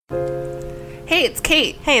Hey, it's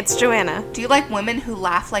Kate. Hey, it's Joanna. Do you like women who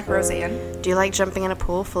laugh like Roseanne? Do you like jumping in a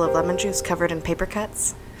pool full of lemon juice covered in paper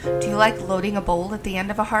cuts? Do you like loading a bowl at the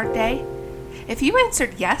end of a hard day? If you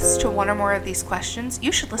answered yes to one or more of these questions,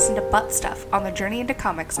 you should listen to Butt Stuff on the Journey into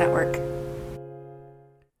Comics Network.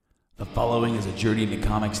 The following is a Journey into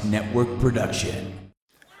Comics Network production.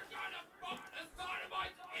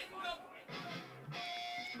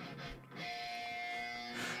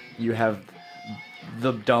 You have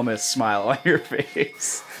the dumbest smile on your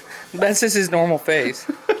face. That's just his normal face.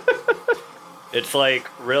 It's like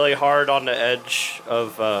really hard on the edge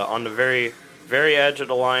of, on the very, very edge of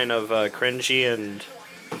the line of cringy and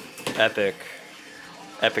epic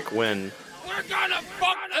win. We're gonna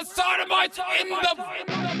fuck the sodomites in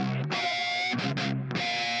the...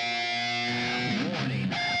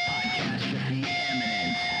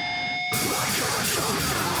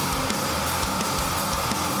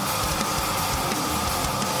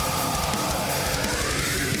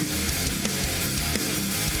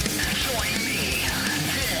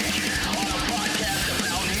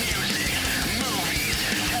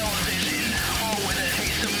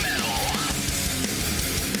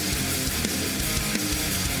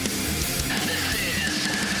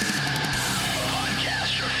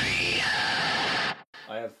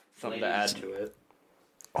 I have something to add to it.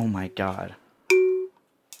 Oh my god.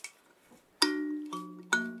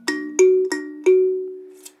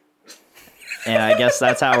 And I guess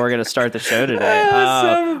that's how we're going to start the show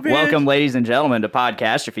today. Welcome, ladies and gentlemen, to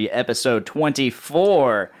Podcastrophe, episode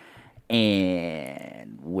 24.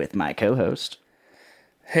 And with my co-host.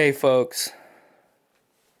 Hey, folks.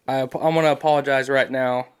 I'm going to apologize right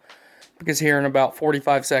now because here in about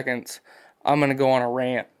 45 seconds, I'm going to go on a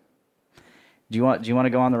rant. Do you want to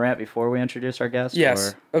go on the rant before we introduce our guest?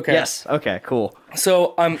 Yes. Or? Okay. Yes. Okay, cool.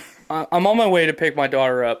 So I'm on my way to pick my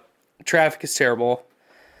daughter up. Traffic is terrible.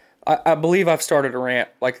 I believe I've started a rant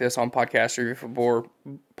like this on Podcastrophe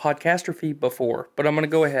before, but I'm going to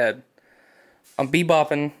go ahead. I'm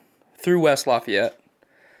bebopping through West Lafayette.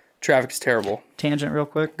 Traffic is terrible. Tangent real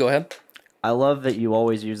quick. Go ahead. I love that you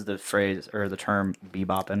always use the phrase or the term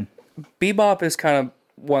bebopping. Bebop is kind of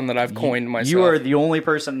one that I've coined myself. You are the only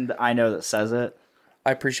person that I know that says it.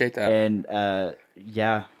 I appreciate that. And,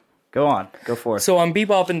 yeah, go on. Go for it. So I'm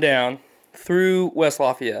bebopping down through West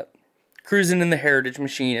Lafayette, cruising in the Heritage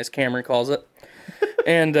Machine, as Cameron calls it.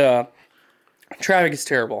 And traffic is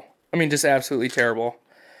terrible. I mean, just absolutely terrible.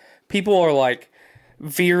 People are, like,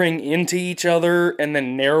 veering into each other and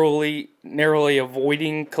then narrowly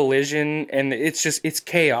avoiding collision. And it's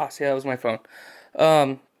chaos. Yeah, that was my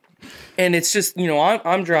phone. And it's just, you know,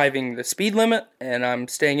 I'm driving the speed limit, and I'm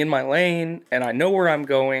staying in my lane, and I know where I'm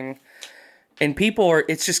going, and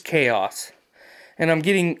it's just chaos. And I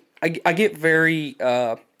get very,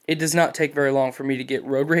 it does not take very long for me to get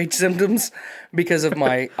road rage symptoms because of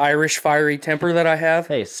my Irish fiery temper that I have.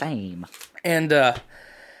 Hey, same. And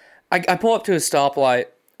I pull up to a stoplight,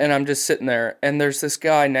 and I'm just sitting there, and there's this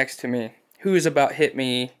guy next to me who has about hit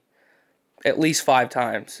me at least 5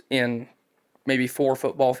 times in maybe 4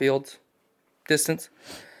 football fields distance.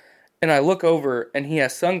 And I look over, and he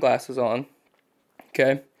has sunglasses on,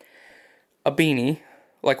 okay, a beanie,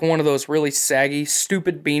 like one of those really saggy,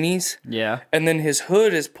 stupid beanies. Yeah. And then his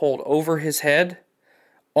hood is pulled over his head,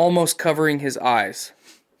 almost covering his eyes.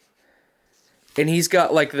 And he's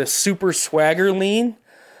got like the super swagger lean,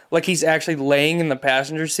 like he's actually laying in the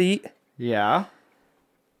passenger seat. Yeah.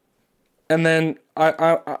 And then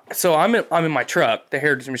I'm in my truck, the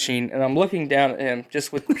Heritage Machine, and I'm looking down at him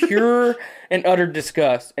just with pure and utter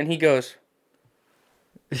disgust. And he goes,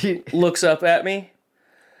 looks up at me,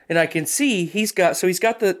 and I can see he's got the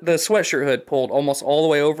sweatshirt hood pulled almost all the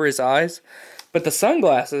way over his eyes, but the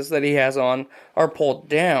sunglasses that he has on are pulled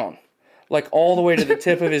down, like all the way to the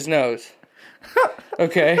tip of his nose.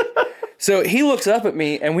 Okay, so he looks up at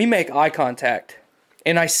me, and we make eye contact,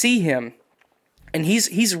 and I see him, and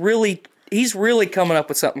he's really coming up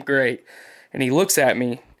with something great. And he looks at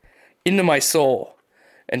me into my soul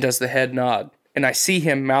and does the head nod. And I see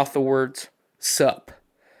him mouth the words, "Sup."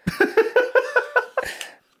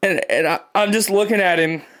 and I'm just looking at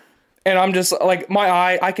him, and I'm just like,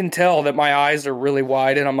 I can tell that my eyes are really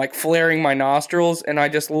wide, and I'm like flaring my nostrils, and I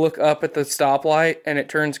just look up at the stoplight, and it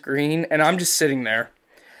turns green, and I'm just sitting there.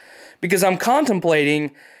 Because I'm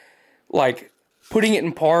contemplating, like, putting it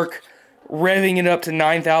in park, revving it up to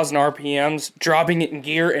 9,000 RPMs, dropping it in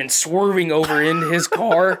gear, and swerving over into his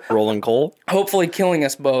car. Rolling coal? Hopefully killing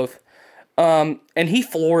us both. And he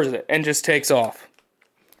floors it and just takes off.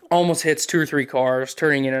 Almost hits 2 or 3 cars,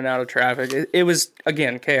 turning in and out of traffic. It was,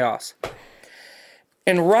 again, chaos.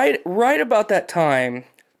 And right about that time,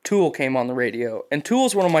 Tool came on the radio. And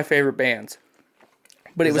Tool's one of my favorite bands.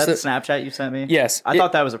 But Is it was that the Snapchat you sent me? Yes. I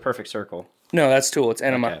thought that was a perfect circle. No, that's Tool. It's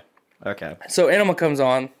Enema. Okay. So Enema comes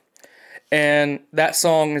on, and that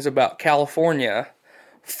song is about California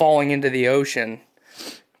falling into the ocean,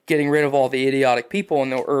 getting rid of all the idiotic people on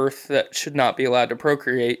the earth that should not be allowed to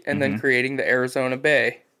procreate, and then creating the Arizona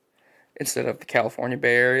Bay instead of the California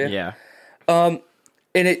Bay Area. Yeah.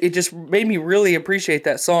 And it just made me really appreciate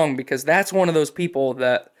that song, because that's one of those people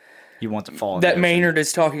that You want to fall in that the ocean. Maynard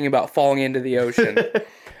is talking about falling into the ocean.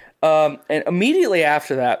 And immediately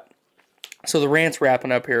after that, so the rant's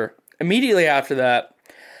wrapping up here. Immediately after that,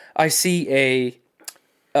 I see a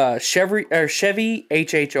Chevy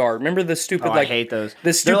HHR. Remember the stupid I hate those.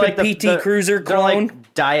 the stupid PT Cruiser They're clone?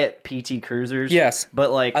 like Diet PT Cruisers. Yes.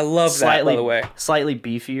 But like I love that, by the way. Slightly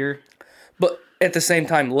beefier. But at the same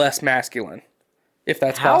time, less masculine. If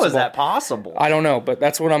that's How possible. is that possible? I don't know, but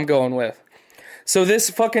that's what I'm going with. So this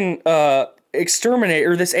fucking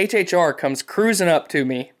exterminator, this HHR comes cruising up to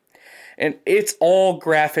me, and it's all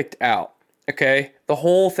graphicked out. Okay, the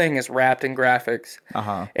whole thing is wrapped in graphics,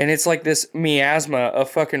 and it's like this miasma of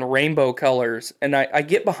fucking rainbow colors. And I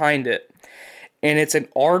get behind it, and it's an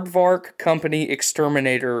Aardvark company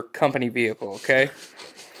exterminator company vehicle. Okay,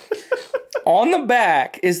 on the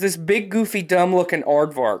back is this big, goofy, dumb looking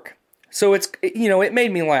Aardvark. So it's, you know, it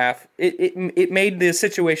made me laugh. It made the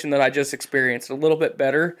situation that I just experienced a little bit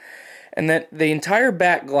better, and that the entire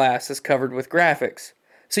back glass is covered with graphics.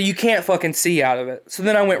 So you can't fucking see out of it. So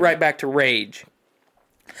then I went right back to Rage.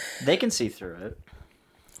 They can see through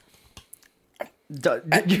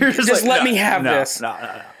it. You're Just let me have this.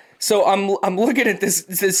 No. So I'm looking at this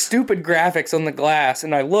stupid graphics on the glass,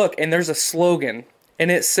 and I look, and there's a slogan,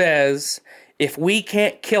 and it says, "If we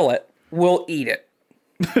can't kill it, we'll eat it."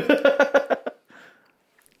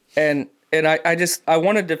 and I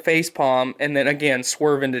wanted to facepalm and then again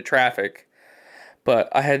swerve into traffic, but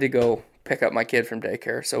I had to go pick up my kid from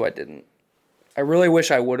daycare, so I didn't. I really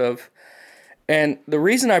wish I would have. And the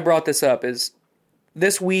reason I brought this up is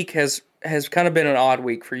this week has kind of been an odd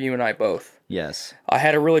week for you and I both. Yes. I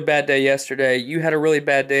had a really bad day yesterday. You had a really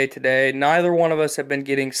bad day today. Neither one of us have been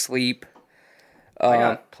getting sleep. I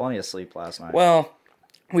got plenty of sleep last night. Well,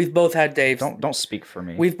 we've both had days. Don't speak for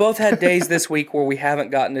me. We've both had days this week where we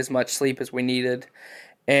haven't gotten as much sleep as we needed.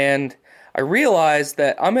 And I realized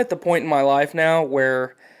that I'm at the point in my life now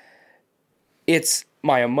where it's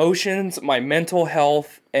my emotions, my mental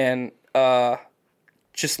health, and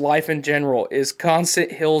just life in general is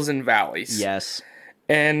constant hills and valleys. Yes.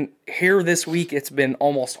 And here this week it's been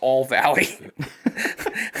almost all valley.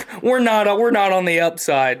 We're not on the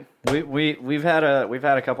upside. We've had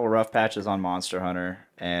a couple of rough patches on Monster Hunter,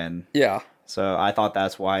 and Yeah. so I thought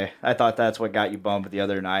that's what got you bummed the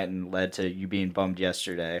other night and led to you being bummed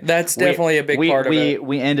yesterday. That's definitely a big part of it.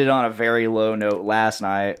 We ended on a very low note last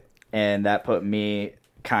night, and that put me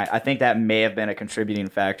I think that may have been a contributing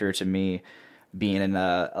factor to me being in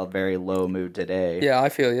a very low mood today. Yeah, I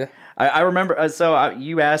feel you. I remember.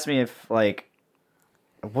 You asked me if what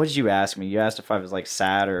did you ask me? You asked if I was like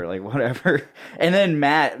sad or like whatever. And then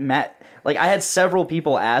Matt, like I had several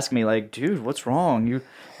people ask me like, dude, what's wrong?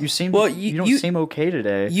 You seem you don't seem okay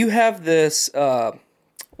today. You have this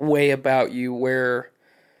way about you where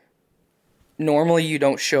normally you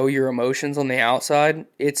don't show your emotions on the outside.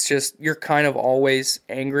 It's just you're kind of always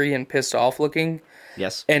angry and pissed off looking.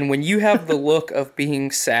 Yes. And when you have the look of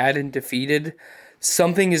being sad and defeated,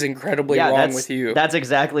 something is incredibly wrong with you. That's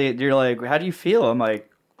exactly it. You're like, how do you feel? I'm like,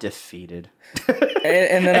 defeated.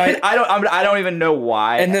 And then I don't even know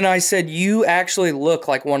why. And then I said, you actually look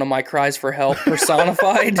like one of my cries for help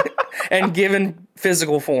personified and given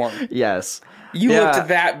physical form. Yes. You looked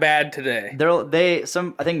that bad today.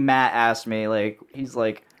 I think Matt asked me, like, he's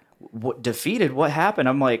like, what, defeated? What happened?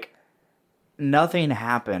 I'm like, nothing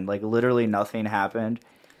happened. Like, literally nothing happened.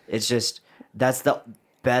 It's just, that's the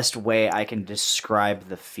best way I can describe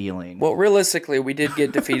the feeling. Well, realistically, we did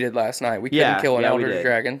get defeated last night. We couldn't kill an Elder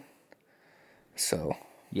Dragon. So.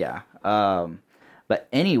 Yeah. But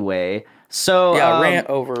anyway, so. Rant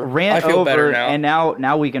over. Rant I feel over, better now. And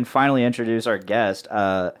now we can finally introduce our guest.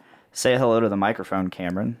 Say hello to the microphone,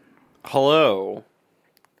 Cameron. Hello.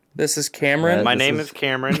 This is Cameron. My name is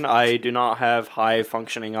Cameron. I do not have high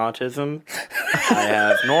functioning autism. I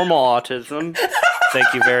have normal autism.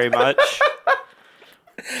 Thank you very much.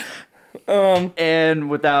 And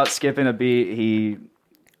without skipping a beat,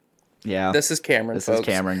 This is Cameron. This folks. is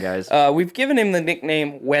Cameron, guys. We've given him the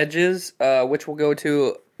nickname Wedges, which we'll go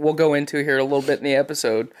into here a little bit in the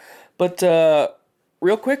episode. But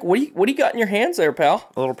real quick, what do you got in your hands there, pal?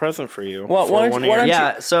 A little present for you. Well, why don't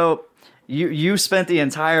you So you spent the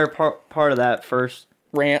entire part of that first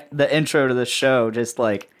rant, the intro to the show, just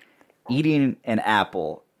like eating an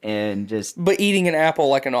apple and just But eating an apple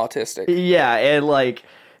like an autistic. yeah, and like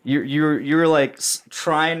you're like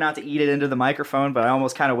trying not to eat it into the microphone, but I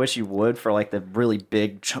almost kind of wish you would for like the really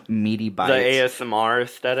big meaty The bites. ASMR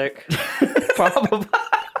aesthetic. Probably.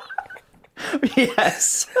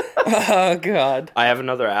 Yes. Oh God. I have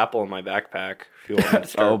another apple in my backpack. If you want me to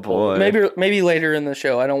start Oh, boy. pulling. Maybe later in the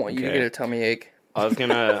show. I don't want you to Okay. get a tummy ache. I was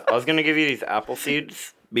gonna give you these apple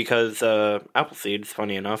seeds because apple seeds,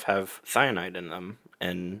 funny enough, have cyanide in them,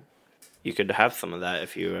 and you could have some of that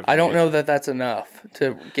if you. Ever I don't know that that's enough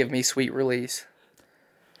to give me sweet release.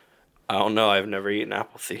 I don't know. I've never eaten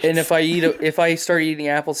apple seeds. And if I start eating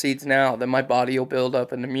apple seeds now, then my body will build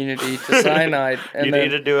up an immunity to cyanide. And you then, need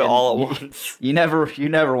to do it all at once. You never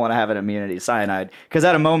want to have an immunity to cyanide because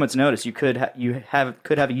at a moment's notice you could have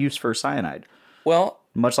a use for cyanide, Well,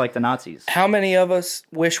 much like the Nazis. how many of us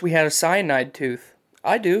wish we had a cyanide tooth?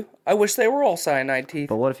 I do. I wish they were all cyanide teeth.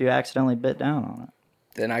 But what if you accidentally bit down on it?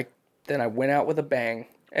 Then I went out with a bang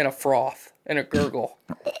and a froth and a gurgle.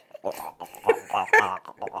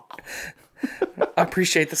 I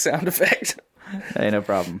appreciate the sound effect. Hey, no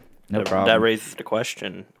problem. No That problem. raises the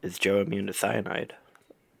question: is Joe immune to cyanide?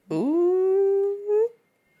 Ooh.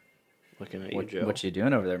 Looking at you, Joe. What you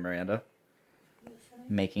doing over there, Miranda?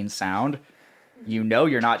 Making sound? You know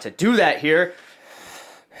you're not to do that here.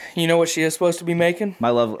 You know what she is supposed to be making?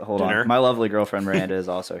 Hold Dinner. on. My lovely girlfriend Miranda is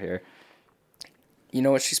also here. You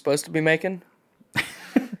know what she's supposed to be making?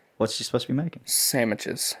 What's she supposed to be making?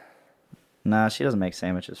 Sandwiches. Nah, she doesn't make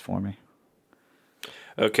sandwiches for me.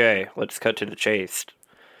 Okay, let's cut to the chase.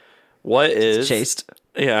 What is Chased.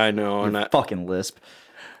 Yeah, I know. You And that, fucking lisp.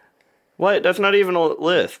 what? That's not even a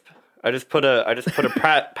lisp. I just put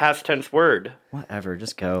a past tense word. Whatever,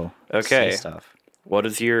 just go. Okay. Say stuff. What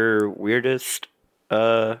is your weirdest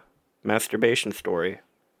masturbation story?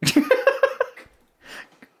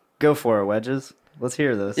 Go for it, Wedges. Let's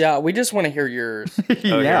hear this. Yeah, we just want to hear yours. Oh,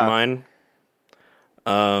 hear yeah. mine.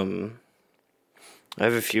 I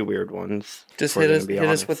have a few weird ones. Just if we're hit gonna us be hit us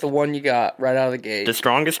honest. with the one you got right out of the gate. The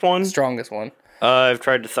strongest one. Strongest one. I've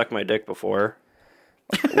tried to suck my dick before.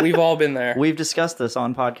 We've all been there. We've discussed this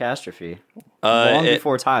on Podcastrophe. Long It-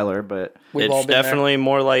 before Tyler, but We've all It's been there. definitely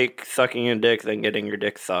more like sucking a dick than getting your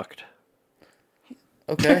dick sucked.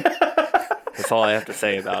 Okay. That's all I have to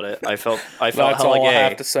say about it. I felt That's hella all I gay.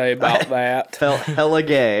 have to say about that. felt hella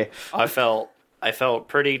gay. I felt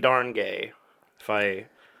pretty darn gay. If I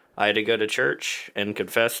had to go to church and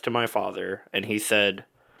confess to my father, and he said,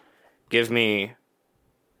 "Give me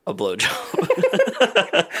a blowjob."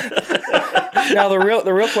 Now the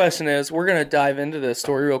real question is, we're gonna dive into this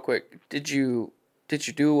story real quick. Did you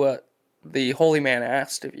do what the holy man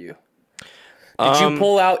asked of you? Did you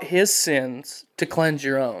pull out his sins to cleanse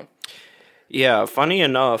your own? Yeah, funny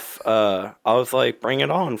enough, I was like, "Bring it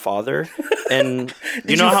on, Father." And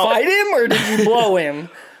Did you fight him or did you blow him?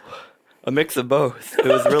 a mix of both. It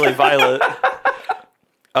was really violent.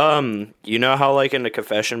 You know how like in the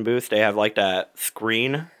confession booth they have like that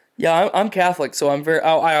screen? Yeah, I'm Catholic, so I'm very.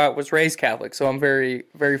 I was raised Catholic, so I'm very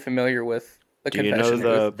very familiar with the Do you know confession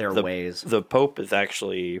booth. Their the ways. The Pope is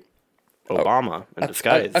actually Obama in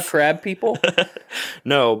disguise. A crab people.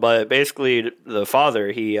 No, but basically the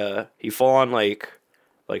father he full on like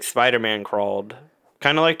Spider-Man crawled,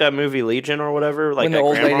 kind of like that movie Legion or whatever. Like When the that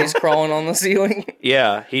old grandma. lady's crawling on the ceiling.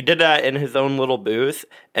 Yeah, he did that in his own little booth,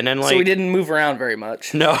 and then like So he didn't move around very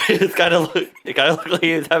much. No, it kind of looked like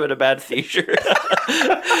he was having a bad seizure.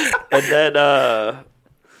 And then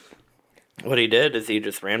what he did is he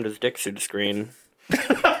just rammed his dick through the screen.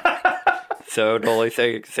 So the only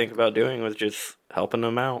thing I could think about doing was just helping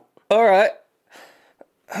him out. All right.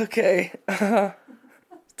 Okay.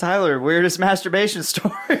 Tyler, weirdest masturbation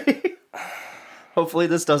story. Hopefully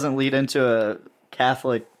this doesn't lead into a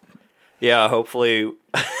Catholic. Yeah, hopefully.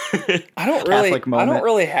 I don't Catholic moment.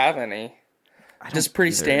 really have any. Just pretty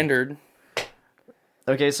either. standard.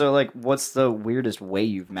 Okay, so like, what's the weirdest way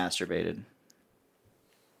you've masturbated?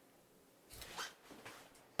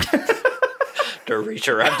 To reach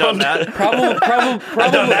around. I've done that. Probably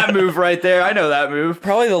I've done that move right there. I know that move.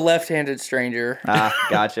 probably the left-handed stranger. Ah,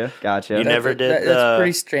 gotcha. You never did That's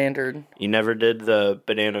pretty standard. You never did the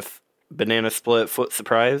banana split foot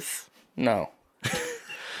surprise? No.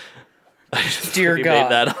 I just Dear fucking God.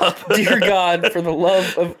 made that up. Dear God, for the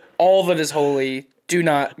love of all that is holy, do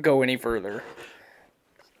not go any further.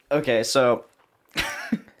 Okay, so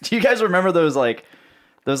do you guys remember those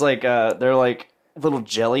they're like little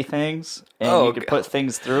jelly things, and Oh, you could God. put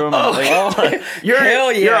things through them. You're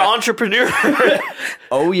Hell yeah. an entrepreneur.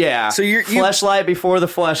 Oh yeah. So you- fleshlight before the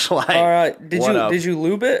fleshlight. All right. What up? Did you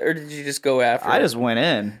lube it or did you just go after I it? just went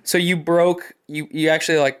in. So you broke you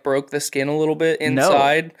actually like broke the skin a little bit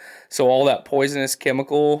inside, so all that poisonous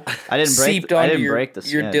chemical seeped onto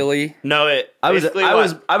your dilly. No, I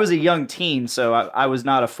was a young teen, so I was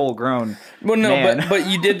not a full grown. Well, no, man. but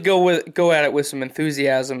you did go at it with some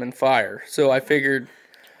enthusiasm and fire. So I figured,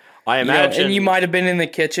 I imagine, and you might have been in the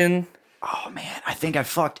kitchen. Oh man, I think I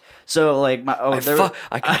fucked. So like my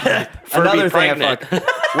another thing I fucked.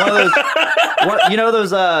 One of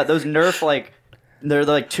those, those Nerf like. They're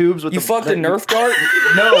like tubes with you fucked a Nerf dart?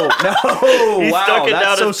 No. He Wow, stuck it that's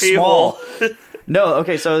down so his pee-hole. small. No,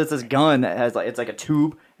 okay, so it's this gun that has like it's like a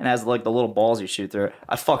tube and has like the little balls you shoot through it.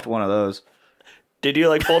 I fucked one of those. Did you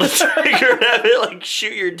like pull the trigger and have it like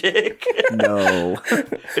shoot your dick? No.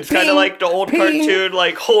 It's kind of like the old cartoon,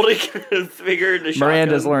 like holding his finger in the shotgun.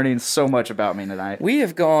 Miranda's learning so much about me tonight. We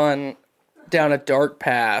have gone down a dark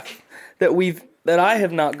path that I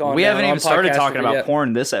have not gone. We down haven't on even started Podcast talking about yet.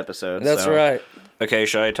 porn this episode. That's so. right. Okay,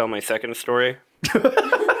 should I tell my second story?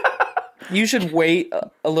 You should wait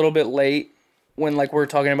a little bit late when like we're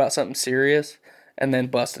talking about something serious and then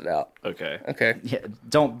bust it out. Okay. Okay. Yeah,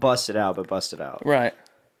 don't bust it out, but bust it out. Right.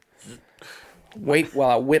 Wait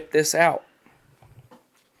while I whip this out.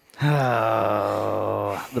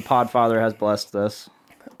 Oh, the Podfather has blessed us.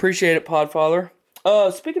 Appreciate it, Podfather.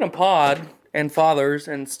 Speaking of pod and fathers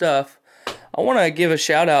and stuff, I want to give a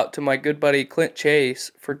shout out to my good buddy Clint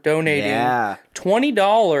Chase for donating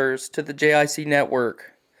 $20 to the JIC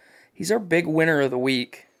network. He's our big winner of the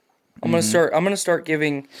week. I'm gonna start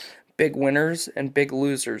giving big winners and big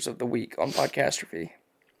losers of the week on Podcastrophe.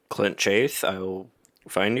 Clint Chase, I will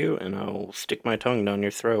find you and I'll stick my tongue down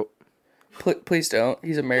your throat. Please don't.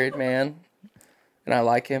 He's a married man, and I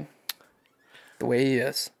like him the way he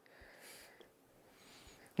is.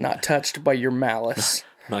 Not touched by your malice.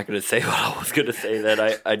 I'm not going to say what I was going to say.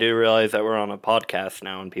 That I do realize that we're on a podcast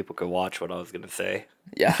now and people could watch what I was going to say.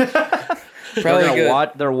 Yeah. Probably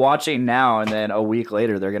good. They're watching now, and then a week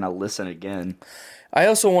later they're going to listen again. I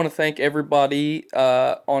also want to thank everybody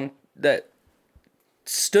on that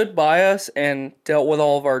stood by us and dealt with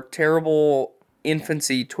all of our terrible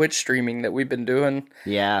infancy Twitch streaming that we've been doing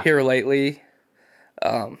here lately.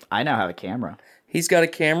 I now have a camera. He's got a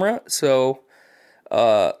camera, so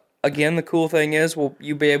again, the cool thing is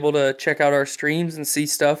you'll be able to check out our streams and see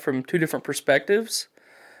stuff from two different perspectives.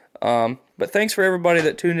 But thanks for everybody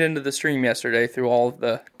that tuned into the stream yesterday through all of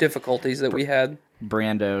the difficulties that we had.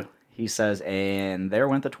 Brando, he says, and there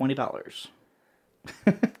went the $20.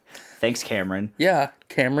 Thanks, Cameron. Yeah,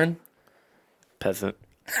 Cameron. Peasant.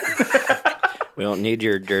 We don't need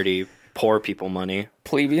your dirty poor people money.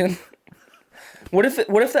 Plebeian. What if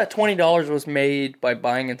that $20 was made by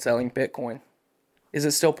buying and selling Bitcoin? Is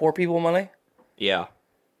it still poor people money? Yeah.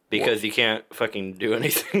 Because you can't fucking do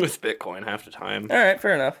anything with Bitcoin half the time. All right,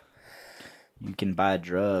 fair enough. You can buy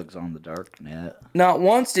drugs on the dark net. Not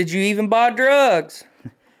once did you even buy drugs.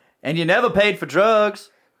 And you never paid for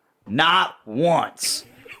drugs. Not once.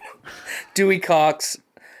 Dewey Cox,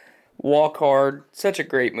 Walk Hard, such a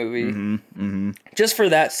great movie. Just for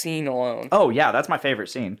that scene alone. Oh, yeah, that's my favorite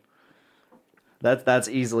scene. That's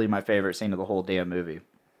easily my favorite scene of the whole damn movie.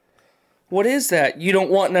 What is that? You don't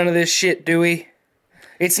want none of this shit, Dewey.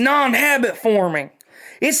 It's non-habit forming.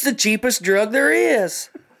 It's the cheapest drug there is.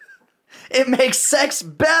 It makes sex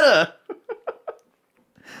better.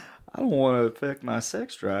 I don't want to affect my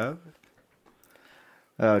sex drive.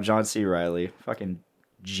 Oh, John C. Reilly. Fucking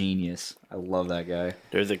genius. I love that guy.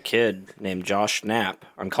 There's a kid named Josh Knapp.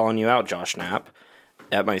 I'm calling you out, Josh Knapp,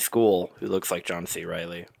 at my school who looks like John C.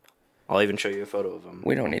 Reilly. I'll even show you a photo of him.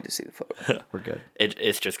 We don't need to see the photo. We're good.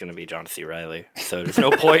 It's just going to be John C. Reilly, so there's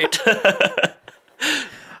no point.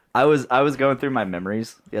 I was going through my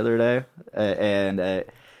memories the other day, and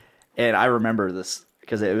I remember this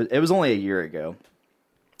because it was only a year ago,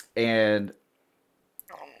 and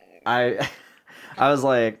I was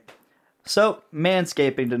like, so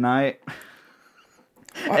manscaping tonight.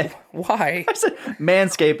 Why? I said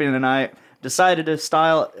manscaping tonight. I decided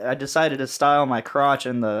to style my crotch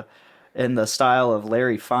in the style of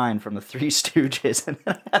Larry Fine from the Three Stooges, and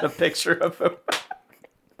then I had a picture of him.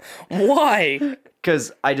 Why?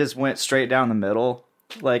 Because I just went straight down the middle,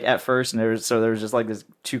 like at first, and there was just like this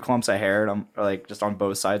 2 clumps of hair, and I'm like just on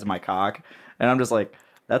both sides of my cock, and I'm just like,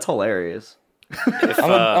 that's hilarious.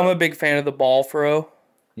 I'm a big fan of the ball fro.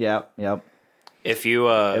 Yep. If you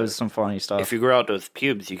It was some funny stuff. if you grow out those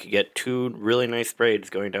pubes, you could get 2 really nice braids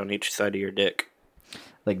going down each side of your dick.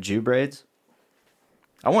 Like Jew braids.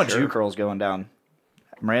 I want Jew curls going down.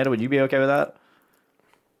 Miranda, would you be okay with that?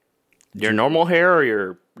 Your normal hair or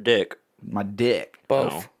your dick? My dick.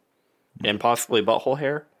 Both. No. And possibly butthole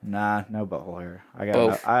hair? Nah, no butthole hair. I got.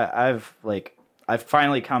 Both. I've like I've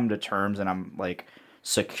finally come to terms, and I'm like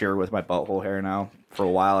secure with my butthole hair now. For a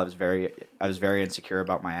while, I was very insecure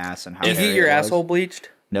about my ass and how. Did you get your asshole bleached?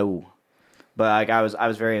 No, but like I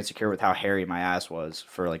was very insecure with how hairy my ass was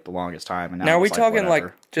for like the longest time. And Now, are we it's talking whatever.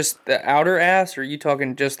 like just the outer ass, or are you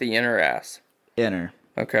talking just the inner ass? Inner,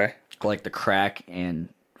 Okay. like the crack and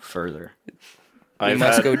further. We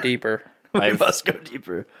must go deeper. I must go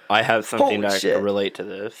deeper. I have something Holy to shit. relate to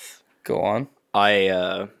this. Go on.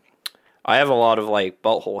 I have a lot of like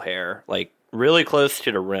butthole hair, like really close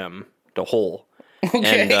to the rim, the hole.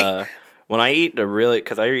 Okay. And when I eat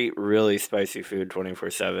because I eat really spicy food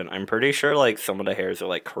 24/7, I'm pretty sure like some of the hairs are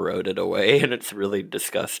like corroded away, and it's really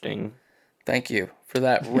disgusting. Thank you for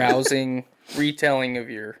that rousing retelling of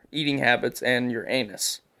your eating habits and your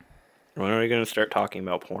anus When are we gonna start talking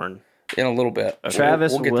about porn? in a little bit.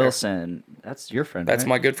 Travis We'll get there. Wilson, that's your friend. That's right?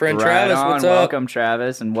 my good friend Right Travis. on. What's up? Welcome,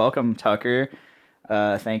 Travis, and welcome, Tucker.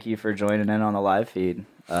 Thank you for joining in on the live feed.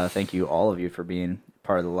 Thank you, all of you, for being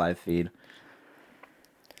part of the live feed.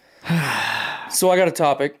 So I got a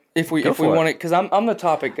topic. If we Go for it. want it, because I'm the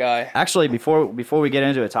topic guy. Actually, before we get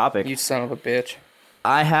into a topic, You son of a bitch.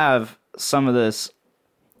 I have some of this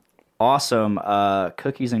awesome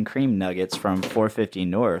cookies and cream nuggets from 450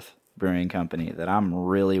 North Brewing Company that I'm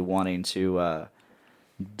really wanting to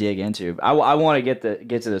dig into. I want to get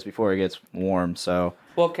to this before it gets warm. So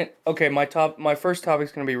Well, my first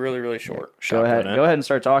topic's gonna be really really short. go ahead and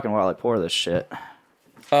start talking while I pour this shit.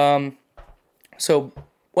 So,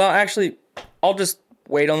 well, actually, I'll just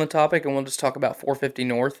wait on the topic and we'll just talk about 450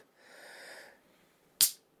 North.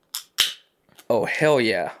 Oh, hell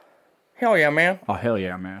yeah. Hell yeah, man. Oh hell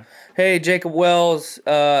yeah, man! Hey, Jacob Wells.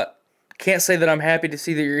 Can't say that I'm happy to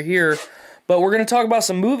see that you're here, but we're going to talk about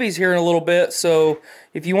some movies here in a little bit. So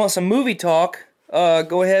if you want some movie talk,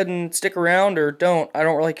 go ahead and stick around or don't. I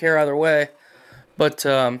don't really care either way. But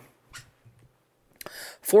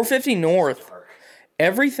 450 North,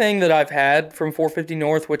 everything that I've had from 450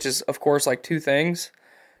 North, which is, of course, like two things,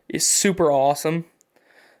 is super awesome.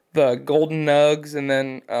 The Golden Nugs and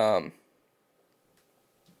then...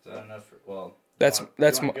 Is that enough? That's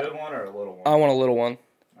my, good one or a little one? I want a little one.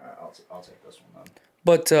 I'll take this one then.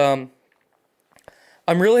 But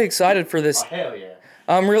I'm really excited for this. Hell yeah!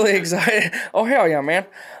 I'm really excited. Oh hell yeah, man!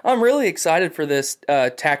 I'm really excited for this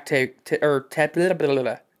tap takeover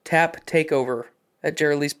at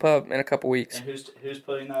Jerry Lee's Pub in a couple weeks. And who's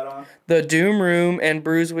putting that on? The Doom Room and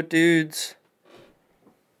Brews with Dudes.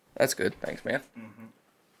 That's good. Thanks, man.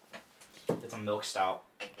 It's a milk stout.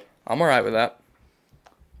 I'm alright with that.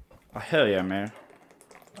 Oh hell yeah, man!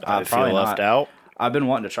 I feel left out. I've been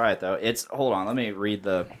wanting to try it though. Hold on, let me read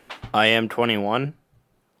the. I am 21.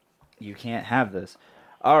 You can't have this.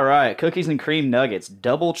 All right, cookies and cream nuggets,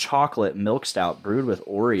 double chocolate milk stout brewed with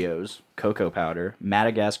Oreos, cocoa powder,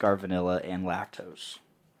 Madagascar vanilla, and lactose.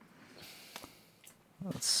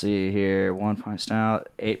 Let's see here. 1 pint stout,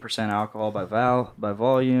 8% alcohol by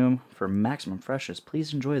volume. For maximum freshness,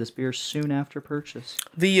 please enjoy this beer soon after purchase.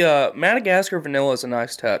 The Madagascar vanilla is a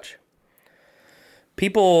nice touch.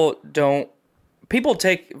 People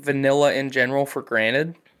take vanilla in general for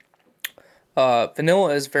granted. Vanilla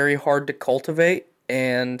is very hard to cultivate,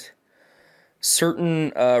 and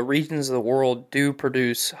certain regions of the world do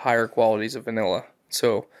produce higher qualities of vanilla.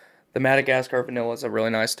 So the Madagascar vanilla is a really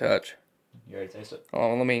nice touch. You already taste it?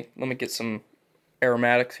 Oh, let me get some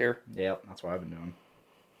aromatics here. Yeah, that's what I've been doing.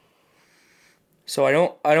 So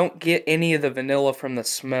I don't get any of the vanilla from the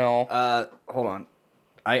smell. Hold on.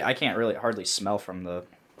 I can't really hardly smell from the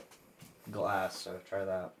glass, so try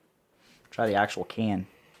that. Try the actual can.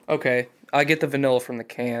 Okay, I get the vanilla from the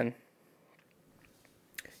can.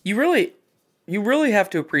 You really have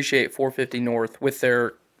to appreciate 450 North with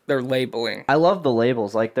their labeling. I love the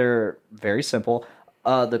labels. Like, they're very simple.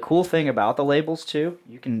 The cool thing about the labels, too,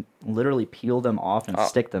 you can literally peel them off and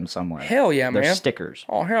stick them somewhere. Hell yeah, They're man. stickers.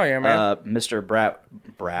 Oh, hell yeah, man. Mr.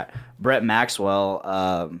 Brett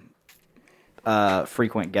Maxwell,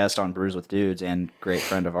 frequent guest on Brews with Dudes and great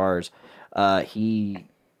friend of ours.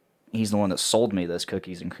 He's the one that sold me this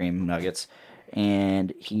cookies and cream nuggets,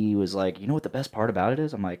 and he was like, "You know what the best part about it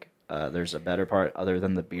is?" I'm like, "There's a better part other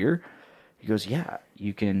than the beer." He goes, "Yeah,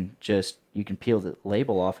 you can peel the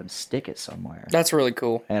label off and stick it somewhere." That's really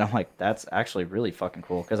cool. And I'm like, "That's actually really fucking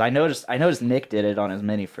cool." Because I noticed Nick did it on his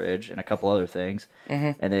mini fridge and a couple other things,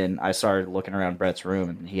 and then I started looking around Brett's room,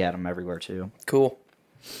 and he had them everywhere too. Cool.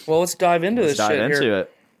 Well, let's dive into Let's this dive shit into here.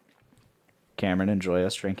 it. Cameron, enjoy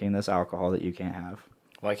us drinking this alcohol that you can't have.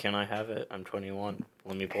 Why can't I have it? I'm 21.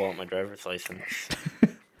 Let me pull out my driver's license.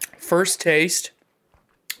 First taste,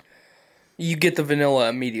 you get the vanilla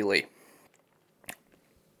immediately.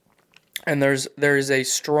 And there is a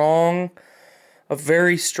strong a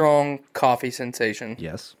very strong coffee sensation.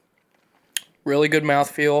 Yes. Really good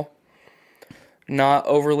mouthfeel. Not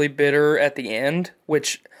overly bitter at the end,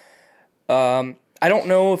 which I don't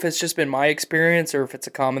know if it's just been my experience or if it's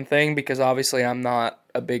a common thing, because obviously I'm not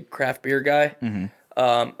a big craft beer guy.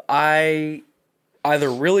 I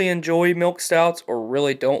either really enjoy milk stouts or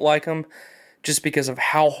really don't like them, just because of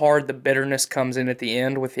how hard the bitterness comes in at the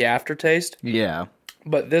end with the aftertaste. Yeah.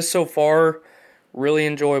 But this so far, really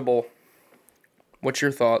enjoyable. What's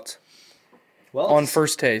your thoughts Well, on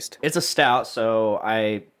first taste? it's a stout, so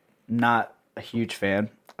I'm not a huge fan.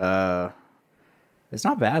 It's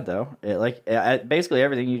not bad though. Basically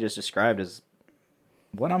everything you just described is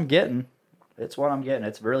what I'm getting. It's what I'm getting.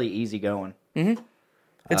 It's really easy going.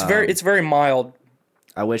 It's very mild.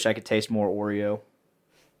 I wish I could taste more Oreo.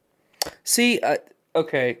 See,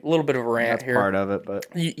 okay, a little bit of a rant That's here. part of it, but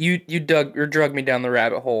You drug me down the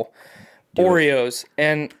rabbit hole. Oreos,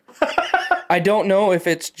 and I don't know if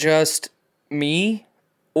it's just me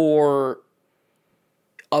or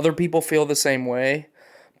other people feel the same way,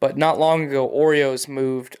 but not long ago Oreos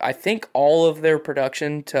moved, I think, all of their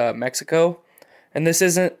production to Mexico, and this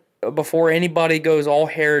isn't before anybody goes all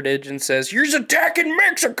heritage and says, "You're attacking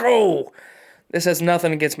Mexico." This has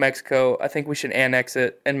nothing against Mexico. I think we should annex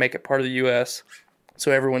it and make it part of the U.S. so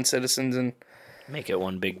everyone's citizens and Make it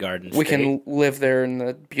one big garden we state. can live there in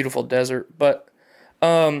the beautiful desert. But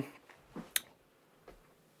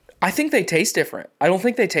I think they taste different. I don't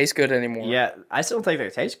think they taste good anymore. yeah, I still think they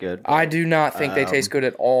taste good. I do not think they taste good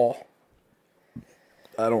at all.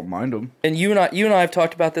 I don't mind them. And you and I have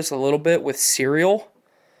talked about this a little bit with cereal,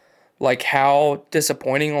 like how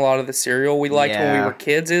disappointing a lot of the cereal we liked when we Yeah. were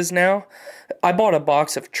kids is now. I bought a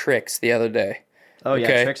box of Trix the other day. Oh yeah,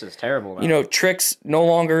 Okay. Trix is terrible now. You know, Trix no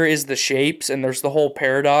longer is the shapes, and there's the whole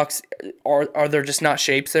paradox. Are there just not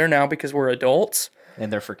shapes there now because we're adults?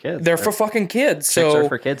 and they're for kids. They're for fucking kids. Trix So are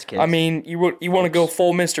for kids. I mean, you want to go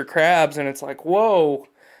full Mr. Krabs, and it's like, whoa,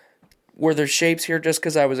 were there shapes here just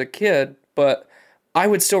because I was a kid? But I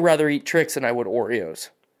would still rather eat Trix than I would Oreos.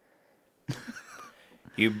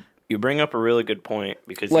 You bring up a really good point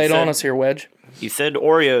because Lay it on us here, Wedge. You said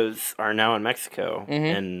Oreos are now in Mexico,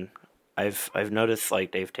 and I've noticed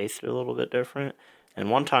like they've tasted a little bit different. And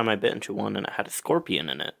one time I bit into one and it had a scorpion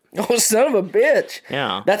in it. Oh, son of a bitch.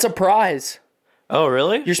 Yeah. That's a prize. Oh,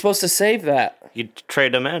 really? You're supposed to save that. You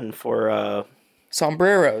trade them in for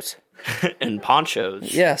Sombreros. and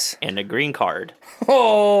ponchos. Yes. And a green card.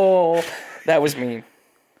 Oh, that was mean.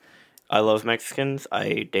 I love Mexicans.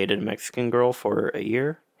 I dated a Mexican girl for a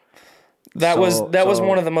year. That was So-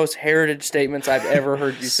 one of the most heritage statements I've ever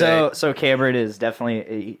heard you say. So Cameron is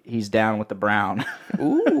definitely he's down with the brown.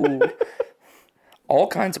 Ooh. All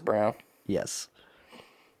kinds of brown. Yes.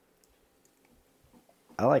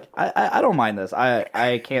 I don't mind this.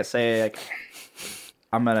 I can't say like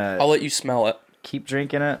I'm gonna I'll let you smell it, keep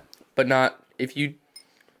drinking it. but not if you.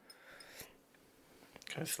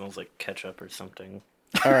 Kind of smells like ketchup or something.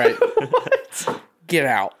 All right. Get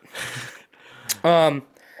out.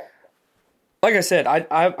 Like I said,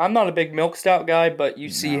 I'm not a big milk stout guy, but you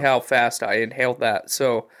see how fast I inhaled that.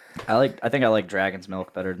 So I think I like Dragon's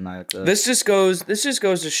Milk better than I like this. this just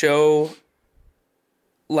goes to show,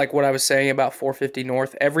 like what I was saying about 450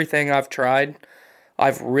 North. Everything I've tried,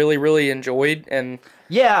 I've really, really enjoyed, and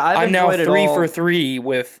Yeah, I'm now enjoyed it 3 all. for 3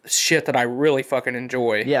 with shit that I really fucking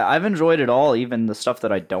enjoy. Yeah, I've enjoyed it all, even the stuff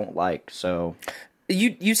that I don't like. So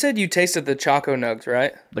You said you tasted the Choco Nugs,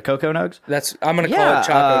 right? the Cocoa Nugs. I'm gonna call Yeah, it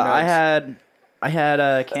Choco Nugs. I had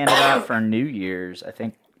a can of that for New Year's. I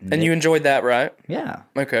think. And you enjoyed that, right? Yeah,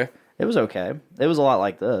 Okay. it was okay. It was a lot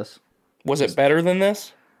like this. Was it better than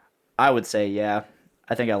this? I would say, yeah.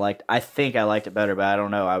 I think I liked it better, but I don't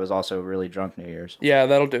know. I was also really drunk New Year's. Yeah,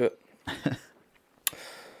 that'll do it.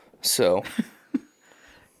 So,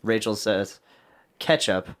 Rachel says,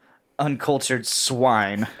 "Ketchup, uncultured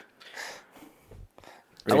swine."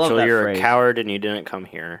 I love Rachel, that you're phrase. a coward and you didn't come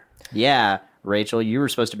here. Yeah, Rachel, you were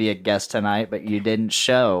supposed to be a guest tonight, but you didn't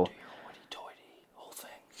show.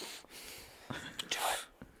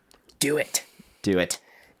 do it. Do it.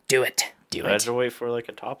 Do it. I had to wait for like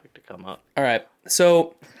a topic to come up. All right.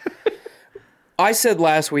 So, I said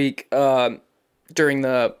last week during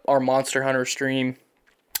our Monster Hunter stream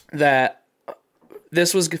that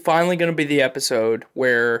this was finally going to be the episode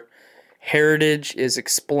where heritage is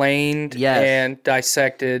explained Yes. and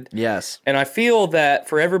dissected. Yes. And I feel that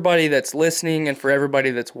for everybody that's listening and for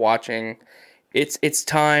everybody that's watching, it's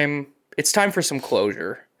time for some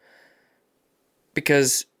closure.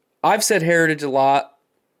 Because I've said heritage a lot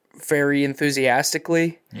very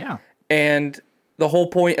enthusiastically, Yeah. and the whole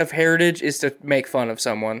point of heritage is to make fun of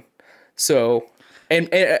someone. So and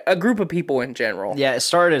a group of people in general. Yeah, it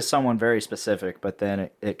started as someone very specific, but then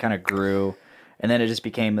it kind of grew, and then it just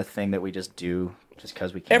became the thing that we just do just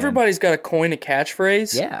because we can. Everybody's got to coin a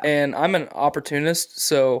catchphrase. Yeah. And I'm an opportunist,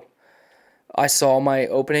 so I saw my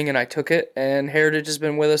opening and I took it, and Heritage has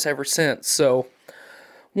been with us ever since. So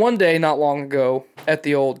one day, not long ago, at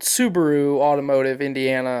the old Subaru Automotive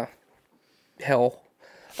Indiana hell,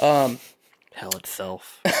 Hell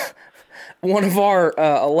itself. one of our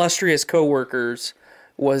illustrious coworkers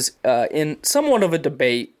was in somewhat of a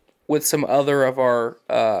debate with some other of our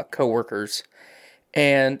coworkers.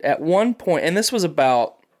 And at one point, and this was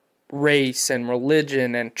about race and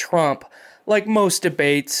religion and Trump, like most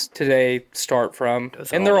debates today start from,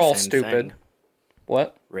 Those are and they're the all same stupid. thing.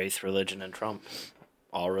 What? Race, religion, and Trump.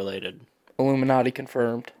 All related. Illuminati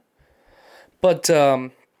confirmed. But,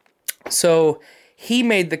 so he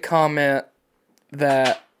made the comment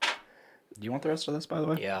that, Do you want the rest of this, by the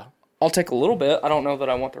way? Yeah. I'll take a little bit. I don't know that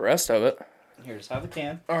I want the rest of it. Here, just have the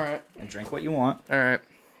can All right. and drink what you want. All right.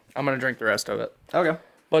 I'm going to drink the rest of it. Okay.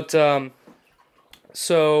 But,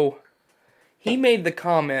 so he made the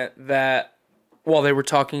comment that while they were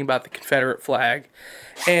talking about the Confederate flag,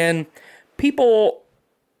 and people,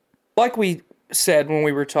 like we said when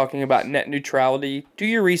we were talking about net neutrality, do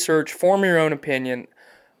your research, form your own opinion.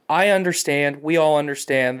 I understand, we all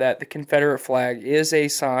understand that the Confederate flag is a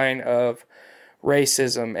sign of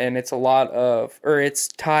racism, and it's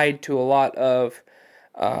tied to a lot of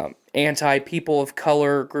anti-people of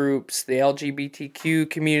color groups, the LGBTQ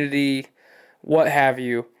community, what have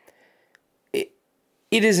you.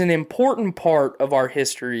 It is an important part of our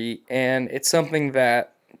history, and it's something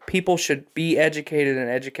that people should be educated and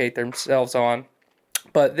educate themselves on.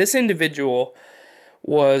 But this individual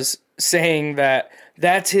was saying that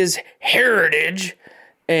that's his heritage,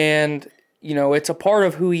 and, you know, it's a part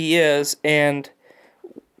of who he is, and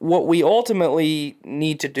what we ultimately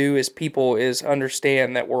need to do as people is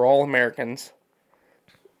understand that we're all Americans.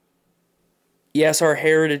 Yes, our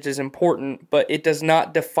heritage is important, but it does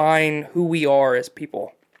not define who we are as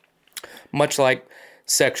people. Much like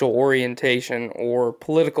sexual orientation or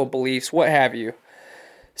political beliefs, what have you.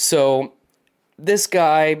 So, this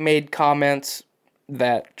guy made comments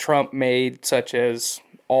that Trump made, such as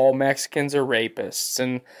all Mexicans are rapists.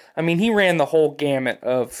 And, I mean, he ran the whole gamut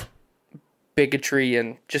of bigotry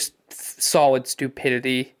and just solid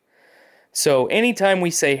stupidity. So, anytime we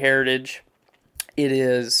say heritage, it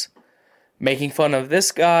is making fun of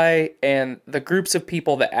this guy and the groups of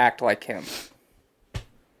people that act like him.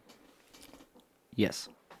 Yes.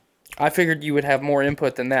 I figured you would have more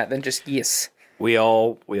input than that, than just yes. We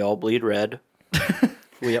all bleed red.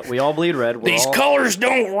 We all bleed red. These colors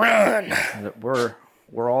don't run.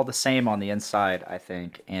 We're all the same on the inside, I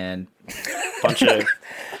think. And Bunch of.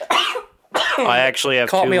 I actually have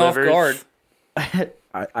Caught two me off livers. guard.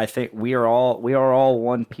 I think we are all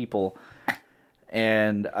one people,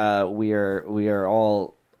 and we are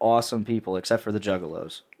all awesome people except for the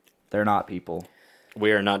Juggalos. They're not people.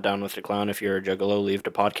 We are not down with the clown. If you're a juggalo, leave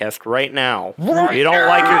the podcast right now. Right you don't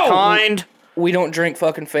like your now! kind? We don't drink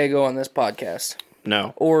fucking Faygo on this podcast.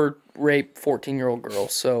 No. Or rape 14-year-old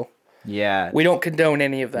girls, so Yeah. we don't condone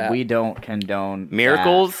any of that. We don't condone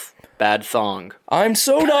Miracles, bad song. I'm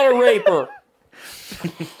so not a raper.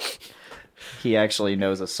 that. He actually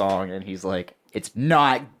knows a song, and he's like, it's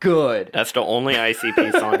not good. That's the only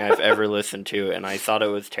ICP song I've ever listened to, and I thought it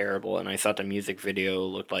was terrible, and I thought the music video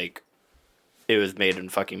looked like it was made in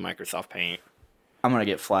fucking Microsoft Paint. I'm gonna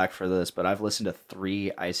get flack for this, but I've listened to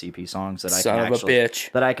 3 ICP songs that Son I of can a actually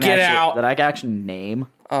bitch. that I can Get actually out. that I can actually name.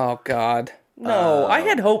 Oh, God. No, I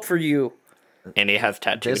had hope for you. And he has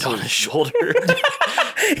tattoos This on was- his shoulder.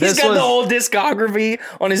 He's This got was- the whole discography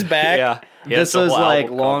on his back. Yeah. He has This the was whole like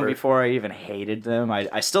album long cover. before I even hated them.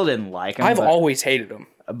 I still didn't like them. I've always hated him.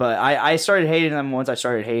 But I started hating them once I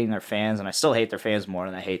started hating their fans, and I still hate their fans more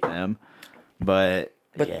than I hate them. But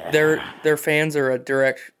yeah. their fans are a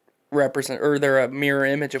direct they're a mirror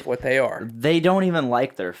image of what they are. They don't even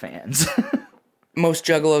like their fans. Most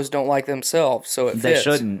juggalos don't like themselves, so it They fits.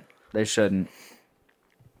 shouldn't. They shouldn't.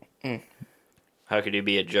 How could you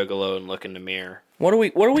be a juggalo and look in the mirror? What do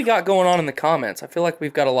we got going on in the comments? I feel like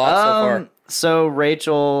we've got a lot so far. So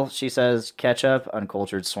Rachel, she says ketchup,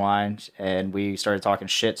 uncultured swine, and we started talking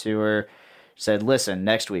shit to her. She said, "Listen,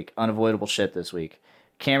 next week, unavoidable shit this week.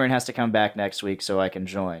 Cameron has to come back next week so I can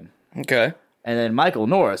join." Okay. And then Michael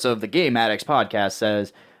Norris of the Game Addicts podcast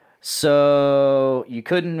says, "So you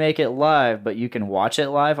couldn't make it live, but you can watch it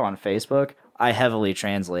live on Facebook." I heavily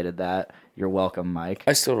translated that. You're welcome, Mike.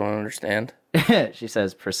 I still don't understand. She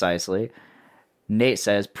says, "Precisely." Nate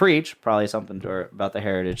says, "Preach." Probably something to her about the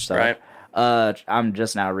heritage stuff. Right. I'm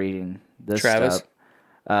just now reading this Travis? stuff.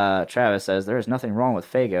 Travis says, there is nothing wrong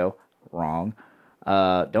with Fago. Wrong.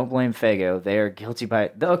 Don't blame Fago. They are guilty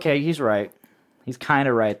by... Okay, he's right. He's kind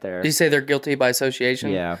of right there. Did you say they're guilty by association?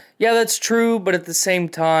 Yeah. Yeah, that's true, but at the same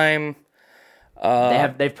time...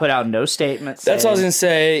 They've put out no statements. That's what I was going to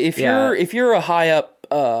say. If Yeah. you're a high-up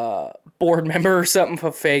board member or something for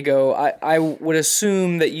Fago, I would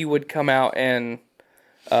assume that you would come out and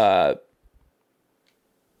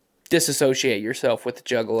disassociate yourself with the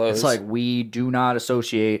Juggalos. It's like, we do not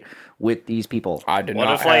associate with these people. I did What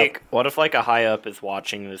not if have... like a high up is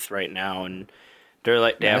watching this right now and they're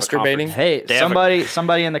like they have a Masturbating? conference- Hey, they have a-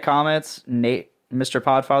 somebody in the comments, Mr.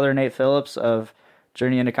 Podfather, Nate Phillips of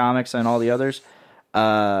Journey into Comics and all the others,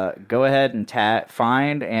 go ahead and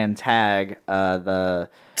find and tag the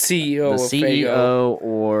CEO of CEO Fago.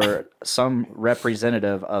 or some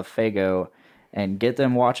representative of Fago and get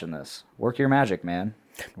them watching this. Work your magic, man.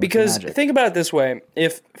 Work your Because magic. think about it this way: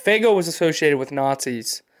 if Fago was associated with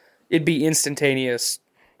Nazis, it'd be instantaneous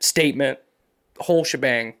statement, whole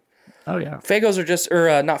shebang. Oh yeah, Fagos are just,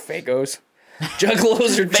 or not Fagos,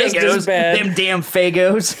 Juggalos are just as bad. them damn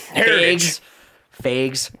Fagos, Heritage.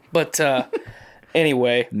 Fags, But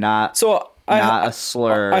anyway, not so not a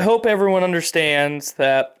slur. I hope everyone understands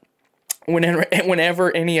that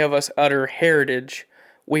whenever any of us utter heritage,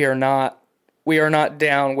 we are not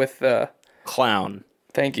down with the... clown.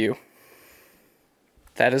 Thank you.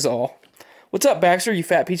 That is all. What's up, Baxter, you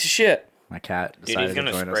fat piece of shit? My cat Dude, decided he's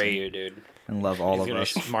gonna to join spray us you, dude. and love all He's of gonna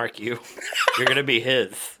us. mark you. You're gonna be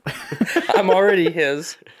his. I'm already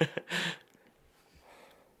his.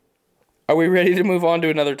 Are we ready to move on to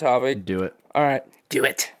another topic? Do it. All right. Do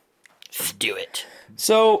it. Just do it.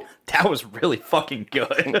 So, That was really fucking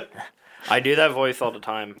good. I do that voice all the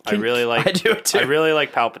time. I really like. I do it too. I really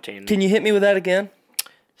like Palpatine. can you hit me with that again?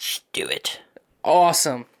 Just do it.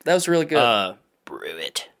 Awesome. That was really good. Brew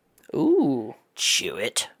it. Ooh. Chew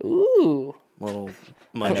it. Ooh. Little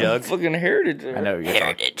mudjug. Fucking heritage. I know what you're talking.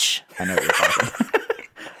 Heritage. I know what you're talking.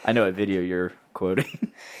 I know what video you're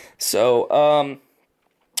quoting. So,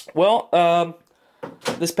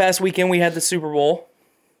 this past weekend we had the Super Bowl.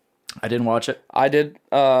 I didn't watch it. I did.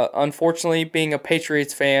 Unfortunately, being a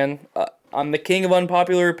Patriots fan, I'm the king of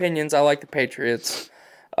unpopular opinions. I like the Patriots.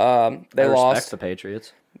 They I respect lost. the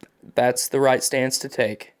Patriots. That's the right stance to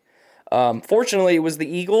take. Fortunately, it was the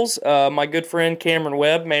Eagles. My good friend Cameron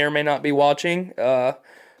Webb may or may not be watching.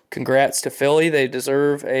 Congrats to Philly. They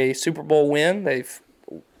deserve a Super Bowl win.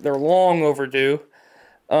 They're long overdue.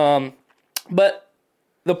 But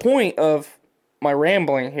the point of my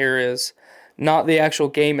rambling here is not the actual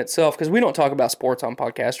game itself, because we don't talk about sports on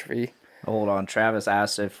Podcastrophe. Hold on. Travis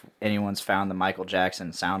asked if anyone's found the Michael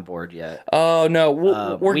Jackson soundboard yet. Oh no,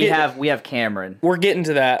 we have Cameron. we're getting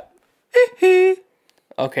to that. Okay,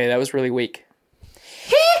 that was really weak.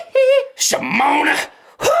 Shimona,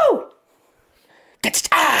 whoo,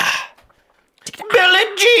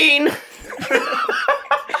 Billie Jean.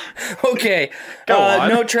 Okay, on.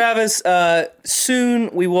 no, Travis.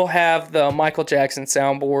 Soon we will have the Michael Jackson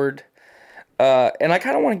soundboard, and I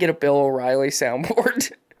kind of want to get a Bill O'Reilly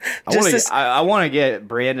soundboard. I want to get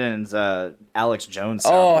Brandon's Alex Jones Oh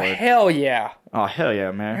soundboard. hell yeah! Oh hell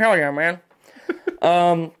yeah, man. Hell yeah, man.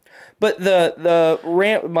 But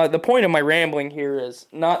the point of my rambling here is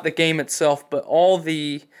not the game itself, but all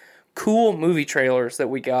the cool movie trailers that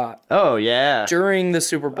we got Oh yeah. during the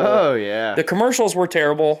Super Bowl. Oh yeah. The commercials were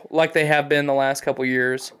terrible, like they have been the last couple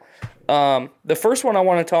years. The first one I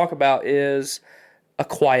want to talk about is A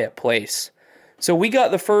Quiet Place. So we got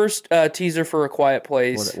the first teaser for A Quiet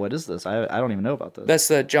Place. What is this? I don't even know about this. That's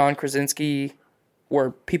the John Krasinski, where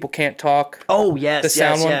people can't talk. Oh yes, The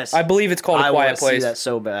sound one. I believe it's called A I Quiet want to see Place. that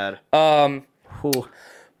so bad.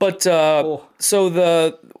 But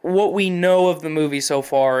so what we know of the movie so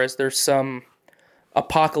far is there's some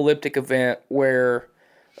apocalyptic event where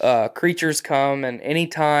creatures come, and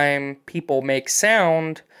anytime people make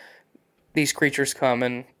sound, these creatures come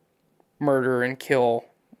and murder and kill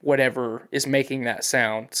whatever is making that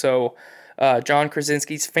sound. So John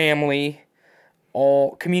Krasinski's family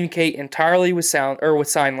all communicate entirely with sound or with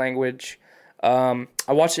sign language. I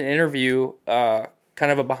watched an interview,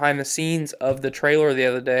 kind of a behind the scenes of the trailer the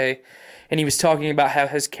other day, and he was talking about how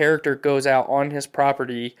his character goes out on his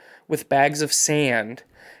property with bags of sand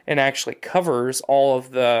and actually covers all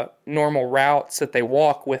of the normal routes that they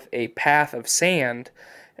walk with a path of sand.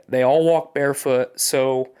 They all walk barefoot,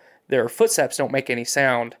 so their footsteps don't make any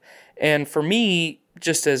sound. And for me,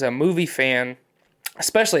 just as a movie fan,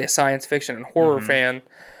 especially a science fiction and horror fan,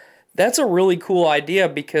 that's a really cool idea,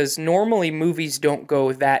 because normally movies don't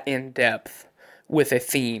go that in depth with a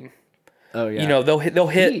theme. Oh yeah. You know, they'll hit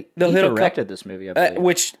he a couple, directed this movie, I believe.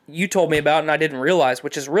 which you told me about and I didn't realize,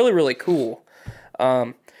 which is really, really cool.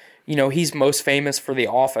 You know, he's most famous for The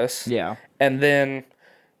Office. Yeah. And then,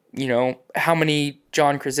 you know, how many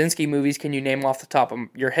John Krasinski movies can you name off the top of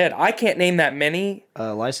your head? I can't name that many.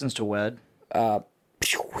 License to Wed.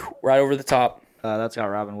 Right over the top. That's got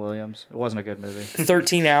Robin Williams. It wasn't a good movie.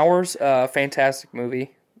 13 Hours, fantastic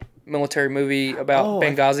movie. Military movie about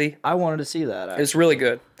Benghazi. I wanted to see that. Actually. It's really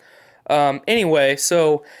good. Anyway,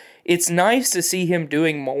 so it's nice to see him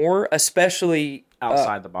doing more, especially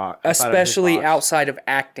outside the box. Especially outside of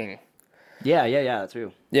acting. Yeah,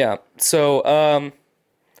 too. Yeah. So,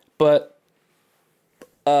 but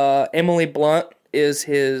Emily Blunt is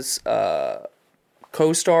his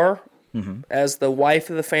co-star as the wife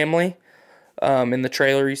of the family. In the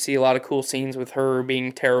trailer, you see a lot of cool scenes with her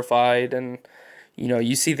being terrified, and you know,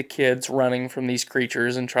 you see the kids running from these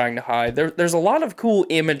creatures and trying to hide. There's a lot of cool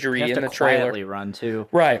imagery in the trailer. Quietly run too.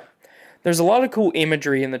 Right. There's a lot of cool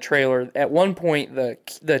imagery in the trailer. At one point,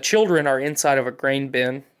 the children are inside of a grain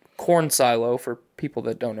bin, corn silo for people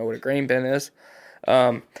that don't know what a grain bin is.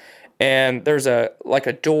 And there's a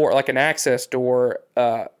door, like an access door,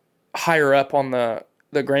 higher up on the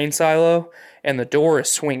grain silo, and the door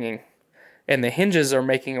is swinging, and the hinges are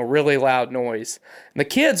making a really loud noise. And the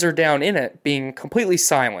kids are down in it, being completely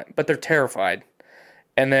silent, but they're terrified.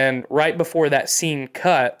 And then right before that scene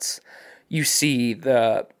cuts, you see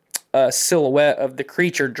the silhouette of the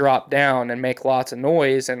creature drop down and make lots of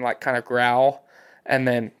noise and like kind of growl, and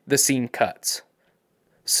then the scene cuts.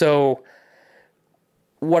 So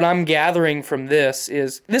what I'm gathering from this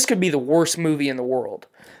is this could be the worst movie in the world,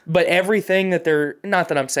 but everything that they're, not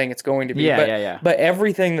that I'm saying it's going to be, but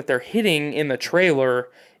everything that they're hitting in the trailer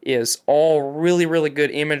is all really, really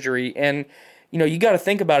good imagery. And you know, you got to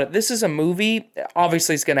think about it. This is a movie,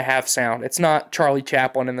 obviously it's going to have sound. It's not Charlie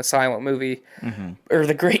Chaplin in the silent movie or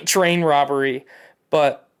the Great Train Robbery,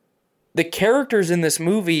 but the characters in this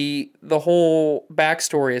movie, the whole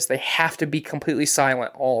backstory is they have to be completely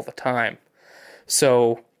silent all the time.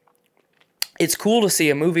 So it's cool to see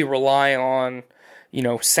a movie rely on, you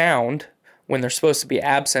know, sound when there's supposed to be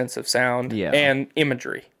absence of sound and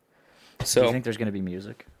imagery. So Do you think there's going to be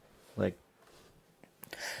music? Like,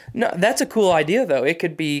 no, that's a cool idea, though. It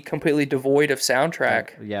could be completely devoid of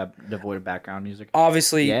soundtrack. Devoid of background music.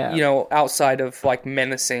 Obviously, you know, outside of like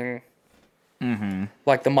menacing,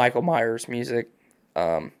 like the Michael Myers music.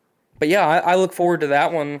 But yeah, I look forward to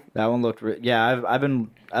that one. That one looked. I've been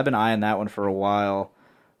eyeing that one for a while.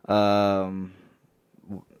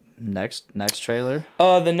 Next trailer.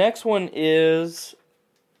 The next one is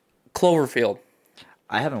Cloverfield.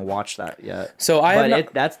 I haven't watched that yet. So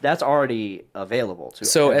that's already available too.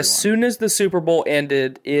 So as soon as the Super Bowl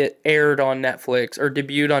ended, it aired on Netflix or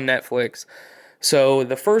debuted on Netflix. So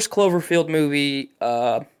the first Cloverfield movie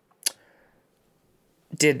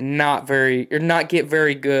did not get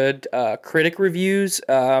very good critic reviews.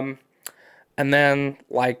 And then,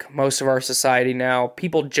 like most of our society now,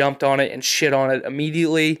 people jumped on it and shit on it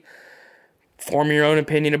immediately. Form your own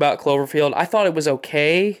opinion about Cloverfield. I thought it was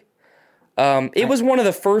okay. It was one of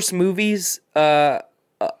the first movies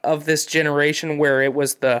of this generation where it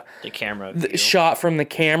was the camera shot from the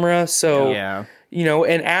camera. So, you know,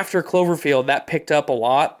 and after Cloverfield, that picked up a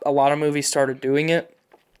lot. A lot of movies started doing it.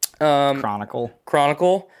 Chronicle.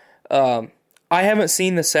 I haven't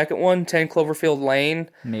seen the second one, 10 Cloverfield Lane.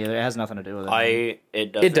 Neither. It has nothing to do with it.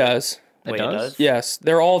 It does. It does? Yes,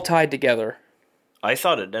 they're all tied together. I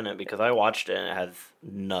thought it didn't because I watched it and it has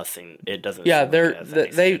nothing. It doesn't. Yeah,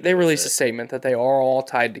 they released a statement that they are all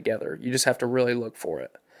tied together. You just have to really look for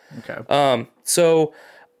it. Okay. So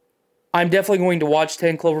I'm definitely going to watch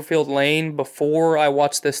 10 Cloverfield Lane before I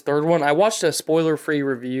watch this third one. I watched a spoiler-free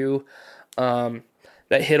review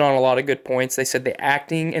that hit on a lot of good points. They said the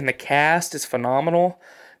acting and the cast is phenomenal.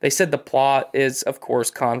 They said the plot is, of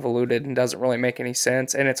course, convoluted and doesn't really make any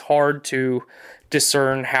sense, and it's hard to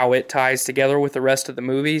discern how it ties together with the rest of the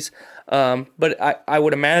movies. But I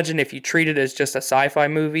would imagine if you treat it as just a sci-fi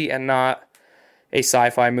movie and not a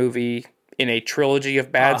sci-fi movie in a trilogy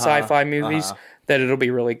of bad sci-fi movies, that it'll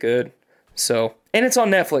be really good. So, and it's on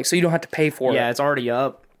Netflix, so you don't have to pay for it. Yeah, it's already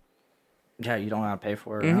up. Yeah, you don't have to pay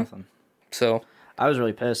for it or nothing. So I was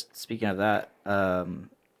really pissed. Speaking of that,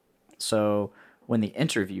 so when The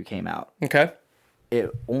Interview came out,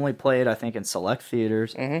 it only played, I think, in select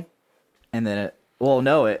theaters, and then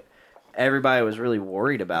everybody was really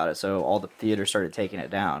worried about it, so all the theaters started taking it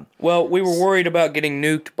down. Well, we were worried about getting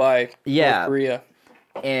nuked by North Korea,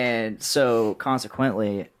 and so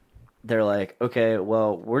consequently, they're like, okay,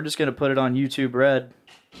 well, we're just gonna put it on YouTube Red.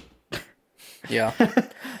 Yeah.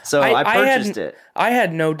 So I purchased hadn't- it. I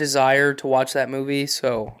had no desire to watch that movie,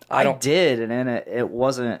 so I don't. did, and then it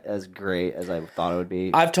wasn't as great as I thought it would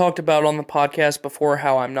be. I've talked about on the podcast before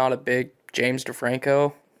how I'm not a big James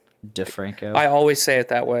DeFranco. DeFranco. I always say it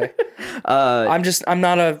that way. I'm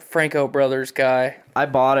not a Franco Brothers guy. I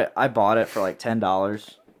bought it for like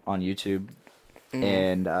 $10 on YouTube,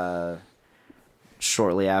 and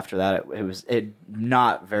shortly after that, it was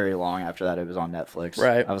not very long after that it was on Netflix.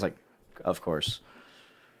 Right. I was like, of course.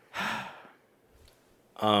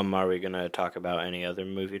 Are we gonna talk about any other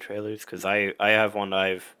movie trailers? Because I have one that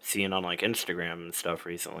I've seen on like Instagram and stuff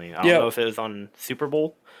recently. I don't know if it was on Super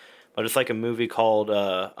Bowl, but it's like a movie called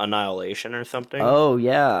Annihilation or something. Oh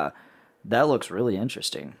yeah, that looks really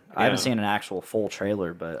interesting. I haven't Yeah. seen an actual full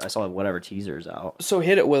trailer, but I saw whatever teasers out. So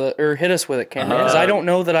hit us with it, Cameron, because I don't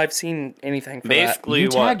know that I've seen anything for that. Basically, You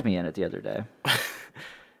tagged me in it the other day.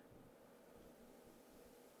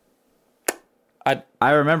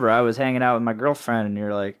 I remember I was hanging out with my girlfriend, and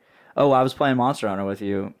you're like, "Oh, I was playing Monster Hunter with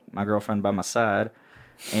you, my girlfriend by my side,"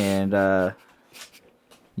 and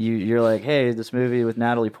you're like, "Hey, this movie with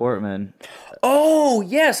Natalie Portman." Oh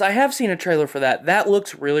yes, I have seen a trailer for that. That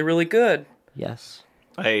looks really, really good. Yes.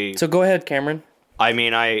 So go ahead, Cameron.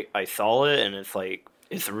 I saw it, and it's like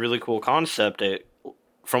it's a really cool concept.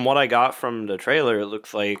 From what I got from the trailer, it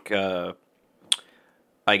looks like I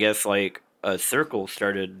guess like a circle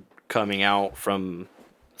started coming out from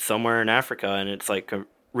somewhere in Africa, and it's like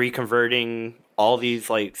reconverting all these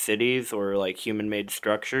like cities or like human-made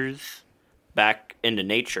structures back into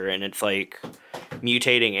nature, and it's like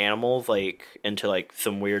mutating animals like into like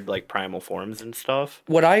some weird like primal forms and stuff.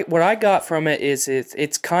 What I got from it is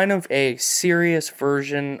it's kind of a serious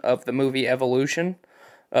version of the movie Evolution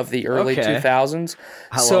of the early 2000s.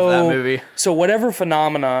 I love that movie. So whatever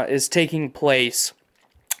phenomena is taking place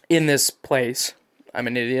in this place, I'm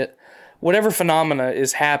an idiot. Whatever phenomena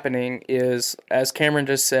is happening is, as Cameron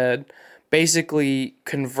just said, basically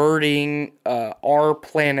converting our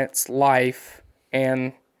planet's life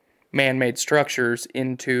and man-made structures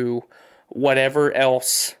into whatever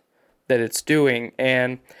else that it's doing.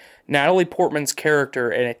 And Natalie Portman's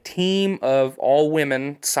character and a team of all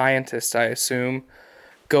women scientists, I assume,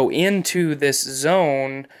 go into this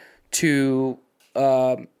zone to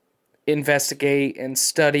investigate and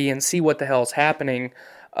study and see what the hell is happening.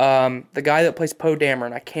 The guy that plays Poe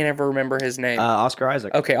Dameron, I can't ever remember his name. Oscar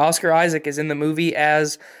Isaac. Okay, Oscar Isaac is in the movie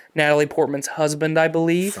as Natalie Portman's husband, I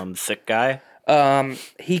believe. Some sick guy.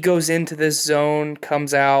 He goes into this zone,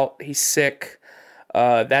 comes out, he's sick.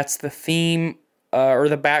 That's the theme or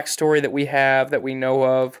the backstory that we have, that we know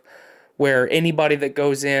of, where anybody that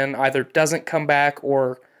goes in either doesn't come back,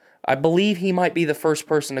 or I believe he might be the first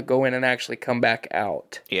person to go in and actually come back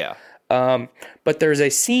out. Yeah. But there's a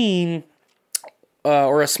scene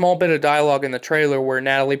or a small bit of dialogue in the trailer where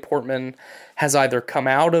Natalie Portman has either come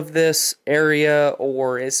out of this area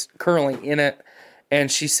or is currently in it,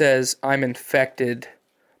 and she says, "I'm infected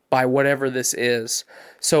by whatever this is."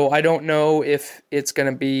 So I don't know if it's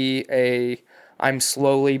going to be I'm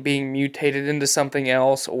slowly being mutated into something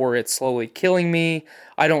else, or it's slowly killing me.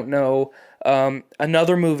 I don't know.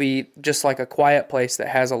 Another movie, just like A Quiet Place, that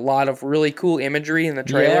has a lot of really cool imagery in the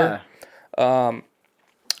trailer. Yeah.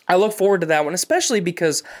 I look forward to that one, especially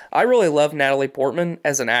because I really love Natalie Portman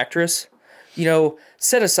as an actress. You know,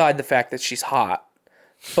 set aside the fact that she's hot,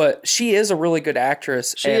 but she is a really good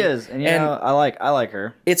actress. She is, and you know, I like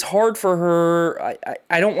her. It's hard for her.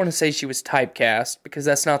 I don't want to say she was typecast, because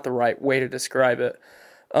that's not the right way to describe it.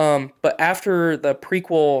 But after the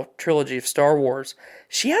prequel trilogy of Star Wars,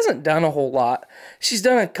 she hasn't done a whole lot. She's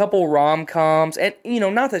done a couple rom-coms, and you know,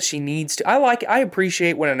 not that she needs to. I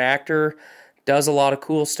appreciate when an actor does a lot of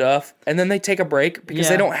cool stuff, and then they take a break because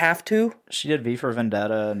they don't have to. She did V for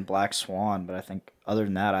Vendetta and Black Swan, but I think other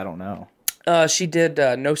than that, I don't know. She did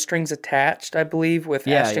No Strings Attached, I believe, with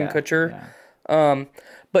Ashton Kutcher. Yeah.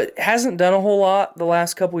 But hasn't done a whole lot the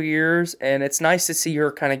last couple of years, and it's nice to see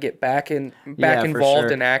her kind of get back For involved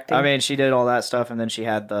sure. in acting. I mean, she did all that stuff, and then she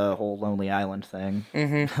had the whole Lonely Island thing.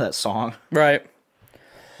 Mm-hmm. That song. Right.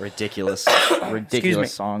 Ridiculous. me.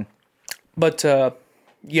 Ridiculous song. But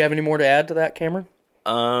you have any more to add to that, Cameron?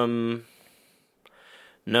 No,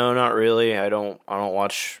 not really. I don't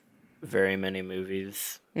watch very many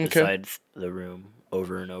movies besides The Room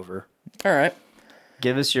over and over. All right.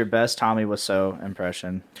 Give us your best Tommy Wiseau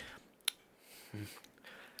impression.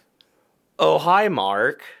 Oh, hi,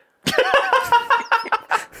 Mark.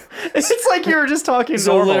 It's like you were just talking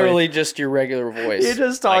So normally. literally just your regular voice. You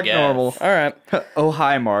just talk guess. normal. All right. Oh,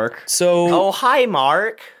 hi, Mark. So Oh, hi,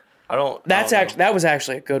 Mark. that was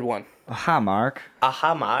actually a good one. Oh, hi, Mark.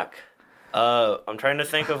 Aha, Mark. I'm trying to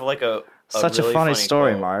think of like a Such really a funny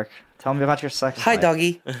story, quote. Mark. Tell me about your sex Hi, life.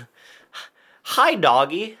 doggy. Hi,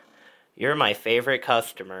 doggy. You're my favorite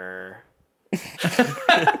customer.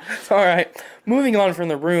 All right. Moving on from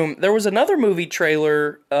The Room, there was another movie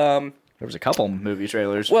trailer. There was a couple movie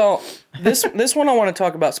trailers. Well, this one I want to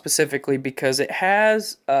talk about specifically because it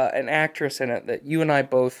has an actress in it that you and I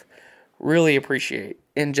both really appreciate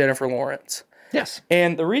in Jennifer Lawrence. yes.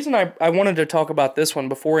 And the reason I wanted to talk about this one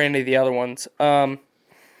before any of the other ones,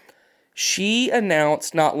 she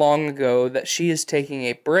announced not long ago that she is taking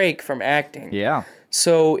a break from acting. Yeah.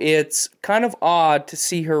 So it's kind of odd to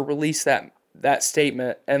see her release that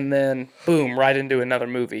statement and then boom, right into another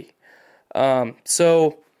movie.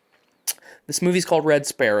 So this movie's called Red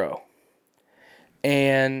Sparrow.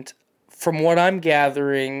 And from what I'm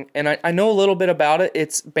gathering, and I know a little bit about it,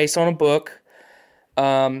 it's based on a book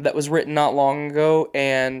that was written not long ago.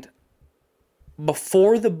 And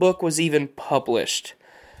before the book was even published,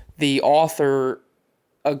 the author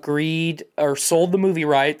agreed or sold the movie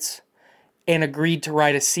rights and agreed to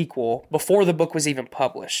write a sequel before the book was even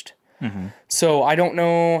published. Mm-hmm. So I don't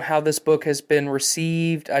know how this book has been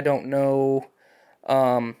received. I don't know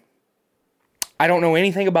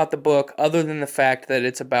anything about the book other than the fact that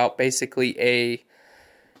it's about basically a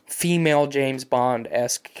female James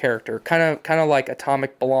Bond-esque character, kind of like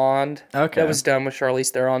Atomic Blonde. Okay. That was done with Charlize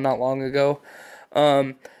Theron not long ago.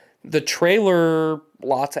 The trailer,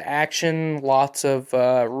 lots of action, lots of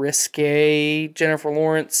risque Jennifer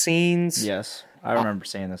Lawrence scenes. Yes. I remember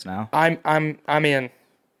seeing this now. I'm in.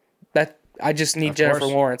 That I just need Jennifer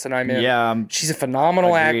course. Lawrence and I'm in. Yeah. She's a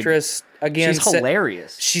phenomenal Agreed. actress. Again, She's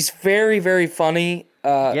hilarious. She's very, very funny.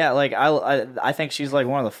 Yeah, like I think she's like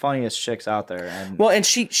one of the funniest chicks out there. And Well, and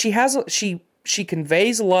she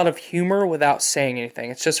conveys a lot of humor without saying anything.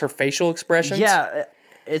 It's just her facial expressions. yeah,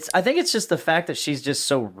 I think it's just the fact that she's just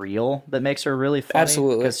so real that makes her really funny.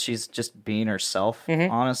 Absolutely. Because she's just being herself,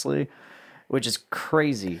 honestly, which is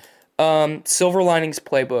crazy. Silver Linings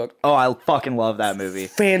Playbook. Oh, I fucking love that movie.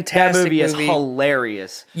 Fantastic That movie is movie.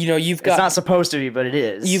 hilarious. You know, you've It's got not supposed to be, but it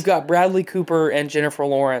is. You've got Bradley Cooper and Jennifer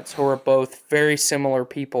Lawrence, who are both very similar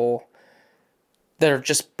people that are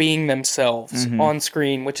just being themselves on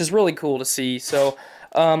screen, which is really cool to see. So,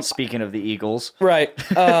 Speaking of the Eagles. right,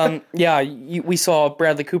 yeah, we saw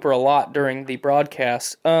Bradley Cooper a lot during the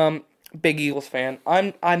broadcast. Big Eagles fan.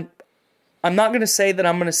 I'm not going to say that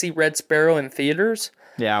I'm going to see Red Sparrow in theaters,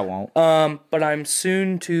 Yeah, I won't. but I'm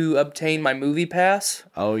soon to obtain my movie pass.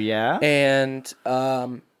 Oh, yeah? And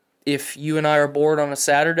if you and I are bored on a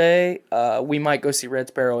Saturday, we might go see Red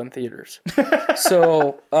Sparrow in theaters.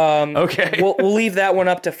 So Okay. we'll leave that one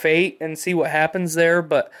up to fate and see what happens there.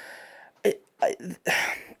 But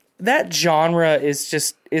that genre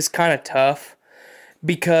is kind of tough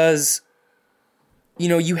because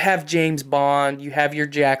you have James Bond, you have your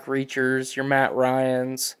Jack Reachers, your Matt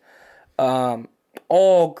Ryans,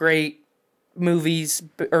 all great movies,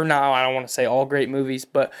 or no, I don't want to say all great movies,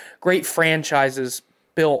 but great franchises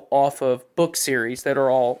built off of book series that are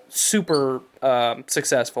all super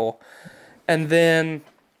successful. And then,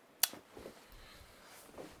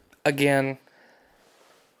 again,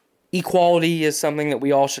 equality is something that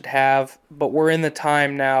we all should have, but we're in the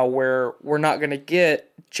time now where we're not going to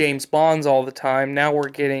get James Bonds all the time. Now we're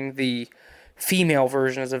getting the female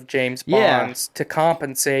versions of James Bonds to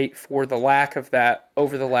compensate for the lack of that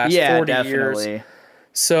over the last 40 years.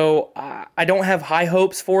 So I don't have high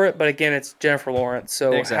hopes for it, but again, it's Jennifer Lawrence. So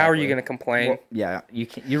how are Exactly. you going to complain? Well, yeah,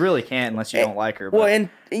 you really can't unless you don't like her. Well,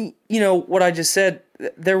 But and what I just said,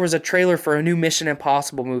 there was a trailer for a new Mission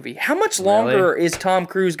Impossible movie. How much longer is Tom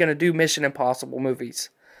Cruise going to do Mission Impossible movies?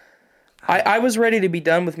 I was ready to be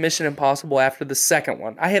done with Mission Impossible after the second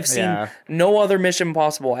one. I have seen no other Mission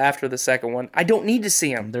Impossible after the second one. I don't need to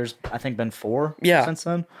see them. there's, I think, been 4 Yeah. since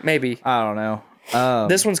then. Maybe. I don't know.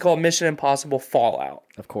 This one's called Mission Impossible Fallout.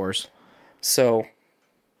 Of course. So,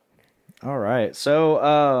 All right.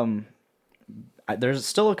 So, there's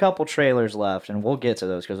still a couple trailers left, and we'll get to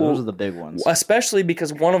those because those are the big ones. especially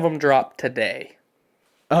because one of them dropped today.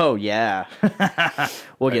 Oh yeah,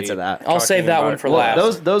 we'll get to that. I'll save that one for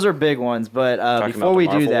last. Those are big ones, but before about we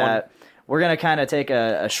the do Marvel that, we're gonna kind of take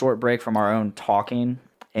a short break from our own talking,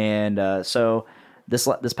 and so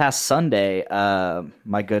this past Sunday,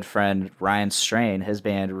 my good friend Ryan Strain, his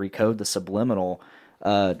band Recode the Subliminal,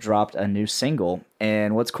 dropped a new single,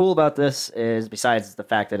 and what's cool about this is besides the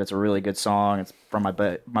fact that it's a really good song, it's from my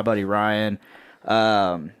buddy Ryan,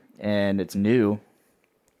 and it's new.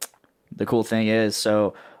 The cool thing is,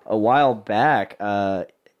 so a while back, I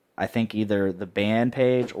think either the band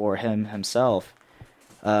page or him himself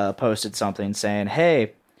posted something saying,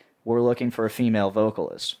 "Hey, we're looking for a female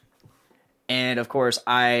vocalist." And of course,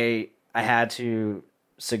 I had to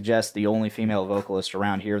suggest the only female vocalist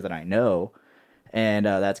around here that I know, and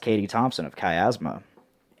that's Katie Thompson of Chiasma.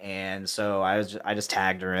 And so I just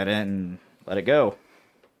tagged her in it and let it go.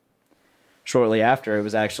 Shortly after, it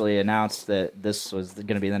was actually announced that this was going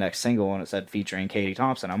to be the next single, and it said featuring Katie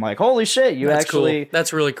Thompson. I'm like, holy shit! That's cool.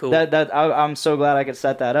 That's really cool. I'm so glad I could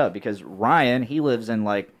set that up, because Ryan, he lives in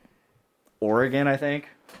like Oregon, I think.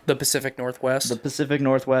 The Pacific Northwest. The Pacific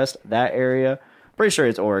Northwest, that area. Pretty sure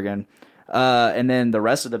it's Oregon. And then the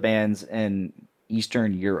rest of the band's in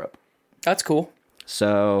Eastern Europe. That's cool.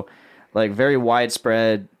 So, like, very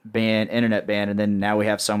widespread band, internet band, and then now we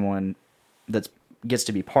have someone that gets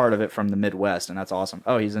to be part of it from the Midwest, and that's awesome.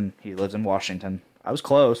 Oh, he lives in Washington. I was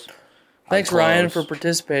close. Thanks, Ryan, for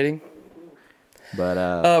participating.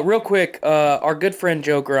 But real quick, our good friend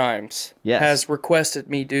Joe Grimes has requested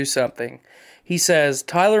me do something. He says,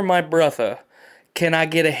 Tyler, my brother, can I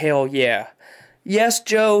get a hell yeah? Yes,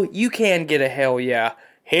 Joe, you can get a hell yeah.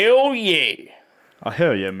 Hell yeah. Oh,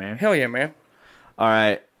 hell yeah, man. Hell yeah, man. All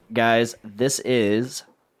right, guys, this is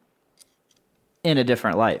In a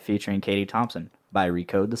Different Light, featuring Katie Thompson by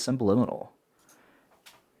Recode the Subliminal.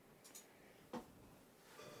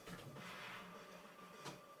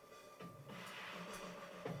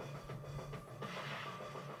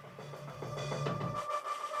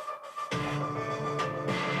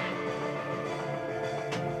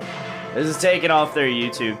 This is taken off their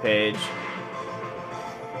YouTube page.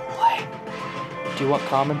 Do you want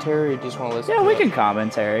commentary or do you just want to listen? Yeah, we can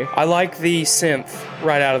commentary. I like the synth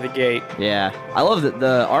right out of the gate. Yeah, I love that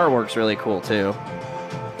the artwork's really cool too.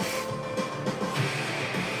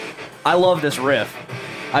 I love this riff.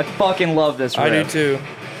 I fucking love this riff. I do too.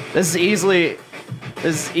 This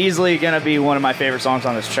is easily gonna be one of my favorite songs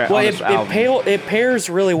on this track. Well, album. it pairs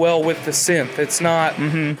really well with the synth. It's not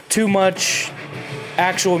too much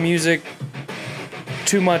actual music,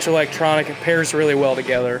 too much electronic. It pairs really well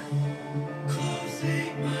together.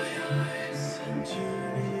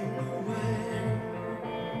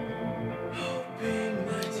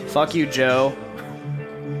 Fuck you, Joe.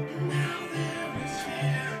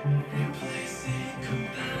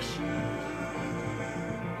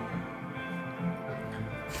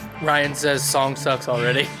 Ryan says song sucks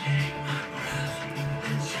already.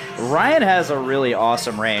 Ryan has a really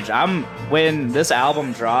awesome range. When this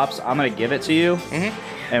album drops, I'm gonna give it to you,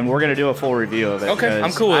 and we're gonna do a full review of it. Okay,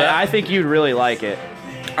 I'm cool with that. I think you'd really like it.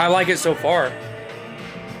 I like it so far.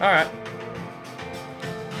 All right.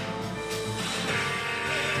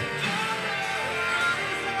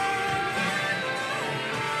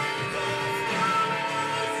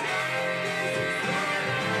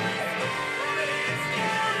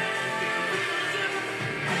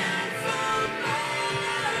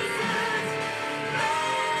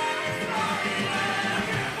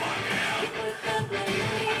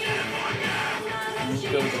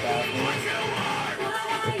 Go to the bathroom.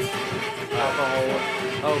 Alcohol.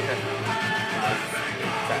 Oh, okay.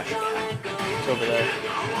 Trash. It's over there.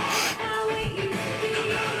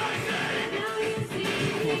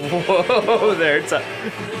 Whoa, there it's a...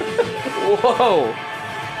 Whoa. I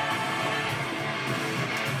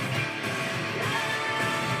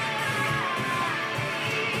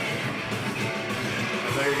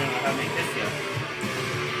thought you were gonna have me kiss you.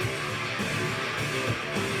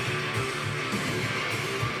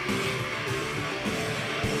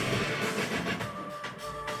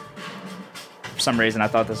 For some reason, I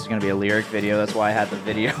thought this was gonna be a lyric video. That's why I had the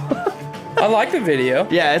video. I like the video.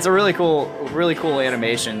 Yeah, it's a really cool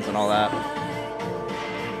animations and all that.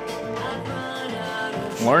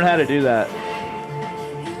 Learn how to do that.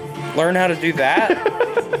 Learn how to do that?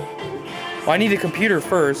 Well, I need a computer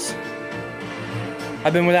first.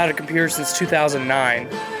 I've been without a computer since 2009.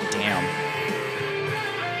 Damn.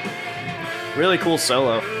 Really cool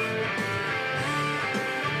solo.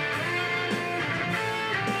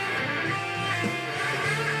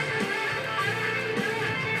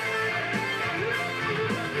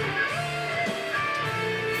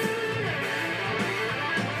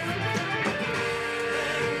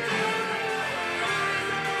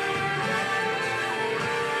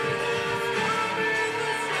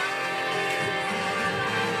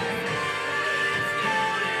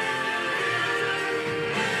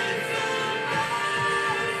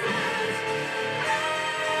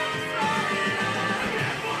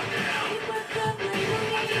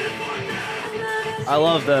 I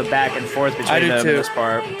love the back and forth between them in this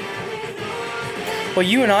part. Well,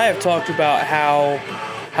 you and I have talked about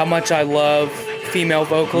how much I love female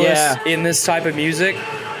vocalists in this type of music.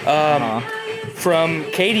 From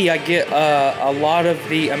Katie, I get a lot of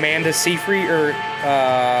the Amanda Seyfried, or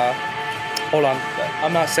hold on,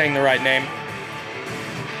 I'm not saying the right name.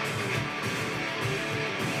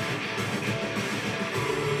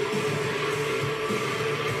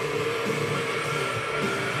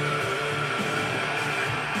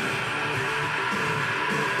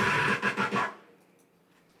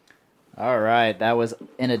 All right, that was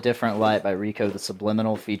In a Different Light by Rico the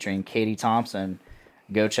Subliminal featuring Katie Thompson.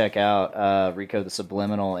 Go check out Rico the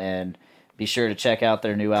Subliminal and be sure to check out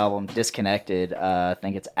their new album Disconnected. I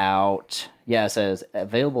think it's out. Yeah, it says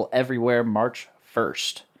available everywhere March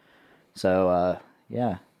 1st. So,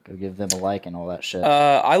 yeah, go give them a like and all that shit.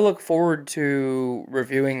 I look forward to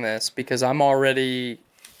reviewing this because I'm already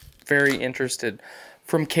very interested.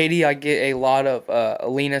 From Katie, I get a lot of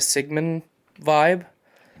Alina Sigmund vibe.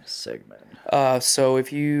 Segment. So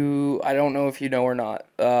if you, I don't know if you know or not,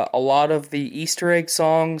 a lot of the Easter egg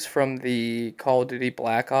songs from the Call of Duty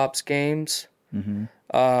Black Ops games.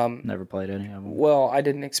 Never played any of them. Well, I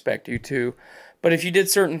didn't expect you to, but if you did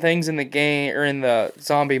certain things in the game or in the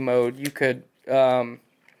zombie mode, you could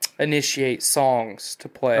initiate songs to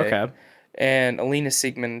play. Okay. And Alina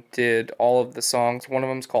Sigmund did all of the songs. One of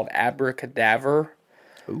them's called Abracadaver.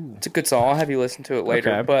 Ooh. It's a good song. I'll have you listen to it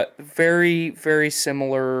later. Okay. But very, very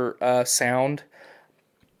similar sound.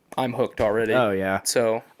 I'm hooked already. Oh, yeah.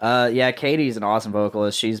 So, yeah, Katie's an awesome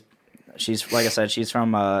vocalist. She's like I said, she's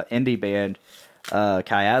from indie band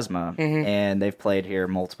Chiasma, and they've played here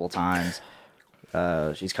multiple times.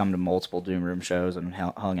 She's come to multiple Doom Room shows and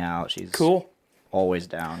hung out. She's cool. Always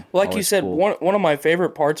down. Like always you said, cool. one of my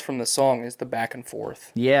favorite parts from the song is the back and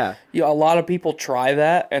forth. Yeah. A lot of people try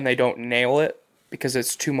that and they don't nail it because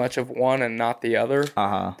it's too much of one and not the other.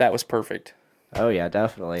 That was perfect. Oh yeah,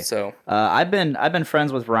 definitely. So I've been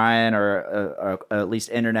friends with Ryan, or at least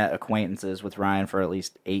internet acquaintances with Ryan for at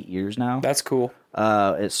least 8 years now. That's cool.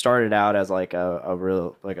 It started out as like a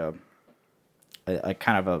real like a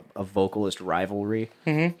kind of a vocalist rivalry,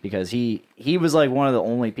 because he was like one of the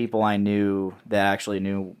only people I knew that actually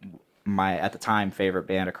knew my at the time favorite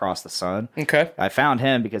band, Across the Sun. Okay. I found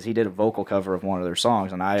him because he did a vocal cover of one of their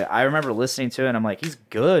songs, and I remember listening to it and I'm like, he's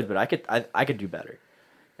good, but I could do better.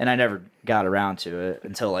 And I never got around to it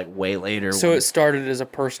until like way later. So it started as a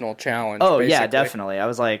personal challenge. Oh basically. yeah, definitely. I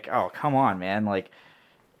was like, oh come on, man, like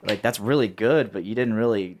that's really good, but you didn't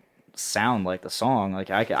really sound like the song. Like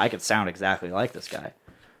I could sound exactly like this guy.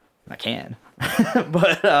 I can,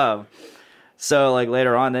 but so like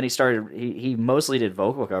later on, then he mostly did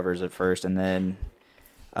vocal covers at first, and then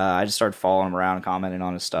I just started following him around, commenting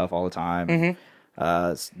on his stuff all the time.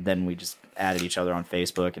 Then we just added each other on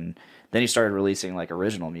Facebook, and then he started releasing like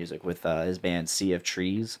original music with his band Sea of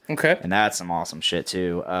Trees. Okay. And that's some awesome shit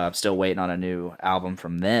too. I'm still waiting on a new album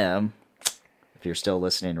from them. If you're still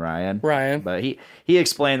listening, Ryan. But he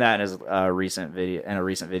explained that in his recent video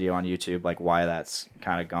on YouTube, like why that's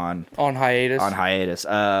kind of gone on hiatus.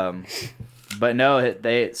 But no,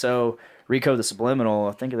 so Rico the Subliminal,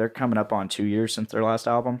 I think they're coming up on 2 years since their last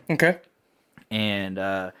album. Okay. And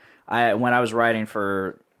when I was writing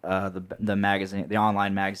for the magazine, the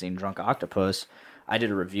online magazine Drunk Octopus, I did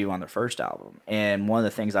a review on their first album, and one of the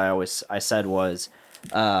things I said was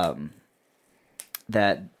that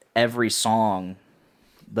every song,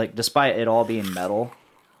 like despite it all being metal,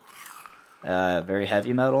 very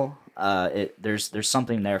heavy metal, there's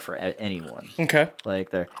something there for anyone. Okay.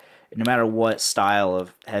 Like no matter what style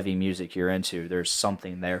of heavy music you're into, there's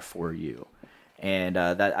something there for you. And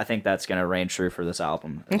that I think that's gonna reign true for this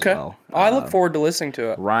album as well. I look forward to listening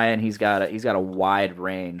to it. Ryan, he's got a wide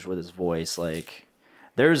range with his voice. Like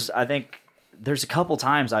I think there's a couple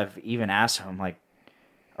times I've even asked him, like,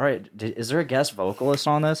 all right, is there a guest vocalist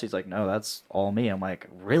on this? He's like, no, that's all me. I'm like,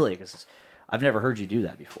 really? Because I've never heard you do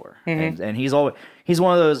that before. And he's one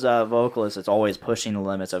of those vocalists that's always pushing the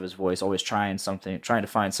limits of his voice, always trying to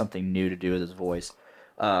find something new to do with his voice.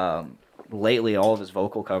 Lately, all of his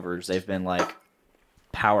vocal covers, they've been like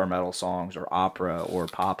power metal songs or opera or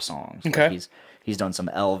pop songs. Okay. Like he's done some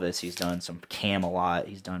Elvis, he's done some Camelot,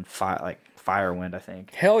 he's done Firewind, I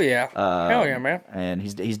think. Hell yeah. Hell yeah, man. And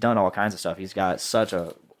he's done all kinds of stuff. He's got such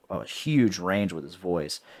a huge range with his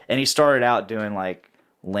voice. And he started out doing like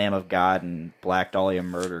Lamb of God and Black Dahlia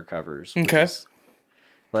Murder covers. Okay.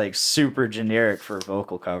 Like super generic for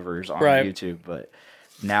vocal covers on YouTube, but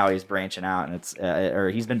now he's branching out,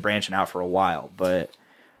 and he's been branching out for a while, but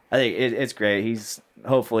I think it's great. He's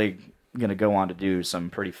hopefully going to go on to do some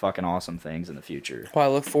pretty fucking awesome things in the future. Well,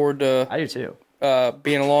 I look forward to I do too.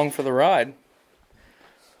 Being along for the ride.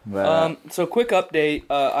 But, so quick update.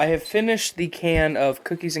 I have finished the can of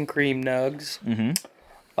cookies and cream nugs.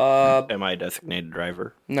 Am I a designated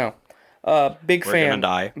driver? No. Big We're fan. gonna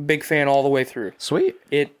die. Big fan all the way through. Sweet.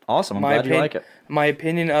 It Awesome. I'm my glad you like it. My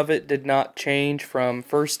opinion of it did not change from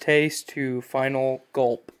first taste to final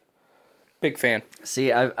gulp. Big fan.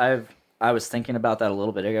 See, I was thinking about that a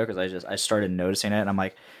little bit ago because I started noticing it, and I'm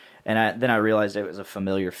like, then I realized it was a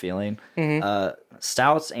familiar feeling.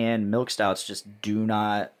 Stouts and milk stouts just do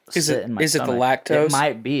not sit in my is it the stomach. lactose? It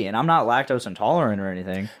might be, and I'm not lactose intolerant or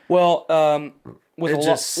anything. Well, with It a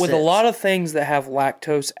just with a sits. lot of things that have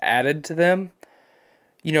lactose added to them,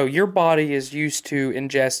 you know, your body is used to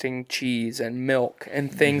ingesting cheese and milk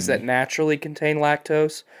and things that naturally contain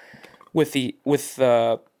lactose. With the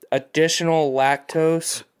additional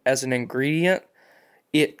lactose as an ingredient,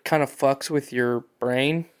 it kind of fucks with your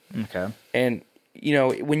brain. Okay. And you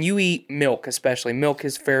know, when you eat milk, especially milk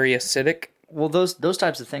is very acidic. Well, those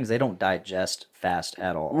types of things, they don't digest fast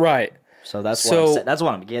at all. Right. So that's So- that's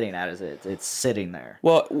what I'm getting at. Is it's sitting there.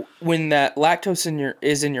 Well, when that lactose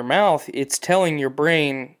is in your mouth, it's telling your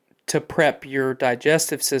brain to prep your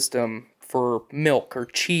digestive system for milk or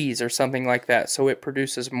cheese or something like that. So it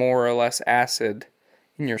produces more or less acid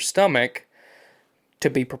in your stomach to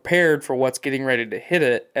be prepared for what's getting ready to hit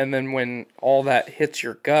it. And then when all that hits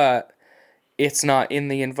your gut, it's not in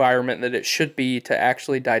the environment that it should be to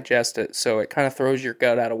actually digest it. So it kind of throws your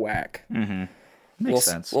gut out of whack. Makes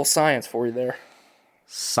sense. Little science for you there.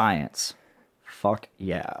 Science. Fuck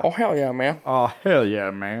yeah. Oh, hell yeah, man. Oh hell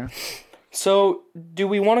yeah, man. So, do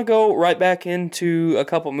we want to go right back into a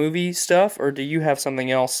couple movie stuff, or do you have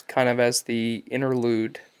something else kind of as the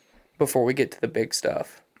interlude before we get to the big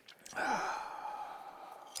stuff?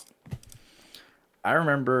 I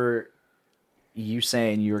remember you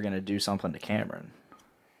saying you were gonna do something to Cameron.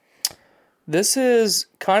 This has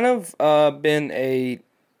kind of been a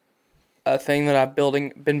thing that I've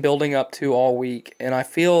been building up to all week, and I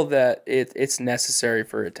feel that it's necessary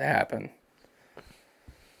for it to happen.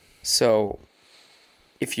 So,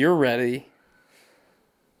 if you're ready,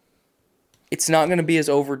 it's not going to be as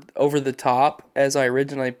over the top as I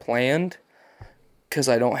originally planned, because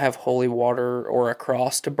I don't have holy water or a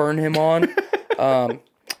cross to burn him on.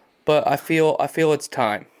 But I feel it's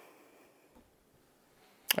time.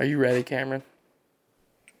 Are you ready, Cameron?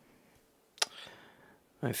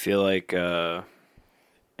 I feel like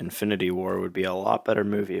Infinity War would be a lot better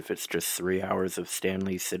movie if it's just 3 hours of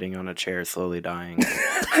Stanley sitting on a chair slowly dying.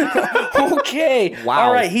 Okay. Wow.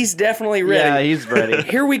 All right, he's definitely ready. Yeah, he's ready.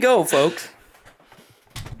 Here we go, folks.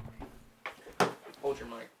 Hold your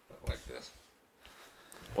mic like this.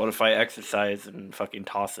 What if I exercise and fucking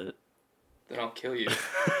toss it? Then I'll kill you.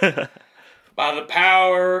 By the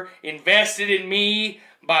power invested in me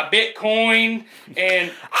by Bitcoin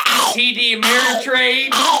and TD Ameritrade,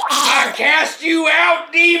 I cast you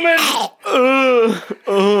out, demon!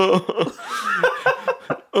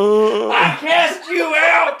 I cast you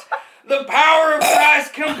out! The power of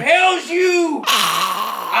Christ compels you!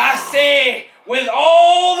 I say, with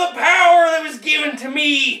all the power that was given to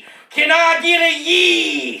me, can I get a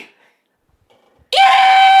yee?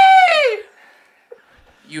 Yay!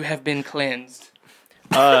 You have been cleansed.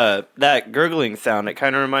 That gurgling sound, it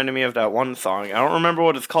kind of reminded me of that one song. I don't remember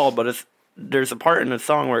what it's called, but there's a part in the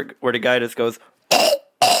song where the guy just goes,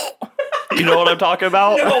 you know what I'm talking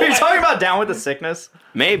about? Are you talking about Down with the Sickness?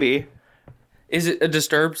 Maybe. Is it a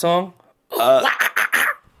Disturbed song?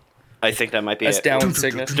 I think that might be That's it. Down with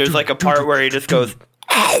Sickness. There's like a part where he just goes,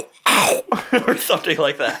 or something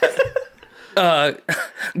like that.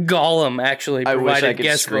 Gollum actually I provided wish I could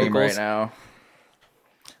guest scream vocals. right now.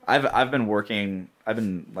 I've been working. I've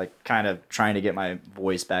been like kind of trying to get my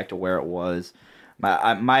voice back to where it was.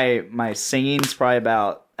 My singing's probably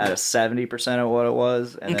about at a 70% of what it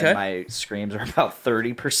was, and Okay. then my screams are about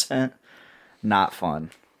 30%. Not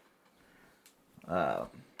fun.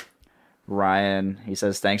 Ryan, he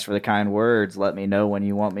says, "Thanks for the kind words. Let me know when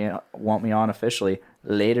you want me on officially.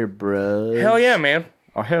 Later, bro." Hell yeah, man.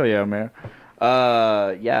 Oh hell yeah, man.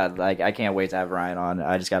 Yeah, like I can't wait to have Ryan on.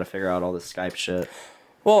 I just got to figure out all this Skype shit.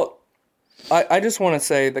 Well, I just want to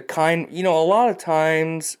say a lot of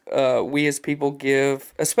times we as people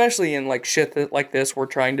give, especially in like shit like this we're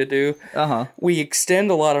trying to do, we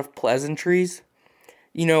extend a lot of pleasantries.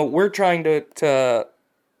 You know, we're trying to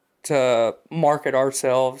market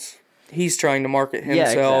ourselves. He's trying to market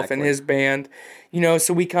himself and exactly. his band. You know,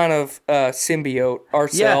 so we kind of symbiote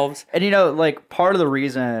ourselves. Yeah, and you know, like part of the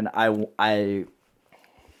reason I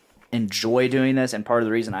enjoy doing this, and part of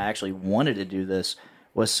the reason I actually wanted to do this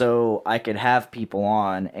was so I could have people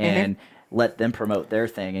on and let them promote their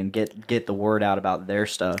thing and get the word out about their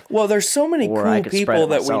stuff. Well, there's so many Or I cool could spread people it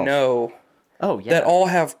that we myself. know Oh yeah, that all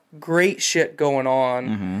have great shit going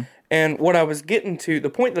on. And what I was getting to, the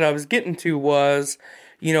point that I was getting to was,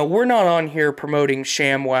 we're not on here promoting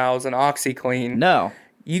ShamWows and OxyClean. No.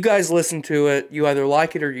 You guys listen to it. You either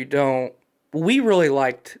like it or you don't. We really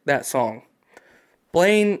liked that song.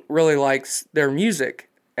 Blaine really likes their music,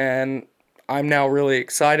 and I'm now really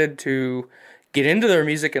excited to get into their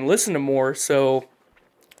music and listen to more. So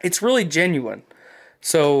it's really genuine.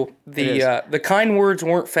 So the kind words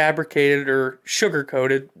weren't fabricated or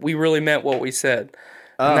sugar-coated. We really meant what we said.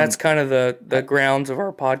 And that's kind of the grounds of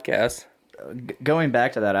our podcast. Going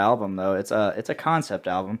back to that album, though, it's a concept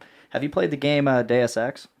album. Have you played the game Deus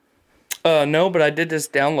Ex? No, but I did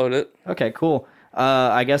just download it. Okay, cool.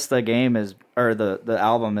 I guess the game is, or the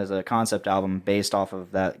album is a concept album based off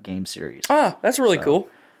of that game series. Ah, that's really cool.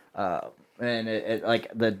 And it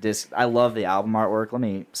like the disc. I love the album artwork. Let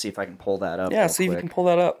me see if I can pull that up. Yeah, see if you can pull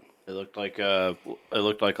that up. It looked like a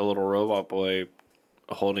little robot boy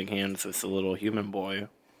holding hands with a little human boy.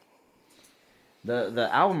 The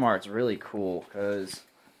album art's really cool because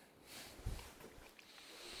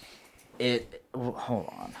hold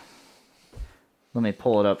on. Let me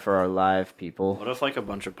pull it up for our live people. What if like a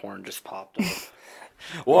bunch of porn just popped up?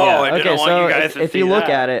 Whoa! Yeah, I didn't want you guys to see if you look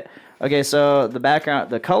at it, okay, so the background,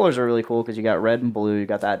 the colors are really cool because you got red and blue. You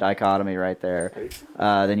got that dichotomy right there.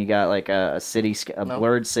 Then you got like a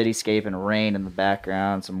blurred cityscape and rain in the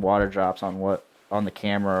background. Some water drops on the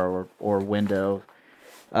camera or window.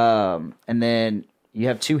 And then you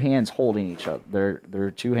have two hands holding each other. There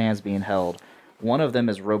are two hands being held. One of them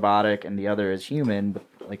is robotic and the other is human with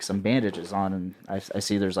like some bandages on, and I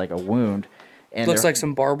see there's like a wound. And looks like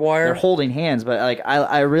some barbed wire. They're holding hands, but like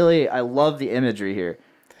I love the imagery here.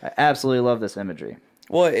 I absolutely love this imagery.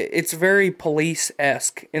 Well, it's very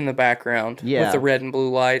police-esque in the background with the red and blue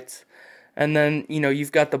lights. And then,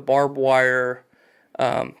 you've got the barbed wire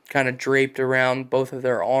kind of draped around both of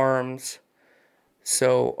their arms.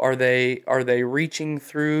 So are they reaching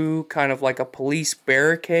through kind of like a police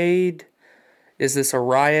barricade? Is this a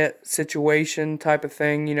riot situation type of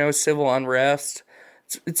thing, civil unrest?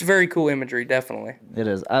 It's very cool imagery, definitely. It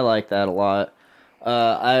is. I like that a lot.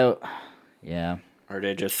 Yeah. Are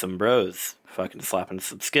they just some bros fucking slapping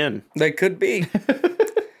some skin? They could be.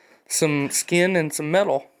 Some skin and some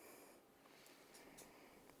metal.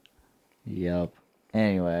 Yep.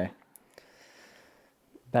 Anyway.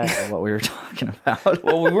 Back to what we were talking about.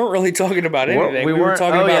 Well, we weren't really talking about anything. We were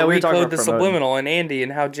talking about Recode the Subliminal and Andy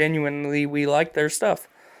and how genuinely we like their stuff.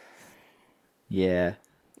 Yeah.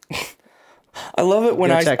 I love it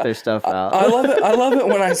when Go check their stuff out. I love it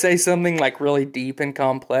when I say something like really deep and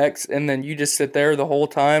complex, and then you just sit there the whole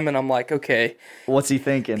time, and I'm like, okay, what's he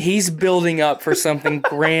thinking? He's building up for something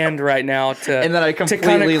grand right now and then I completely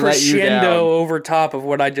to kind of let you down. crescendo over top of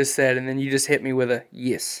what I just said, and then you just hit me with a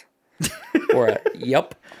yes or a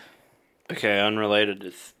yep. Okay, unrelated.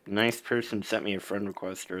 This nice person sent me a friend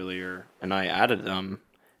request earlier, and I added them,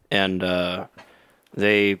 and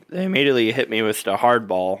they immediately hit me with the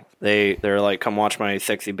hardball. They're like, come watch my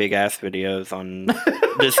sexy big ass videos on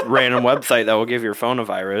this random website that will give your phone a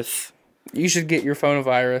virus. You should get your phone a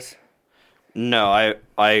virus. No,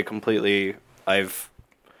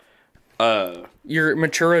 You're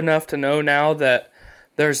mature enough to know now that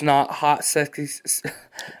there's not hot, sexy...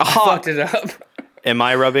 I fucked it up. Am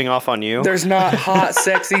I rubbing off on you? There's not hot,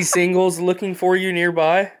 sexy singles looking for you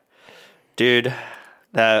nearby? Dude,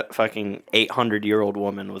 that fucking 800-year-old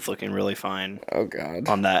woman was looking really fine. Oh, God.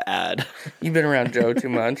 On that ad. You've been around Joe too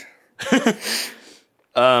much.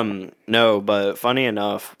 No, but funny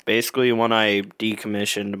enough, basically when I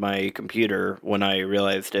decommissioned my computer, when I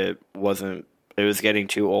realized it was getting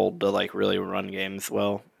too old to like really run games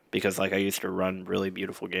well, because like I used to run really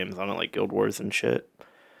beautiful games on it, like Guild Wars and shit.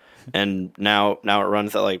 And now it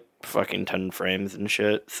runs at like fucking 10 frames and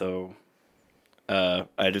shit, so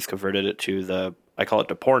I just converted it to I call it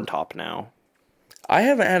the porn top now. I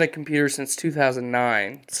haven't had a computer since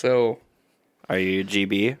 2009, so... Are you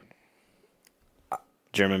GB?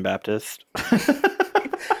 German Baptist?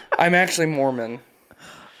 I'm actually Mormon.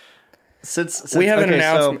 Since we have an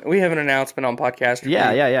announcement. We have an announcement on podcast.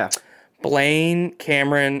 Yeah. Blaine,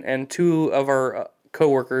 Cameron, and two of our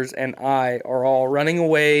coworkers and I are all running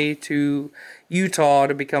away to Utah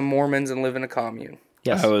to become Mormons and live in a commune.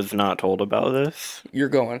 Yes. I was not told about this. You're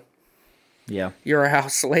going. Yeah. You're a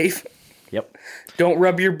house slave. Yep. Don't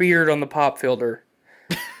rub your beard on the pop filter.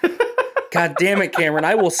 God damn it, Cameron.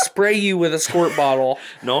 I will spray you with a squirt bottle.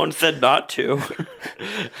 No one said not to.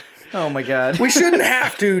 Oh my God. We shouldn't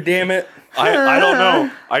have to, damn it. I don't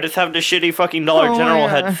know. I just have the shitty fucking Dollar General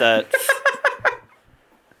headsets.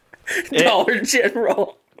 Dollar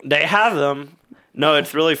General. They have them. No,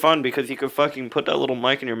 it's really fun because you could fucking put that little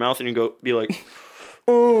mic in your mouth and you be like,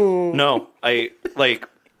 oh. No,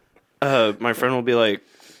 my friend will be like,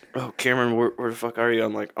 oh, Cameron, where the fuck are you?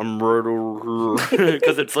 I'm like, I'm right over here.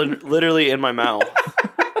 Because it's literally in my mouth.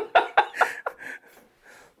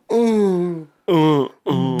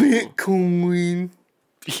 Bitcoin.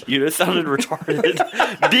 You just sounded retarded.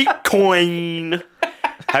 Bitcoin.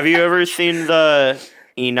 Have you ever seen the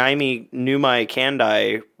Inaimi Numai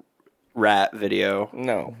Kandai rat video?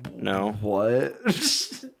 No. No. What?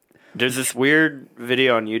 There's this weird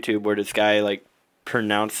video on YouTube where this guy like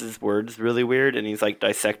pronounces words really weird, and he's like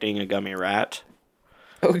dissecting a gummy rat.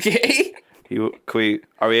 Okay.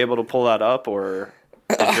 Are we able to pull that up, or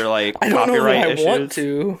is there like I don't know copyright that I issues? want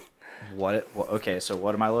to. What? Okay, so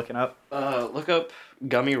what am I looking up? Look up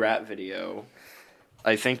gummy rat video.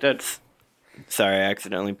 I think that's. Sorry, I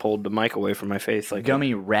accidentally pulled the mic away from my face. Like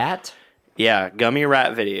Gummy rat? Yeah, gummy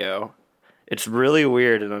rat video. It's really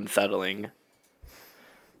weird and unsettling.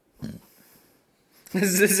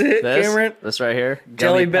 Is this it, This? Cameron? This right here?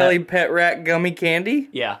 Jelly Gummy Belly Pet Rat Gummy Candy?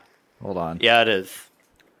 Yeah. Hold on. Yeah, it is.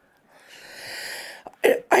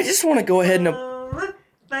 I just want to go ahead and...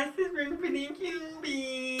 This is Rumpity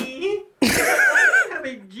QB. Have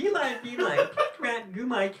a G-Line B-Line, Pete Rat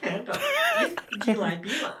Gumai Candle. Yes, G-Line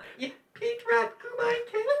B-Line. Pete Rat Gumai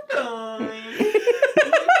Candle.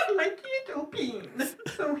 It's like it opens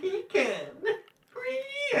so he can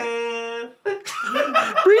breathe.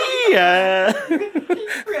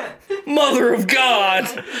 Pete Rat. Mother of God!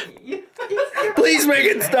 Please make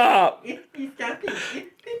it stop! He's got the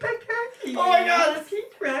Oh my God. Pete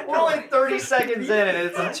Rat. We're only 30 seconds in and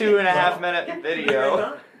it's a 2.5 minute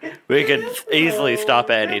video. We could easily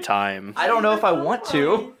stop at any time. I don't know if I want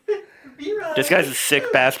to. This guy's a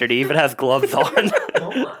sick bastard. He even has gloves on.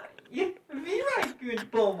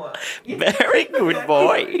 Good boy. Very good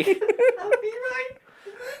boy.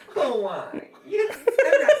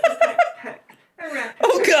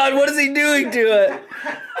 Oh God, what is he doing to it?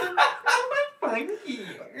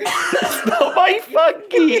 Smell my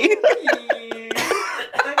funky.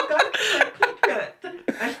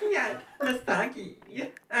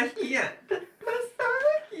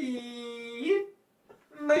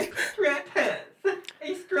 My strat has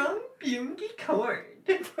a strong beauty cord.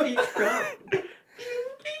 A strong beauty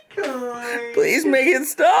cord. Please make it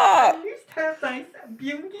stop! I used to have nice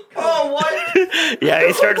beauty cord. Oh, what? Yeah,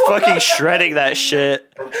 he started fucking shredding that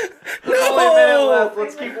shit. There's only a minute left.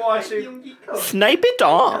 Let's keep watching. Beauty cord. Snipe it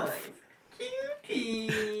off.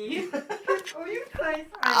 Cutie. Oh, you guys are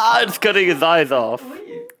Ah, it's cutting his eyes off.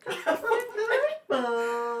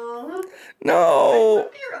 No!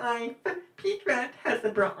 Your eye. Pete Rat has a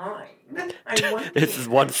brawn. This is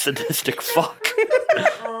one sadistic fuck.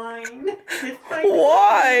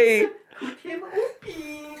 Why? Put him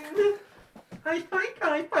open. I think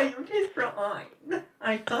I found his brawn.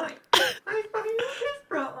 I found his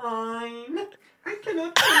brawn. I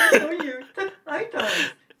cannot tell you that I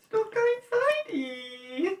died. Stuck inside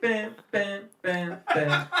him. Bam, bam, bam,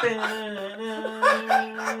 bam, bam.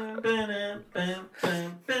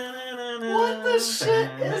 What the shit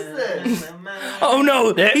is this? Oh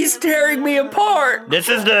no, he's tearing me apart! This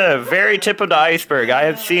is the very tip of the iceberg. I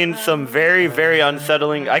have seen some very, very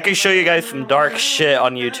unsettling. I can show you guys some dark shit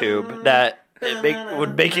on YouTube that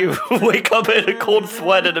would make you wake up in a cold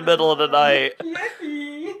sweat in the middle of the night.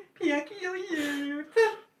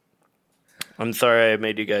 I'm sorry I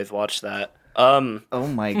made you guys watch that. Oh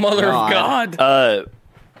my Mother God. of God!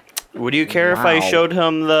 Would you care if I Wow. showed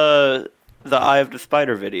him the Eye of the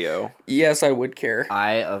Spider video? Yes, I would care.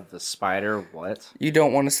 Eye of the Spider, what? You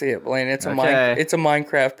don't want to see it, Blaine. It's a Okay. it's a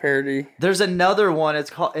Minecraft parody. There's another one. It's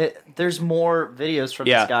called. There's more videos from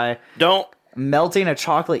Yeah. this guy Don't. melting a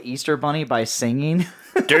chocolate Easter bunny by singing.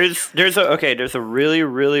 There's a really,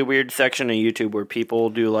 really weird section of YouTube where people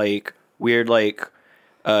do like weird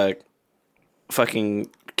fucking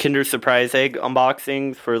Kinder Surprise egg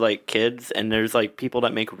unboxings for like kids, and there's like people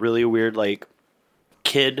that make really weird like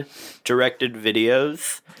kid directed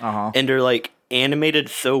videos, and they're like animated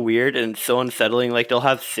so weird and so unsettling. Like they'll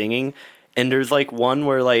have singing, and there's like one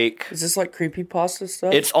where like Is this like creepypasta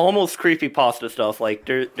stuff? it's almost creepypasta stuff. Like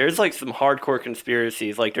there's like some hardcore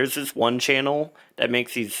conspiracies. Like there's this one channel that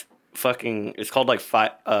makes these fucking. It's called like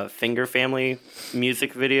Finger Family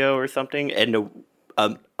music video or something, and the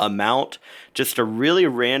amount, just a really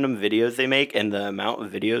random videos they make, and the amount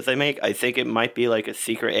of videos they make, I think it might be like a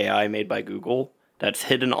secret AI made by Google that's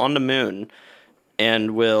hidden on the moon,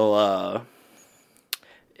 and will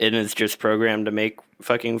it is just programmed to make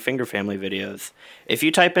fucking Finger Family videos. If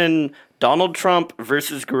you type in Donald Trump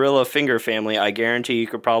versus Gorilla Finger Family, I guarantee you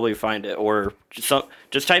could probably find it. Or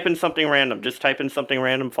just type in something random. Just type in something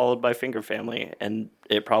random followed by Finger Family, and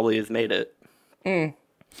it probably has made it.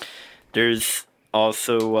 There's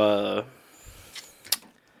also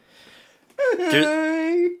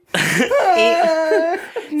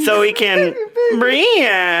So he can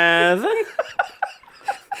breathe.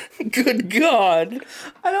 Good God.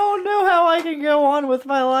 I don't know how I can go on with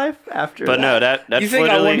my life after But no, that's You think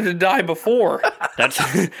I literally wanted to die before? that's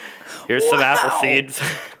here's some apple seeds.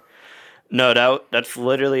 No, that's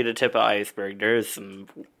literally the tip of the iceberg. There's some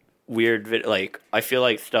weird like I feel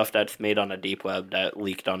like stuff that's made on a deep web that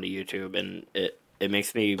leaked onto YouTube, and it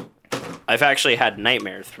makes me. I've actually had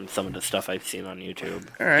nightmares from some of the stuff I've seen on YouTube.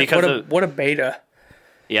 All right. Because What a beta.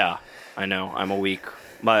 yeah, I know. I'm a weak.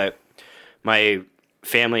 My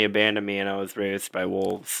family abandoned me, and I was raised by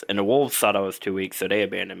wolves. And the wolves thought I was too weak, so they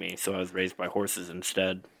abandoned me. So I was raised by horses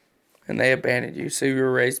instead. And they abandoned you, so you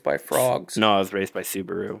were raised by frogs. No, I was raised by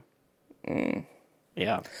Subaru.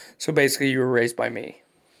 Yeah, So basically, you were raised by me.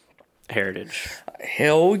 heritage.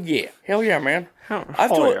 Hell yeah, man.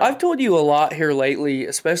 I've told you a lot here lately,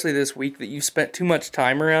 especially this week, that you spent too much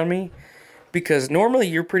time around me, because normally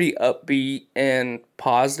you're pretty upbeat and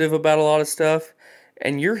positive about a lot of stuff,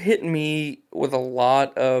 and you're hitting me with a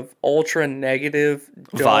lot of ultra negative,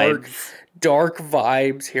 dark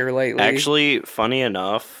vibes here lately. Actually, funny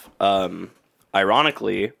enough,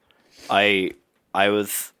 ironically, I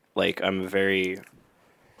was like, I'm very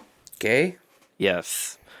Gay?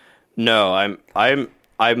 yes. No, I'm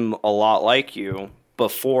a lot like you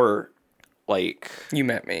before, like, You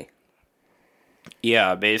met me.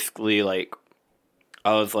 yeah, basically, like,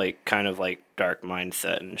 I was like kind of like dark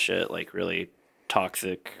mindset and shit, like really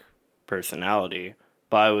toxic personality,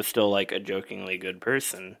 but I was still like a jokingly good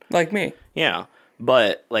person. Like me. Yeah,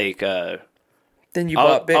 but like Then you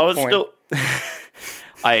bought Bitcoin. I was still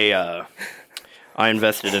I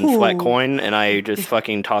invested in Sweatcoin, and I just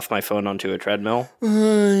fucking tossed my phone onto a treadmill.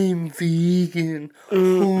 I'm vegan.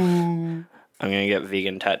 I'm gonna get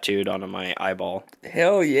vegan tattooed onto my eyeball.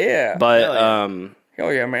 Hell yeah. But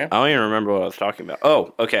Hell yeah, man. I don't even remember what I was talking about.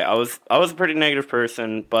 Oh, okay. I was a pretty negative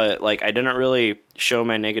person, but like I didn't really show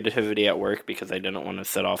my negativity at work because I didn't want to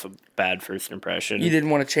set off a bad first impression. You didn't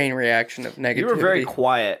want a chain reaction of negativity. You were very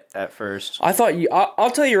quiet at first. I thought you.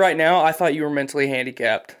 I'll tell you right now. I thought you were mentally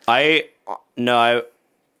handicapped.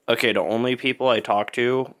 Okay, the only people I talked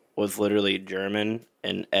to was literally German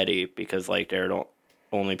and Eddie, because like they're the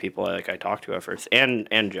only people I talked to at first, and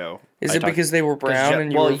Joe. Is it because they were brown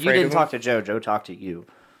and you were afraid you didn't of talk them? to Joe. Joe talked to you.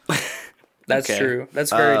 That's Okay. true.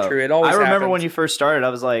 That's very true. It always. I remember happens. when you first started. I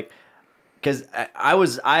was like, because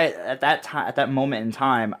I at that time, at that moment in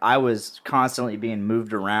time, I was constantly being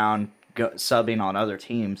moved around, subbing on other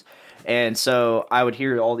teams, and so I would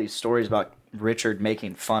hear all these stories about Richard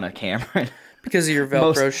making fun of Cameron because of your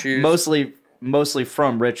Velcro shoes. Mostly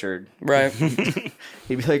from Richard. Right.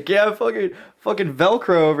 He'd be like, "Yeah, fucking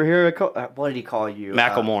Velcro over here." What did he call you?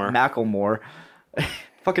 Macklemore. Macklemore.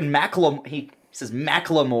 Fucking Macklemore. He says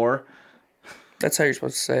Macklemore. That's how you're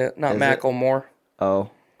supposed to say it, not Is it? Macklemore. Oh,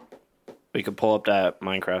 We could pull up that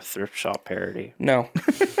Minecraft thrift shop parody. No.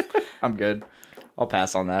 I'm good. I'll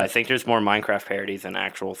pass on that. I think there's more Minecraft parodies than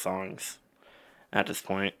actual songs at this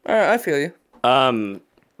point. All right, I feel you.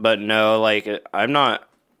 But no, like I'm not.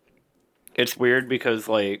 It's weird because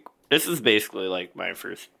like this is basically like my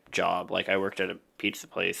first job. Like I worked at a pizza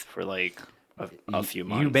place for like a few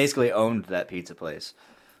months. You basically owned that pizza place.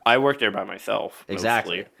 I worked there by myself.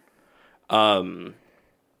 Exactly. Mostly.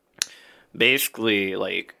 Basically,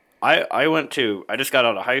 like I just got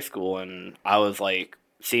out of high school and I was like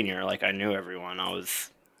senior. Like I knew everyone.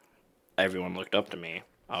 Everyone looked up to me.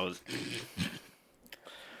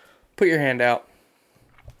 Put your hand out.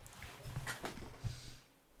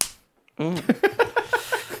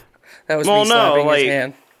 That was me slapping his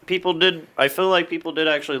hand. I feel like people did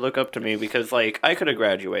actually look up to me because like I could have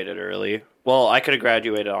graduated early. Well, I could have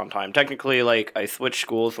graduated on time. Technically, like I switched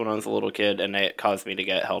schools when I was a little kid, and it caused me to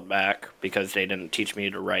get held back because they didn't teach me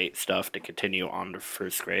to write stuff to continue on to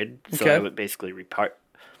first grade. So Okay. I would basically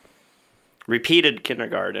repeated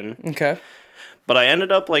kindergarten. Okay. But I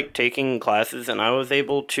ended up like taking classes, and I was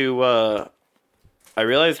able to. I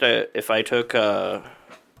realized that if I took I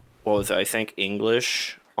think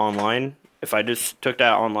English online. If I just took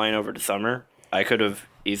that online over the summer, I could have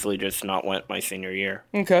easily just not went my senior year.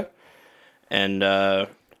 Okay. And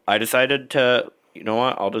I decided to, you know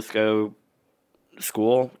what, I'll just go to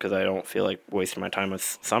school because I don't feel like wasting my time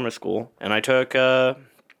with summer school. And I took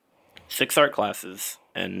 6 art classes.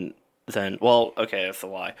 And then, that's a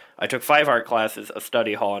lie. I took 5 art classes, a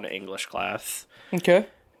study hall, and an English class. Okay.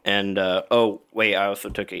 And, I also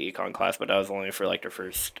took an econ class, but that was only for like the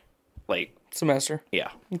first, Semester. yeah.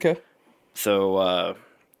 Okay. So,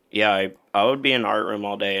 I would be in art room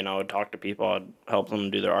all day, and I would talk to people. I'd help them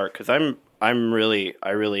do their art because I really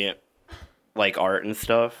like art and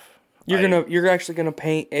stuff. You're actually gonna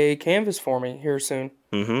paint a canvas for me here soon.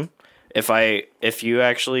 Mm-hmm. If you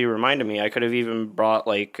actually reminded me, I could have even brought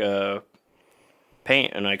like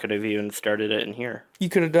paint, and I could have even started it in here. You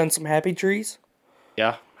could have done some happy trees.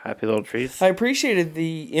 Yeah, happy little trees. I appreciated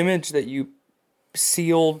the image that you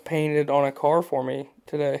painted on a car for me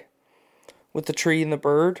today, with the tree and the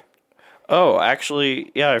bird. Oh,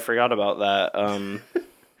 actually, yeah, I forgot about that.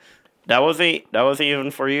 That wasn't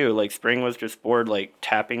even for you. Like, Spring was just bored, like,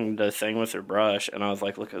 tapping the thing with her brush, and I was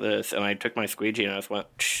like, look at this. And I took my squeegee and I just went,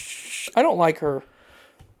 shh. I don't like her.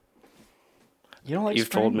 You don't like You've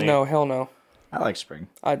Spring? told me. No, hell no. I like Spring.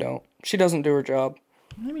 I don't. She doesn't do her job.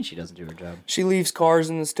 What do you mean she doesn't do her job? She leaves cars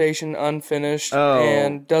in the station unfinished Oh.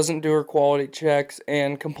 and doesn't do her quality checks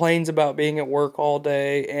and complains about being at work all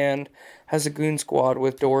day and has a goon squad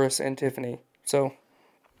with Doris and Tiffany. So,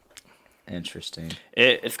 Interesting.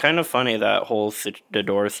 It's kind of funny, that whole the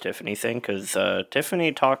Doris Tiffany thing, because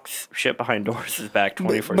Tiffany talks shit behind Doris's back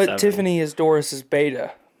 24/7. but Tiffany is Doris's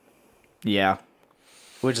beta. Yeah.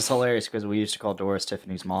 Which is hilarious because we used to call Doris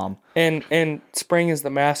Tiffany's mom. And Spring is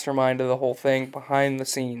the mastermind of the whole thing behind the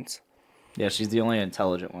scenes. Yeah, she's the only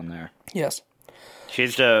intelligent one there. Yes.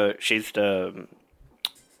 She's the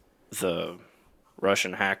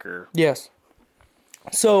Russian hacker Yes.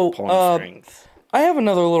 So, pulling strings. I have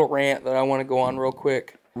another little rant that I want to go on real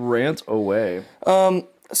quick. Rant away.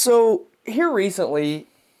 So, here recently,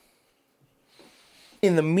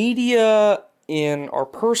 in the media, in our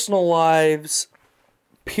personal lives,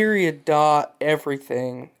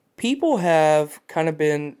 everything, people have kind of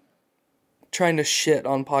been trying to shit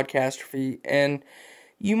on Podcastrophe, and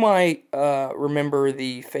you might remember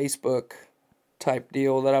the Facebook type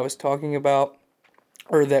deal that I was talking about,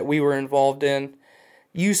 or that we were involved in.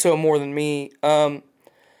 You so more than me, but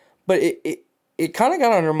it kind of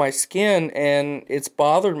got under my skin, and it's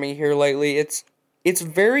bothered me here lately. It's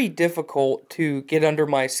very difficult to get under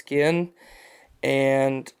my skin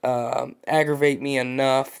and aggravate me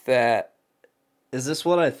enough that... Is this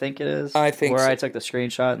what I think it is? I think Where so. I took the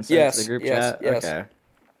screenshot and sent it to the group chat? Yes. Okay.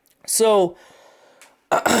 So,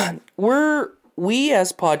 we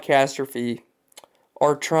as Podcastrophe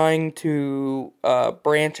are trying to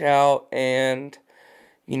branch out and,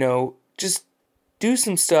 just do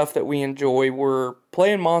some stuff that we enjoy. We're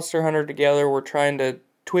playing Monster Hunter together. We're trying to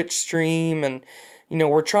Twitch stream, and,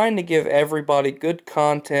 we're trying to give everybody good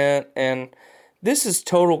content, and this is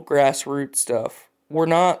total grassroots stuff. We're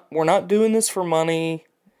not doing this for money.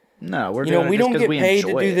 No, we're doing we it just don't 'cause get we paid to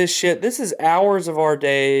enjoy do it. this shit. This is hours of our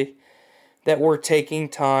day that we're taking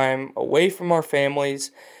time away from our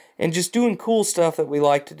families and just doing cool stuff that we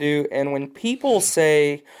like to do. And when people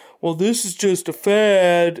say, well, this is just a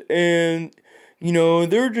fad and,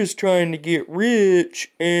 they're just trying to get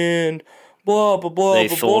rich and blah, blah, blah, They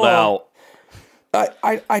blah, sold blah. out.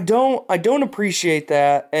 I don't appreciate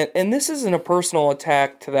that, and this isn't a personal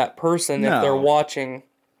attack to that person if No. they're watching.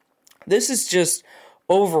 This is just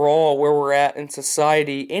overall where we're at in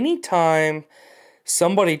society. Anytime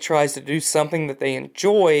somebody tries to do something that they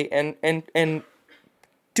enjoy and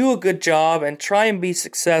do a good job and try and be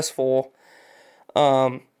successful,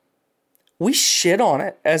 we shit on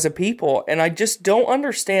it as a people, and I just don't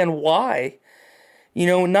understand why.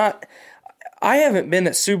 I haven't been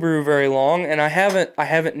at Subaru very long, and I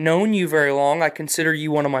haven't known you very long. I consider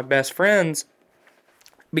you one of my best friends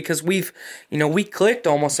because we clicked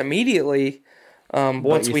almost immediately.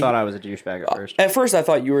 Once you thought I was a douchebag at first. At first, I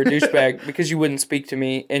thought you were a douchebag because you wouldn't speak to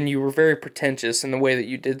me, and you were very pretentious in the way that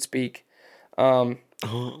you did speak. But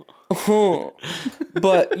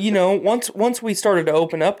once we started to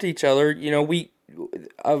open up to each other,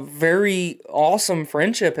 a very awesome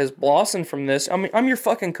friendship has blossomed from this. I mean, I'm your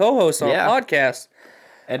fucking co-host on a podcast.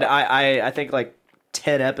 And I think like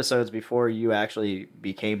 10 episodes before you actually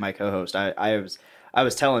became my co-host, I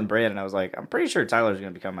was telling Brandon, I was like, I'm pretty sure Tyler's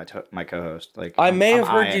going to become my co-host. Like, I may have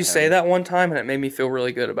heard eyeing you say him. that one time, and it made me feel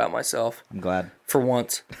really good about myself. I'm glad. For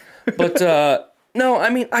once. But, no, I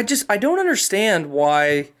mean, I don't understand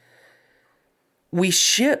why we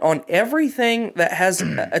shit on everything that has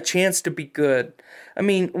a chance to be good. I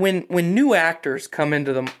mean, when new actors come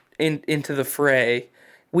into the fray,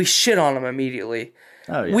 we shit on them immediately.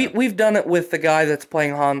 Oh, yeah. We've done it with the guy that's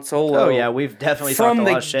playing Han Solo. Oh yeah, we've definitely from talked a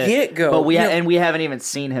the lot of shit. get-go. But we haven't even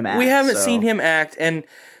seen him act. We haven't so. seen him act, and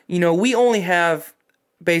we only have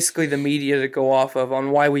basically the media to go off of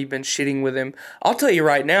on why we've been shitting with him. I'll tell you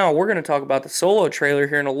right now, we're going to talk about the Solo trailer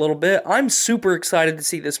here in a little bit. I'm super excited to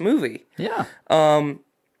see this movie. Yeah.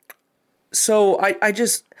 So I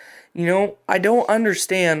just, I don't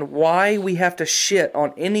understand why we have to shit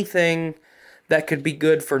on anything that could be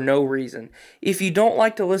good for no reason. If you don't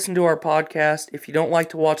like to listen to our podcast, if you don't like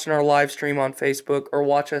to watch our live stream on Facebook or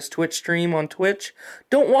watch us Twitch stream on Twitch,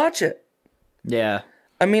 don't watch it. Yeah.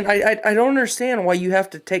 I mean, I don't understand why you have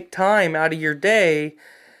to take time out of your day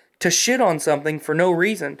to shit on something for no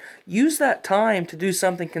reason. Use that time to do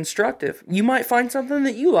something constructive. You might find something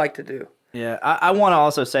that you like to do. Yeah, I want to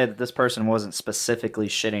also say that this person wasn't specifically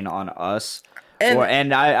shitting on us.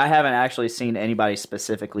 And- I haven't actually seen anybody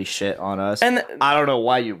specifically shit on us. And I don't know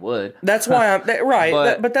why you would. That's why I'm right,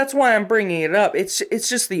 But- but that's why I'm bringing it up. It's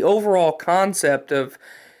just the overall concept of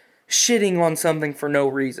shitting on something for no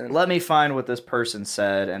reason. Let me find what this person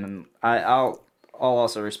said, and I'll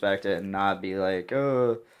also respect it and not be like,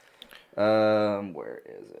 oh, where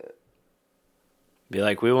is it? Be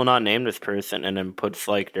like, we will not name this person, and then puts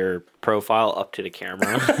like their profile up to the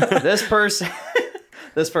camera. This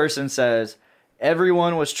person says,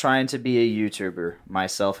 everyone was trying to be a YouTuber,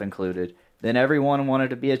 myself included. Then everyone wanted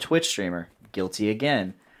to be a Twitch streamer. Guilty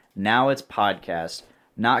again. Now it's podcast.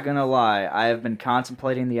 Not gonna lie, I have been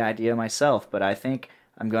contemplating the idea myself, but I think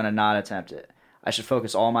I'm gonna not attempt it. I should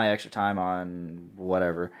focus all my extra time on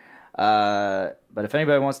whatever. But if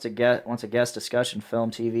anybody wants a guest discussion,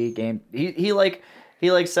 film, TV, game,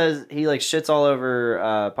 he says he shits all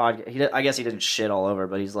over podcast. I guess he didn't shit all over,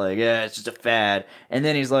 but he's like, yeah, it's just a fad. And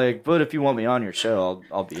then he's like, but if you want me on your show,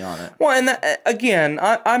 I'll be on it. Well, and again,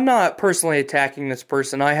 I'm not personally attacking this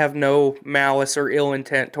person. I have no malice or ill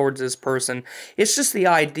intent towards this person. It's just the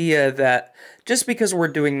idea that just because we're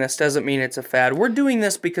doing this doesn't mean it's a fad. We're doing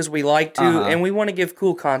this because we like to, and we want to give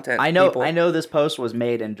cool content to people. I know this post was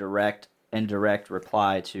made in direct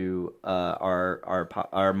reply to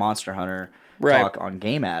our Monster Hunter talk on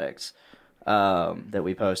Game Addicts that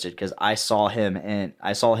we posted, because I saw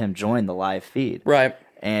him join the live feed. Right.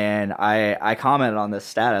 And I commented on this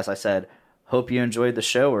status. I said, hope you enjoyed the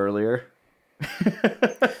show earlier.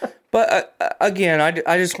 But again,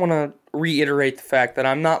 I just want to reiterate the fact that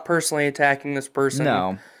I'm not personally attacking this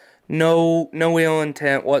person. No ill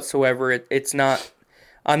intent whatsoever. It's not.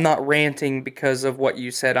 I'm not ranting because of what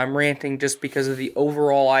you said. I'm ranting just because of the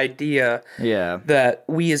overall idea that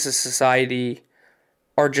we as a society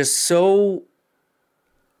are just so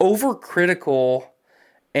overcritical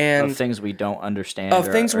and of things we don't understand.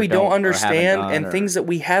 And things that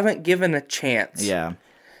we haven't given a chance. Yeah.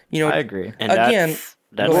 You know, I agree. And again,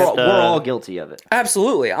 we're all guilty of it.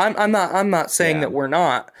 Absolutely. I'm not saying that we're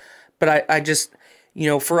not, but I just, you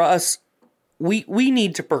know, for us, we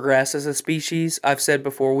need to progress as a species. I've said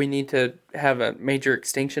before, we need to have a major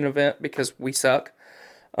extinction event because we suck.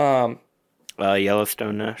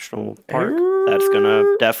 Yellowstone National Park. That's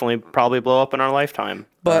gonna definitely probably blow up in our lifetime.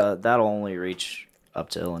 But that'll only reach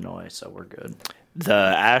up to Illinois, so we're good. The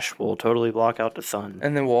ash will totally block out the sun.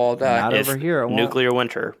 And then we'll all die. Not over here. Nuclear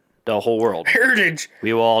winter. The whole world. Heritage.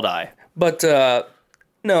 We will all die. But,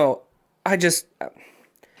 no, I just...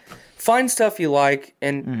 Find stuff you like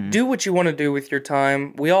and do what you want to do with your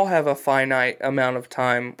time. We all have a finite amount of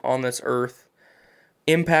time on this earth.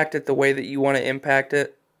 Impact it the way that you want to impact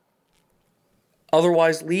it.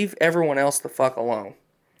 Otherwise, leave everyone else the fuck alone.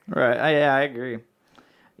 Right. I agree.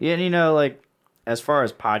 Yeah, and you know, like, as far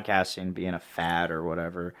as podcasting being a fad or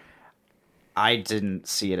whatever, I didn't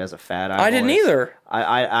see it as a fad. I didn't either.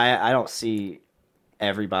 I don't see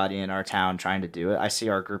everybody in our town trying to do it. I see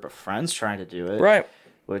our group of friends trying to do it. Right.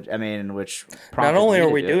 Which not only are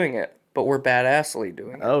we doing it, but we're badassly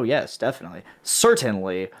doing it. Oh, yes, definitely.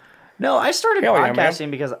 Certainly. No, I started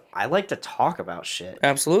podcasting because I like to talk about shit.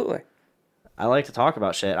 Absolutely. I like to talk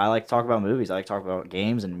about shit. I like to talk about movies. I like to talk about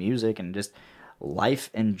games and music and just life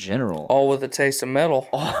in general. All with a taste of metal.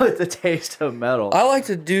 All with a taste of metal. I like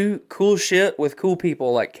to do cool shit with cool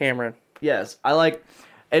people like Cameron. Yes, I like...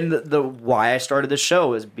 And the why I started the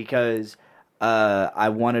show is because I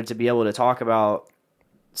wanted to be able to talk about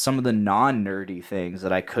some of the non-nerdy things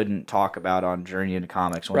that I couldn't talk about on Journey into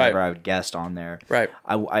Comics whenever I would guest on there. Right.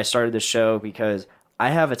 I started the show because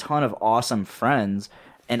I have a ton of awesome friends,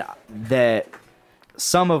 and that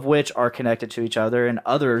some of which are connected to each other, and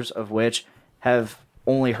others of which have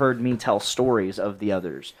only heard me tell stories of the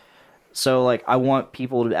others. So, like, I want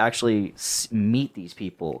people to actually meet these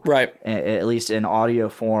people. Right. At least in audio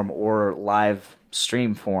form or live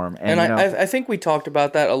stream form. And I think we talked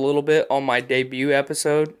about that a little bit on my debut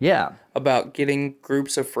episode. Yeah. About getting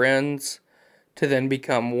groups of friends to then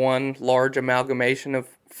become one large amalgamation of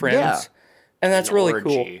friends. Yeah. And that's really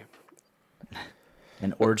cool.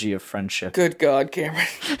 An orgy of friendship. Good God, Cameron.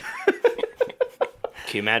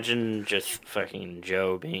 Can you imagine just fucking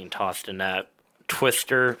Joe being tossed in that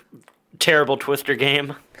terrible Twister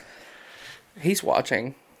game? He's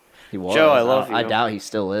watching. He was. Joe, I love I you. doubt he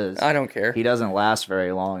still is. I don't care. He doesn't last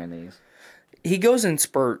very long in these. He goes in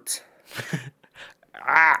spurts.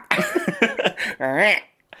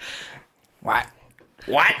 What?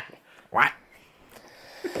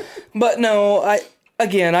 But no, I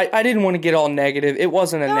didn't want to get all negative. It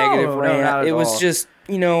wasn't a negative no, rant. not at It was all. just,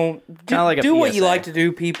 Kinda like a do what you PSA. like to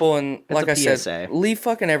do, people, and like a I PSA. said, leave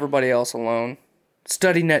fucking everybody else alone.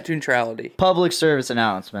 Study net neutrality. Public service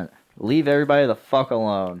announcement. Leave everybody the fuck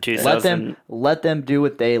alone. 2000 Let them do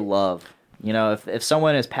what they love. You know, if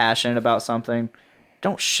someone is passionate about something,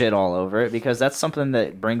 don't shit all over it because that's something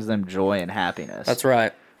that brings them joy and happiness. That's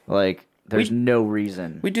right. Like there's no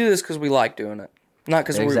reason. We do this because we like doing it, not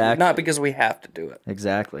Exactly. not because we have to do it.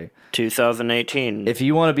 Exactly. 2018. If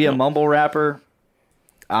you want to be a mumble rapper,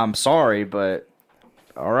 I'm sorry, but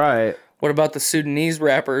all right. What about the Sudanese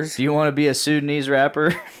rappers? If you want to be a Sudanese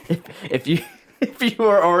rapper, if you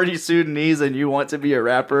are already Sudanese and you want to be a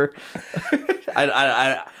rapper,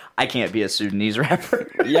 I can't be a Sudanese rapper.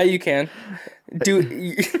 Yeah, you can. Do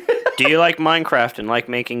you like Minecraft and like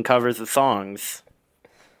making covers of songs?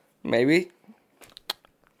 Maybe.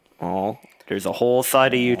 Oh, there's a whole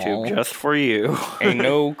side of YouTube just for you. Ain't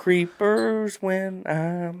no creepers when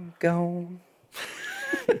I'm gone.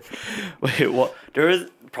 Wait, what? There was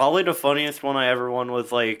probably the funniest one I ever won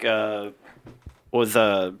was like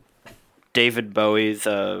David Bowie's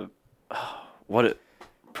Ground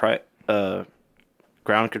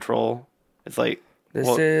Control. It's like This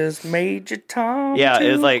what- is Major Tom. yeah, to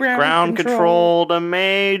it was like ground control to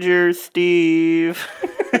Major Steve.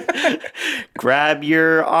 Grab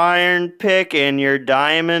your iron pick and your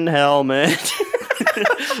diamond helmet.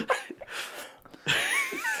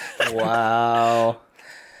 Wow.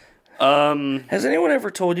 Has anyone ever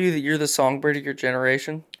told you that you're the songbird of your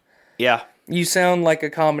generation? Yeah. You sound like a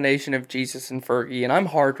combination of Jesus and Fergie, and I'm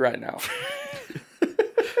hard right now.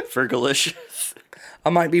 Fergalicious. I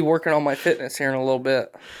might be working on my fitness here in a little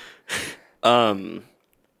bit.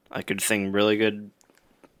 I could sing really good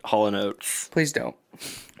Hall & Oates. Please don't.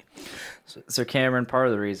 So Cameron, part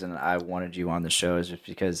of the reason I wanted you on the show is just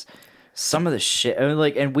because some of the shit, I mean,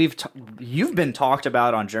 like, and you've been talked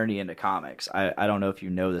about on Journey into Comics. I don't know if you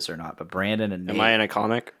know this or not, but Brandon and Nate. Am I in a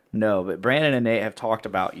comic? No, but Brandon and Nate have talked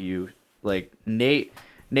about you. Like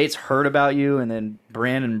Nate's heard about you, and then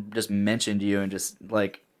Brandon just mentioned you, and just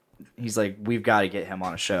like he's like, we've got to get him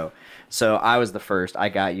on a show. So I was the first. I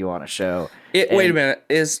got you on a show. Wait a minute.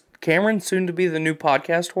 Is Cameron soon to be the new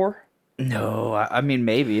podcast whore? No, I mean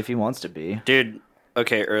maybe if he wants to be. Dude,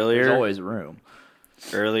 okay, There's always room.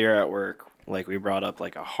 earlier at work, like we brought up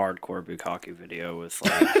like a hardcore bukkake video was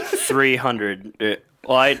like 300.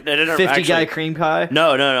 Well, I didn't 50 actually, guy cream pie.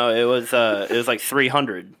 No. It was like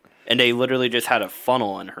 300, and they literally just had a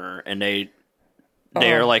funnel in her, and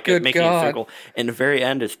they're like good making God. a circle. In the very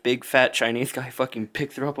end, this big fat Chinese guy fucking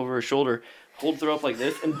picks her up over her shoulder, holds her up like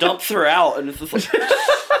this, and dumps her out, and it's just like.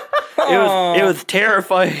 It was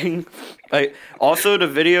terrifying. Also, the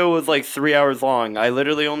video was like 3 hours long. I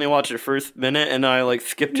literally only watched the first minute, and I like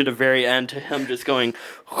skipped to the very end to him just going.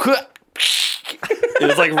 It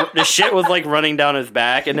was like the shit was like running down his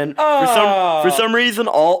back, and then for some reason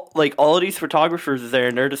all of these photographers is there,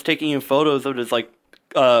 and they're just taking photos of this like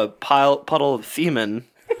puddle of semen.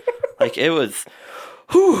 Like it was,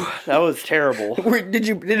 that was terrible. Did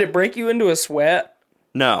it break you into a sweat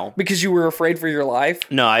No. because you were afraid for your life?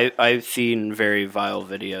 No, I've seen very vile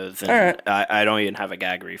videos, and Alright. I don't even have a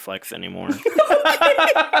gag reflex anymore.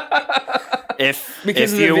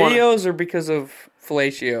 Because of the videos or because of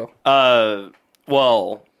fellatio?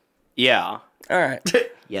 Well, yeah, All right.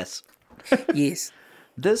 Yes. Yes.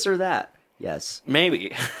 This or that. Yes.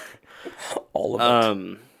 maybe. All of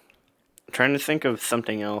it. Trying to think of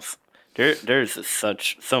something else. There's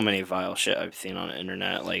so many vile shit I've seen on the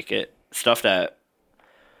internet, like stuff that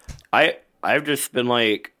I've just been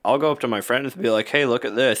like, I'll go up to my friends and be like, hey, look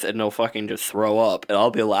at this, and they'll fucking just throw up, and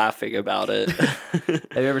I'll be laughing about it. Have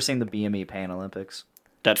you ever seen the BME Pan Olympics?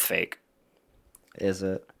 That's fake. Is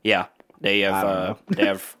it? Yeah, they I have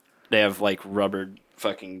don't they have like rubber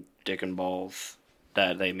fucking dick and balls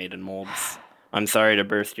that they made in molds. I'm sorry to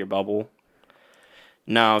burst your bubble.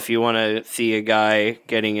 Now, if you want to see a guy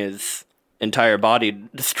getting his entire body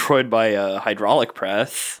destroyed by a hydraulic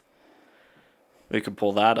press, we could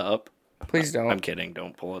pull that up. Please don't. I'm kidding.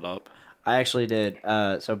 Don't pull it up. I actually did.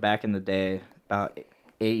 So back in the day, about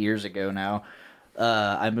 8 years ago now,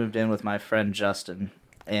 I moved in with my friend Justin,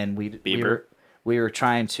 and we were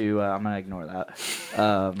trying to. I'm gonna ignore that.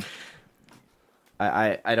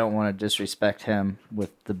 I don't want to disrespect him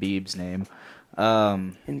with the Beebs name.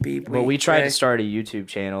 But we tried to start a YouTube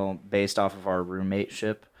channel based off of our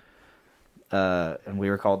roommate-ship. and we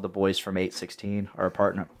were called the boys from 816. Our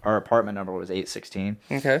apartment number was 816.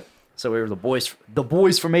 Okay. So we were the boys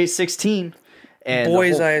from 816. And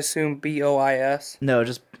Boys, I assume BOIS. No,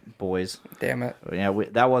 just boys. Damn it. Yeah,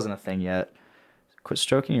 that wasn't a thing yet. Quit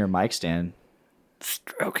stroking your mic stand.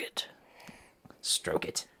 Stroke it. Stroke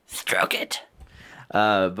it. Stroke it.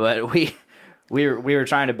 But we were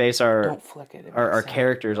trying to base our flick it. our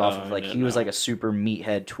characters off of I like didn't he was know. like a super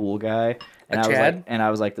meathead tool guy, and Chad? I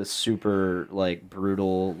was like the super like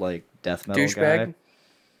brutal like death metal Douchebag? guy.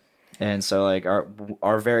 And so like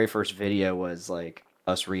our very first video was like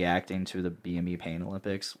us reacting to the BME Pain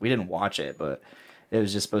Olympics. We didn't watch it, but it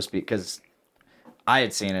was just supposed to be because I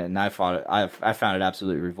had seen it and I found it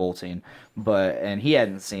absolutely revolting, and he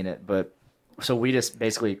hadn't seen it, but so we just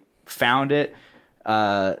basically found it,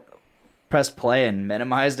 pressed play and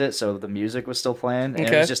minimized it so the music was still playing, and it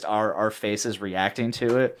Okay. was just our faces reacting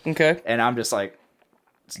to it. Okay. And I'm just like,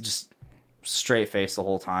 just straight face the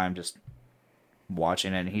whole time, just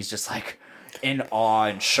watching it, and he's just like in awe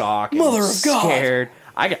and shock, and Mother of God. scared.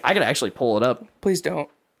 I could actually pull it up. Please don't.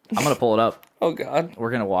 I'm gonna pull it up. Oh, God.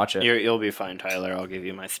 We're gonna watch it. You'll be fine, Tyler. I'll give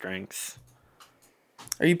you my strengths.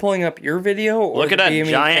 Are you pulling up your video? Or Look at the that BME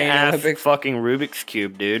giant Pain ass Olympics? fucking Rubik's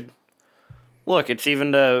Cube, dude. Look, it's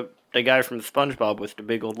even the guy from SpongeBob with the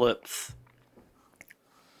big old lips.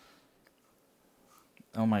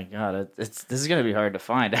 Oh my god, this is gonna be hard to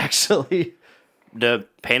find actually. The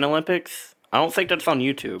Pain Olympics? I don't think that's on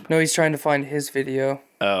YouTube. No, he's trying to find his video.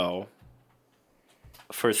 Oh.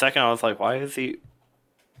 For a second, I was like, why is he...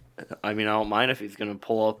 I mean, I don't mind if he's going to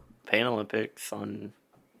pull up Pain Olympics on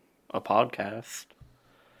a podcast.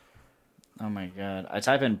 Oh my god, I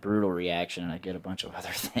type in brutal reaction and I get a bunch of other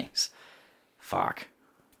things. Fuck.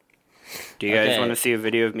 Do you guys Okay. want to see a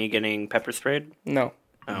video of me getting pepper sprayed? No.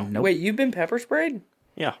 Oh. Nope. Wait, you've been pepper sprayed?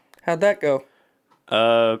 Yeah. How'd that go?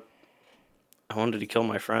 I wanted to kill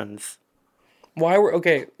my friends.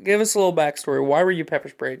 Okay, give us a little backstory. Why were you pepper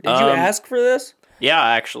sprayed? Did you ask for this? Yeah,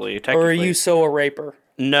 actually, technically. Or are you so a raper?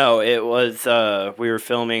 No, it was, we were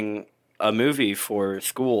filming a movie for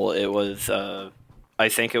school. It was, I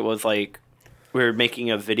think it was like, we were making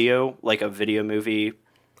a video, like a video movie.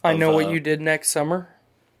 I know what of, you did next summer.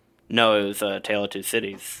 No, it was Tale of Two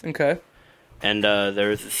Cities. Okay. And there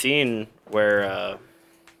was a scene where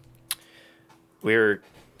we were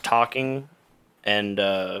talking, and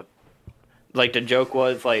like the joke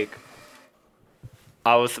was like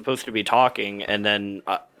I was supposed to be talking, and then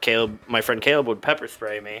my friend Caleb would pepper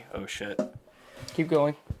spray me. Oh shit! Keep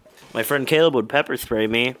going. My friend Caleb would pepper spray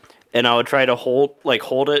me, and I would try to hold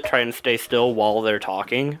it, try and stay still while they're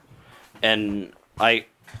talking, and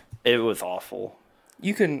it was awful.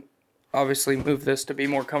 You can obviously move this to be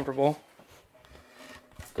more comfortable.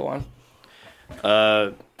 Go on.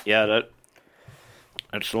 Yeah,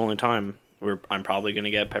 that's the only time I'm probably gonna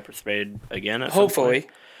get pepper sprayed again. At Hopefully. some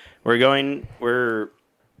point.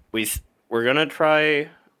 We're gonna try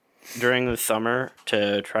during the summer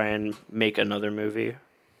to try and make another movie.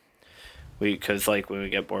 Because like when we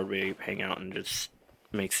get bored, we hang out and just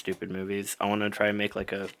make stupid movies. I want to try and make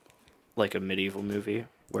like a medieval movie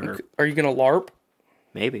where Are you going to LARP?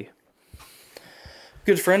 maybe.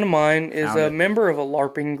 Good friend of mine is Found a it. member of a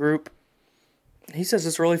LARPing group. He says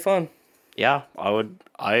it's really fun. Yeah, I would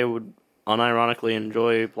unironically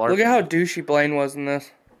enjoy LARPing. Look at how douchey Blaine was in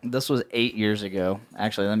this. This was 8 years ago.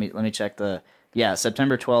 Actually, let me check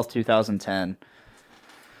September 12th, 2010.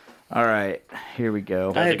 All right, here we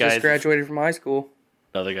go. I had guys- just graduated from high school.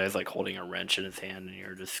 The other guy's like holding a wrench in his hand, and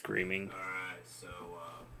you're just screaming. Alright, so,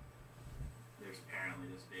 there's apparently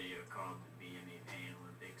this video called the BME Pain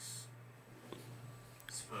Olympics.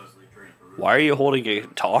 Supposedly pretty brutal. Why are you holding a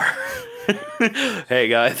guitar? Hey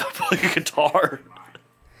guys, I'm playing a guitar.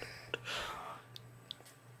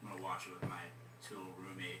 I'm gonna watch it with my little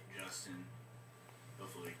roommate, Justin.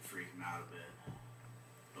 Hopefully we can freak him out a bit.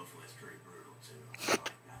 Hopefully it's pretty brutal, too. I like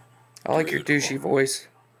that. I like your douchey voice.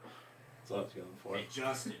 Hey,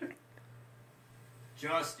 Justin.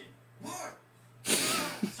 Justin. What?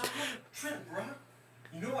 Stop calling Trent, bro.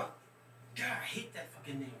 You know what? God, I hate that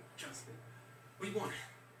fucking name, Justin. What do you want?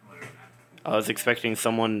 Whatever, man. I was expecting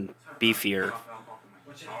someone beefier.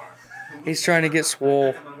 What's it? He's trying to get swole.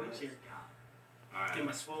 I got my windshield. Alright, Get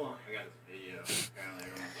my swole on. I got this video. Apparently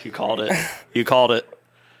everyone's You called it. You called it.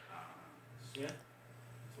 Yeah?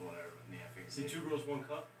 so whatever with me. I See, figured 2 girls, 1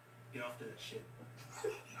 cup. Get off to that shit.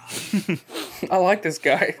 I like this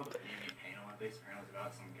guy. the BME Pain Olympics. Apparently it's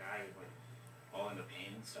about some guy who's like all into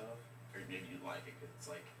pain and stuff. Or maybe you'd like it because it's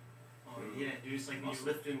like, Oh, yeah, dude. It's like when you're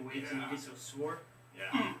lifting weights and you get so sore.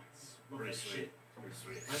 yeah, it's Love pretty that sweet. shit. Pretty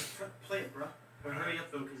sweet. Let's play it, bro. But hurry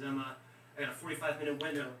up, though, because I got a 45-minute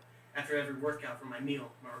window, after every workout for my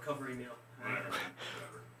meal, my recovery meal. Whatever, man.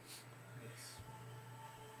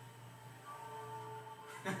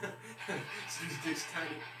 Whatever. His dick's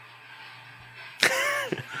tiny.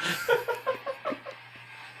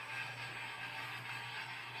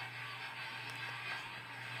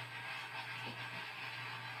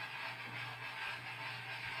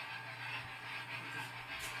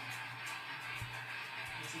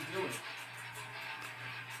 What's he doing?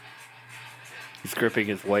 He's gripping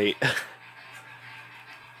his weight.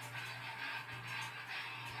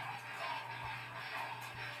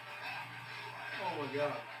 Oh my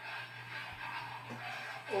god.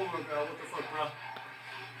 Oh my god, what the fuck, bro?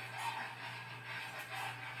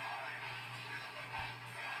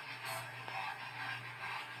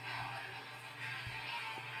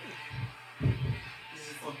 This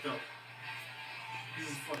is fucked up. This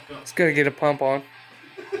is fucked up. It's gonna get a pump on.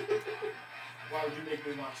 Why would you make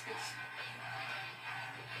me watch this?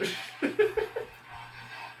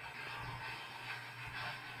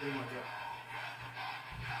 Oh my god.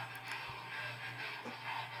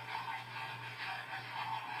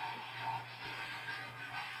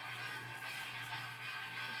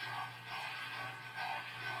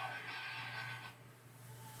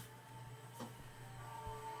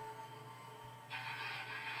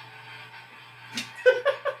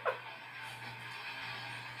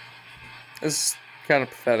 It's kind of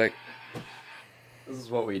pathetic. This is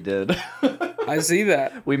what we did. I see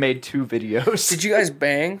that. We made 2 videos. Did you guys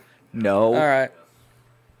bang? No. All right.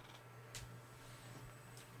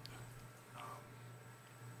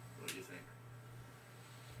 What do you think?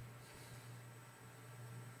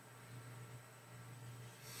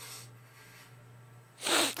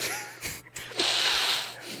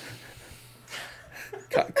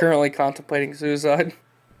 Currently contemplating suicide.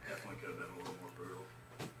 Definitely could have been a little more brutal.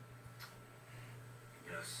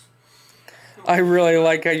 Yes. I really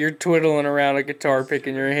like how you're twiddling around a guitar pick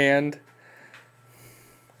in your hand.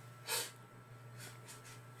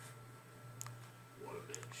 What a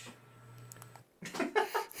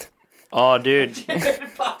bitch. Oh, dude.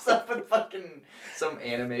 It pops up in fucking some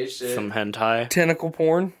anime shit. Some hentai. Tentacle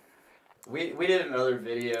porn. We did another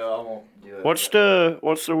video. I won't do it. What's the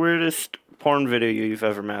weirdest porn video you've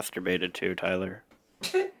ever masturbated to, Tyler?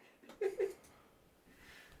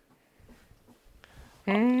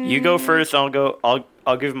 You go first. I'll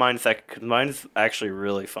give mine second because mine's actually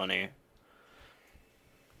really funny.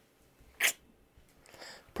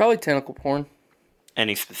 Probably tentacle porn.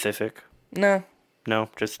 Any specific? No, No,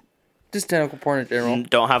 just tentacle porn in general.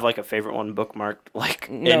 don't have like a favorite one bookmarked like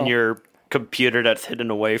No. in your computer that's hidden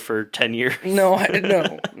away for 10 years. No,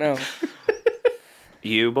 no.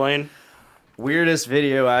 You, Blaine? Weirdest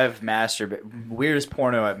porno I've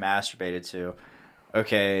masturbated to.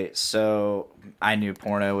 Okay, so I knew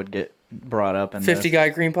porno would get brought up in 50 this. guy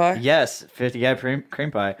cream pie? Yes, 50 guy cream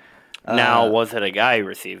pie. Now, was it a guy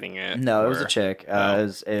receiving it? No, it was or- a chick. It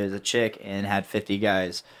was a chick and had 50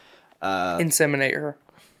 guys. Inseminate her.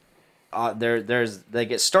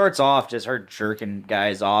 It starts off just her jerking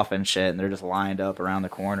guys off and shit, and they're just lined up around the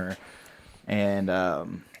corner,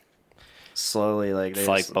 and slowly like It's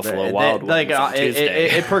like Buffalo Wild like Wings on Tuesday.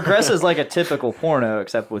 it progresses like a typical porno,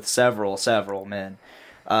 except with several men.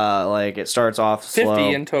 Like it starts off 50 slow.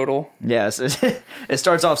 in total. Yes, it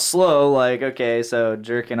starts off slow, like okay, so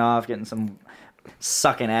jerking off, getting some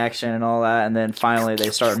sucking action and all that, and then finally they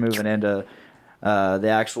start moving into the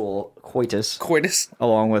actual coitus.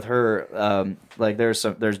 Along with her, like there's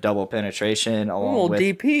double penetration along Oh, with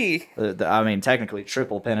DP. I mean technically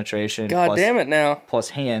triple penetration. God plus, damn it now. Plus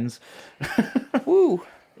hands. Woo.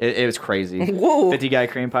 It was crazy. Whoa. 50 guy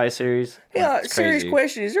cream pie series. Yeah, It's serious crazy.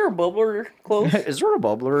 question. Is there a bubbler close? Is there a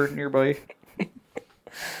bubbler nearby?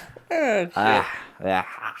 Shit.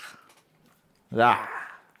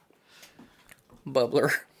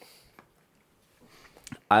 Bubbler.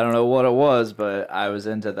 I don't know what it was, but I was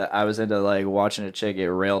into like watching a chick get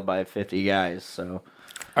railed by 50 guys. So,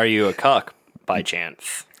 Are you a cuck by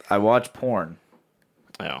chance? I watch porn.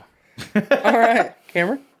 No. All right,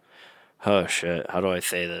 Cameron. Oh shit! How do I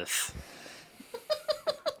say this?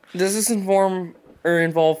 Does this involve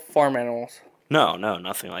farm animals? No,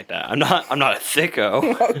 nothing like that. I'm not a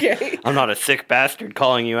sicko. Okay. I'm not a sick bastard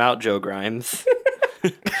calling you out, Joe Grimes.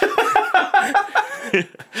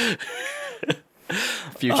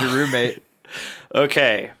 Future roommate.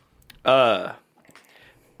 Okay. I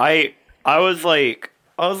was like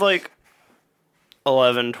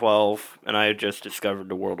 11, 12, and I had just discovered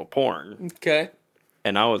the world of porn. Okay.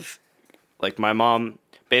 And I was like, my mom,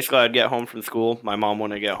 basically I'd get home from school. My mom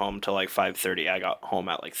wouldn't get home till like 5:30. I got home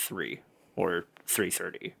at like 3 or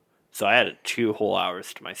 3:30. So I had 2 whole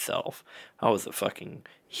hours to myself. I was a fucking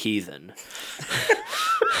heathen.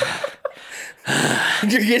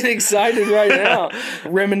 You're getting excited right now,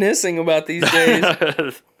 reminiscing about these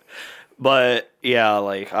days. But yeah,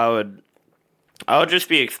 like I would just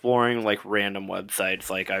be exploring like random websites.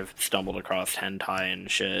 Like I've stumbled across hentai and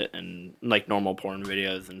shit and like normal porn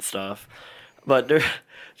videos and stuff. But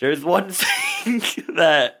there's one thing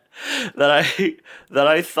that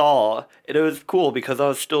I saw, and it was cool because I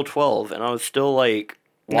was still 12 and I was still like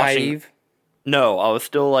watching. Naive. No, I was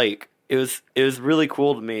still like it was really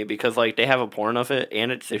cool to me because like they have a porn of it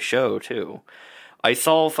and it's a show too. I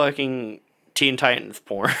saw fucking Teen Titans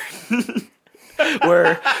porn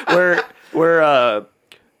where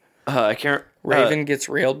I can't. Raven gets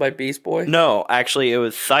railed by Beast Boy. No, actually, it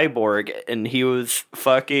was Cyborg, and he was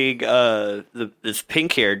fucking this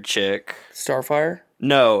pink haired chick. Starfire.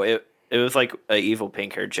 No, it was like a evil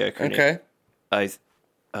pink haired chick. Her Okay.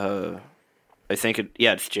 name- I think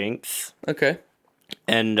it's Jinx. Okay.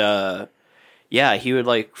 And yeah, he would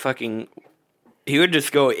like fucking. He would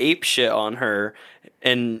just go ape shit on her,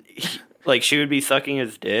 and like she would be sucking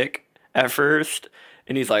his dick at first,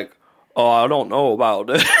 and he's like, "Oh, I don't know about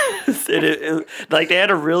this." And like they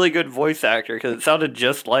had a really good voice actor because it sounded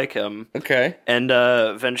just like him. Okay. And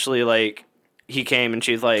eventually, like he came and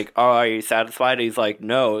she's like, "Oh, are you satisfied?" He's like,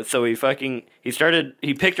 "No." So he picked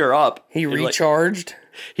her up. He and, recharged.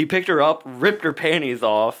 he picked her up, ripped her panties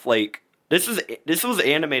off. Like this was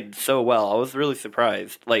animated so well. I was really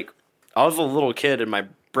surprised. Like I was a little kid and my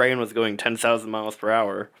brain was going 10,000 miles per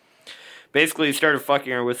hour. Basically, he started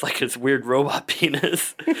fucking her with like his weird robot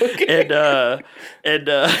penis, Okay. and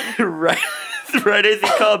right as he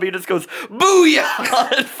comes, he just goes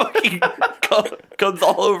booyah and fucking comes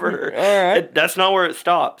all over her. All right. And that's not where it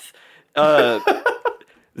stops.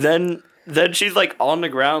 Then she's like on the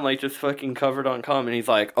ground, like just fucking covered on cum, and he's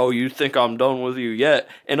like, "Oh, you think I'm done with you yet?"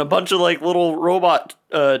 And a bunch of like little robot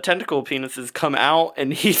tentacle penises come out,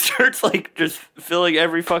 and he starts like just filling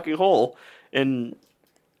every fucking hole. And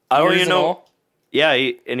I don't Ears even and know. all? Yeah,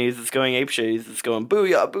 he's just going apeshit. He's just going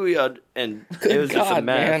booyah, booyah, and it was just a God,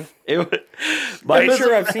 mess. man. It was, I'm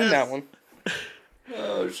sure I've seen that one.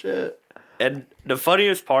 Oh shit! And the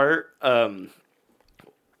funniest part, I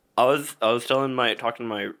was talking to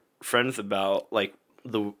my friends about like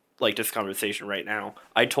this conversation right now.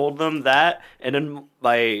 I told them that, and then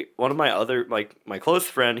one of my other my close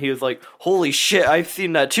friend, he was like, "Holy shit, I've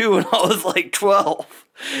seen that too," and I was like 12.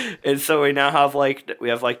 And so we now have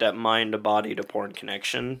that mind to body to porn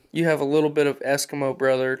connection. You have a little bit of Eskimo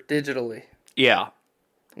Brother digitally. Yeah.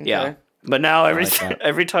 Okay. Yeah. But now every like that.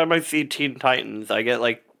 every time I see Teen Titans, I get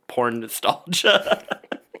like porn nostalgia.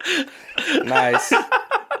 Nice.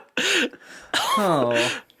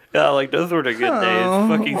 Oh. Yeah, like those were the good days.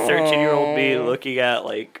 Fucking 13-year-old me looking at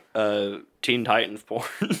like Teen Titans porn.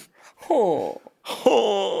 Oh.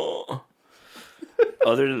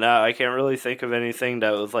 Other than that, I can't really think of anything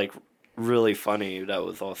that was like really funny that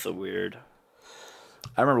was also weird.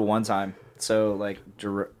 I remember one time. So like,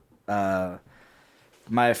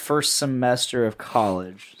 my first semester of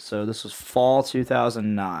college. So this was fall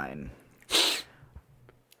 2009.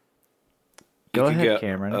 Go ahead,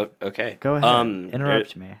 Cameron. Okay. Go ahead.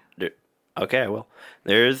 Interrupt me. Okay, I will.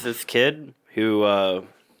 There's this kid who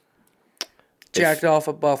Jacked off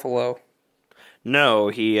a buffalo. no,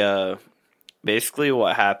 he basically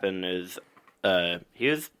what happened is he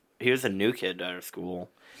was a new kid at our school.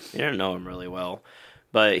 I didn't know him really well,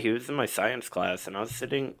 but he was in my science class, and I was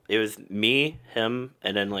sitting. It was me, him,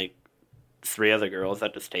 and then like 3 other girls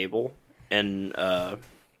at this table, and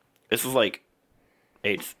this was like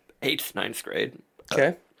 8th, 9th grade.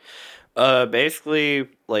 Okay. Basically,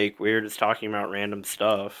 like, we were just talking about random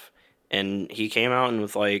stuff, and he came out and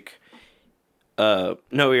was like, no,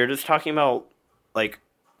 we were just talking about, like,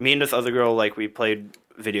 me and this other girl, like, we played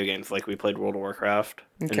video games, like, we played World of Warcraft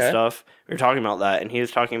and Okay. stuff. We were talking about that, and he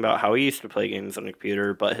was talking about how he used to play games on the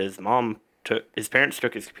computer, but his parents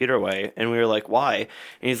took his computer away, and we were like, why? And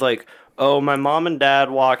he's like, oh, my mom and dad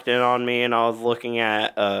walked in on me, and I was looking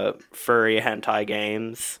at furry hentai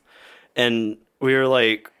games, and we were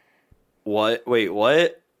like, what? Wait,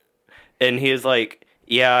 what? And he was like,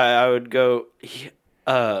 yeah, I would go.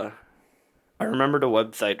 I remember the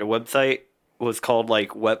website. The website was called like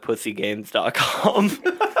wetpussygames.com.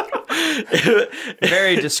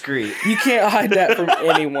 Very discreet. You can't hide that from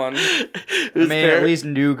anyone. I mean, at least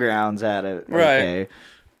Newgrounds had it. Right. Okay.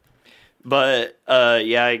 But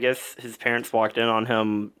yeah, I guess his parents walked in on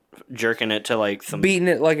him jerking it to like some. Beating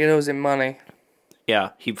it like it owes him money.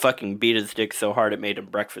 Yeah, he fucking beat his dick so hard it made him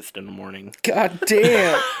breakfast in the morning. God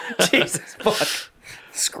damn. Jesus fuck.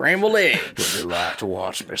 Scrambled egg. Would you like to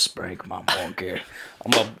watch me spank my monkey?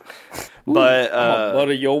 I'm a But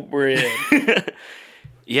butter your bread.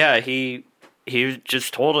 yeah, he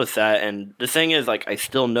just told us that, and the thing is, like, I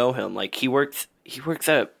still know him. Like, he works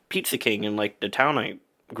at Pizza King in like the town I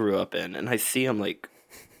grew up in, and I see him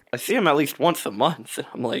at least once a month, and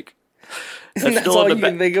I'm like, That's all you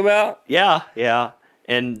can think about? Yeah.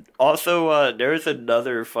 And also, there's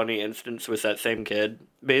another funny instance with that same kid.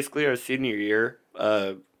 Basically, our senior year,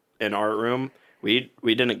 in art room, we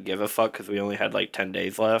didn't give a fuck because we only had like 10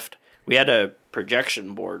 days left. We had a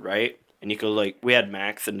projection board, right? And you could we had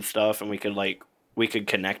Macs and stuff, and we could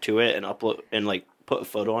connect to it and upload and like put a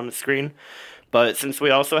photo on the screen. But since we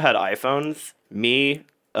also had iPhones, me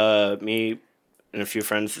and a few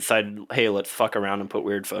friends decided, hey, let's fuck around and put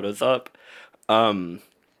weird photos up. My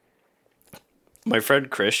friend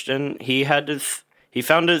Christian, he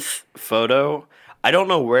found this photo. I don't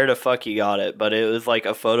know where the fuck he got it, but it was like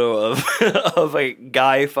a photo of of a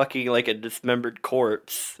guy fucking like a dismembered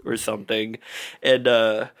corpse or something.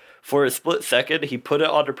 And for a split second, he put it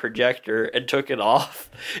on a projector and took it off.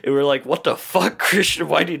 And we're like, what the fuck, Christian?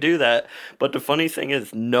 Why'd you do that? But the funny thing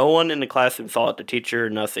is, no one in the classroom saw it. The teacher,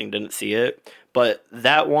 nothing, didn't see it. But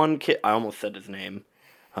that one kid, I almost said his name.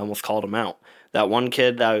 I almost called him out. That one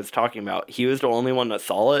kid that I was talking about, he was the only one that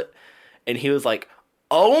saw it. And he was like,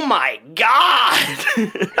 oh my God!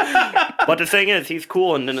 But the thing is, he's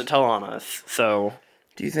cool and didn't tell on us. So,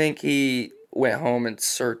 Do you think he went home and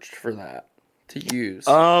searched for that to use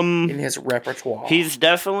in his repertoire? He's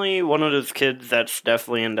definitely one of those kids that's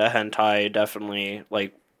definitely into hentai, definitely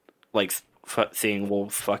like seeing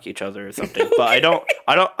wolves fuck each other or something. But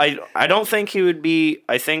I don't think he would be.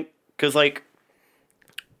 I think because like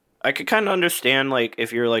I could kind of understand like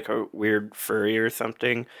if you're like a weird furry or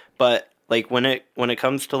something, but like when it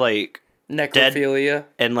comes to like necrophilia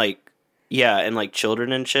and like and like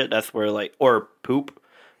children and shit, that's where like or poop.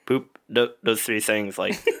 Those three things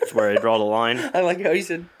like is where I draw the line. I like how you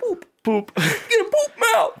said poop. Get a poop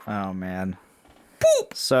mouth. Oh man.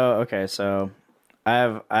 Poop. So I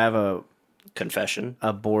have a confession.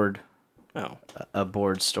 A board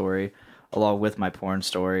story along with my porn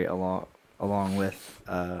story along with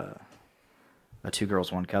a 2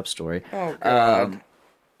 girls 1 cup story. Oh god.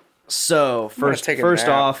 So first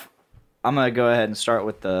off, I'm gonna go ahead and start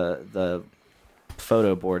with the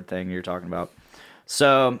photo board thing you're talking about.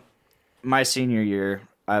 So my senior year,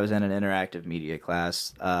 I was in an interactive media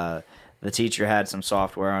class. The teacher had some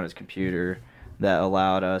software on his computer that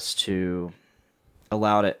allowed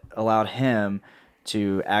him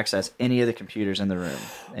to access any of the computers in the room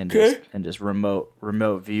and just remote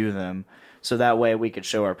view them, so that way we could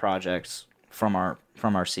show our projects from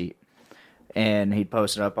our seat. And he'd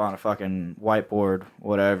post it up on a fucking whiteboard,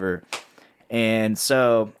 whatever. And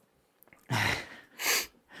so,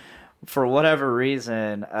 for whatever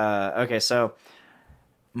reason, so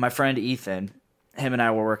my friend Ethan, him and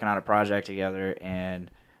I were working on a project together,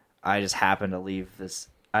 and I just happened to leave this.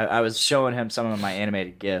 I was showing him some of my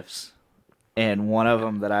animated GIFs, and one of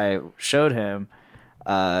them that I showed him,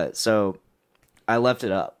 so I left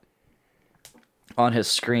it up on his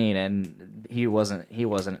screen, and he wasn't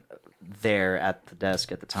there at the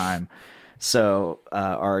desk at the time. So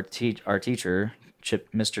our teacher,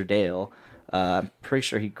 Mr. Dale, I'm pretty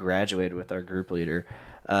sure he graduated with our group leader.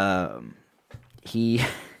 He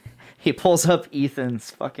pulls up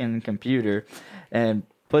Ethan's fucking computer and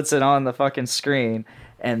puts it on the fucking screen,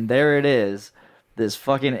 and there it is, this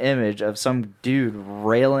fucking image of some dude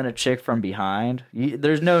railing a chick from behind.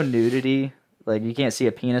 There's no nudity, like you can't see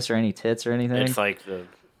a penis or any tits or anything. It's like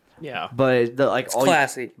but it's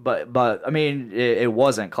classy. but I mean, it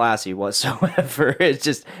wasn't classy whatsoever. It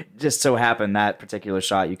just so happened that particular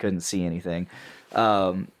shot you couldn't see anything.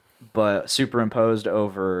 But superimposed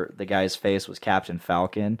over the guy's face was Captain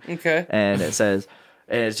Falcon. Okay. And it says,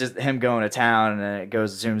 and it's just him going to town, and then it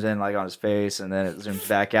zooms in like on his face, and then it zooms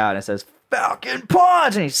back out, and it says Falcon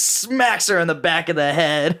Punch, and he smacks her in the back of the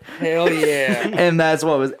head. Hell yeah. And that's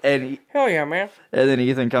what was. Hell yeah, man. And then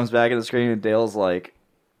Ethan comes back in the screen, and Dale's like,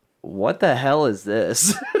 "What the hell is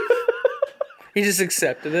this?" He just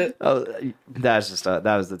accepted it. Oh, that's just that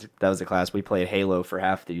was the class. We played Halo for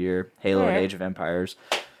half the year. Halo and Age of Empires.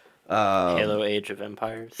 Halo Age of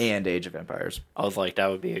Empires. And Age of Empires. I was like, that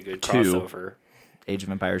would be a good crossover. Age of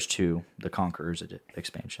Empires 2, the Conquerors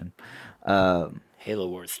expansion. Halo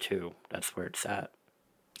Wars 2, that's where it's at.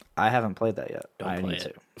 I haven't played that yet. I need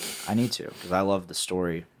to. I need to, because I love the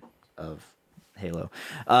story of Halo.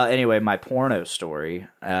 Anyway, my porno story.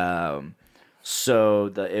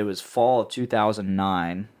 So it was fall of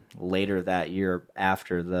 2009, later that year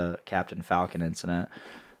after the Captain Falcon incident.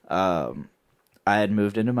 I had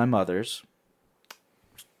moved into my mother's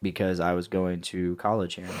because I was going to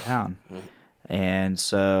college here in town. And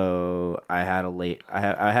so I had a late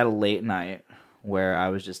night where I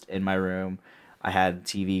was just in my room. I had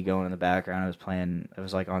TV going in the background. I was playing, it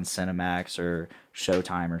was like on Cinemax or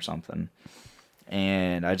Showtime or something.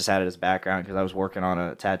 And I just had it as background because I was working on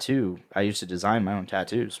a tattoo. I used to design my own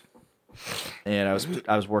tattoos. And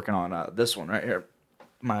I was working on this one right here,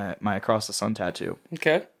 my Across the Sun tattoo.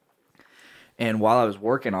 Okay. And while I was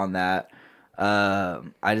working on that,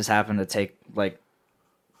 I just happened to take, like,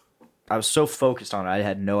 I was so focused on it, I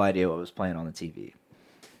had no idea what was playing on the TV.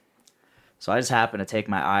 So I just happened to take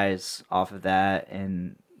my eyes off of that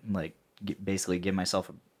and, like, basically give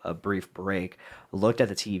myself a brief break. Looked at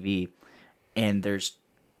the TV, and there's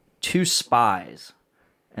two spies,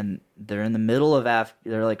 and they're in the middle of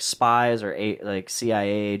they're like spies or like CIA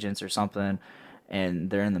agents or something, and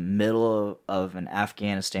they're in the middle of an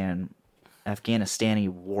Afghanistani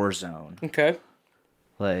war zone. Okay.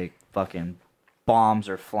 Like, fucking bombs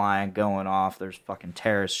are flying, going off. There's fucking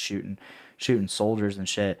terrorists shooting soldiers and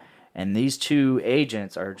shit. And these two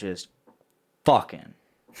agents are just fucking.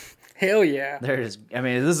 Hell yeah. They're just, I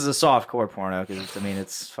mean, this is a softcore porno because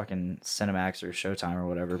it's fucking Cinemax or Showtime or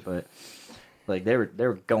whatever. But like they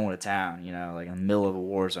were going to town, you know, like in the middle of a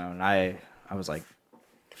war zone. I was like,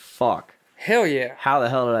 fuck. Hell yeah. How the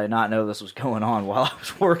hell did I not know this was going on while I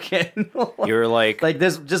was working? You were like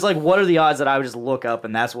this, just like, what are the odds that I would just look up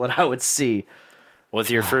and that's what I would see? Was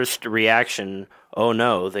your first reaction, oh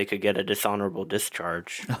no, they could get a dishonorable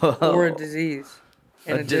discharge? Or a disease.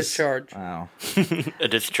 And a discharge. Wow. A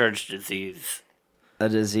discharge disease. A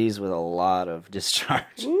disease with a lot of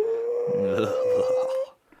discharge.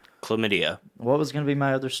 Chlamydia. What was going to be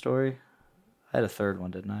my other story? I had a third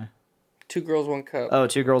one, didn't I? 2 Girls, 1 Cup. Oh,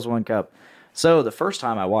 2 Girls, 1 Cup. So the first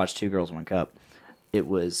time I watched 2 Girls, 1 Cup, it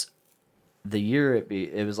was the year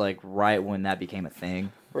it was like right when that became a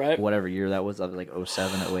thing. Right. Whatever year that was like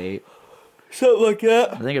 07, 08. Something like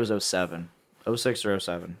that. I think it was 07. 06 or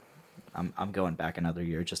 07. I'm going back another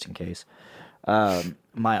year just in case.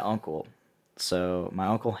 My uncle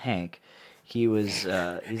Hank, he was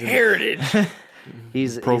Heritage.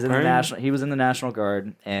 He's in the national. He was in the National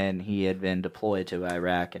Guard, and he had been deployed to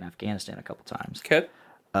Iraq and Afghanistan a couple times. Okay.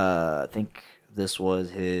 I think this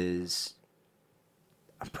was his.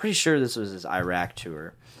 I'm pretty sure this was his Iraq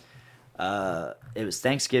tour. It was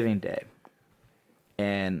Thanksgiving Day,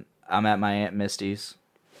 and I'm at my Aunt Misty's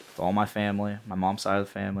with all my family, my mom's side of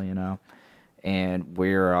the family, you know, and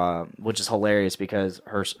we're which is hilarious because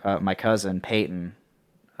my cousin Peyton,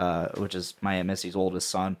 which is my Aunt Misty's oldest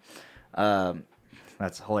son.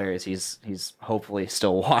 That's hilarious. He's hopefully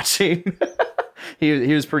still watching.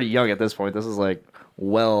 he was pretty young at this point. This is like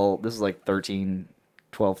 12,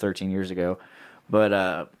 13 years ago.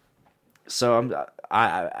 But so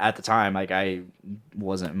I at the time, like, I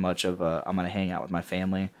wasn't much of a I'm gonna hang out with my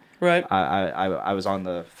family. Right. I was on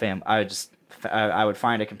the I would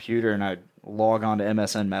find a computer and I'd log on to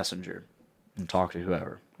MSN Messenger and talk to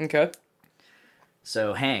whoever. Okay.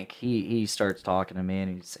 So Hank, he starts talking to me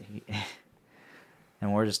and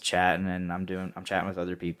and we're just chatting and I'm chatting with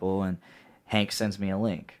other people and Hank sends me a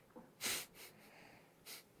link.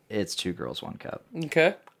 It's 2 Girls, 1 Cup.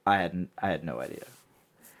 Okay. I had no idea.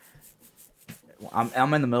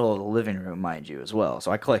 I'm in the middle of the living room, mind you, as well.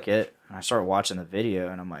 So I click it and I start watching the video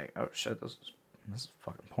and I'm like, oh shit, this is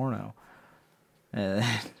fucking porno. And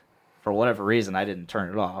for whatever reason, I didn't turn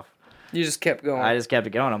it off. You just kept going. I just kept it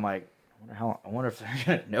going. I'm like, I wonder if they're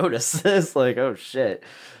gonna notice this. Like, oh shit.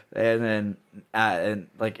 And then and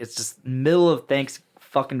like it's just middle of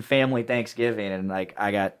family Thanksgiving, and like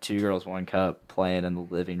I got 2 Girls, 1 Cup playing in the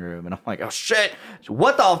living room, and I'm like, oh shit,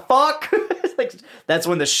 what the fuck? Like, that's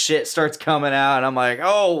when the shit starts coming out, and I'm like,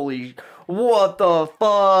 holy, what the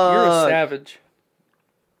fuck? You're a savage.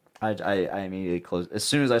 I immediately closed as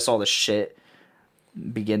soon as I saw the shit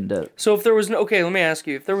begin to. So if there was okay, let me ask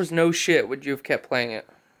you, if there was no shit, would you have kept playing it?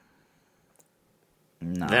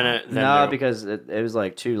 No, because it was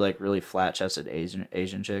like 2 like really flat-chested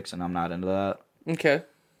Asian chicks, and I'm not into that. Okay.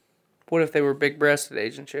 What if they were big-breasted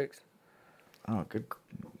Asian chicks? Oh, good.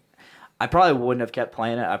 I probably wouldn't have kept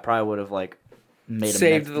playing it. I probably would have like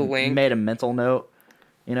saved the link, made a mental note,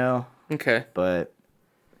 you know. Okay. But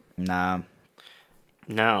nah.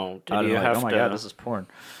 No. Did you like, have oh my to? god, this is porn.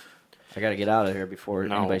 I gotta get out of here before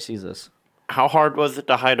anybody sees this. How hard was it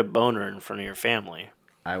to hide a boner in front of your family?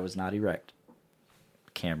 I was not erect,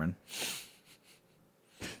 Cameron.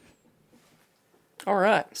 All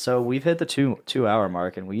right. So we've hit the 2-hour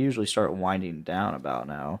mark, and we usually start winding down about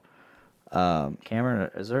now.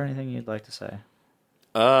 Cameron, is there anything you'd like to say?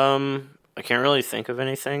 I can't really think of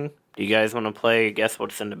anything. Do you guys want to play Guess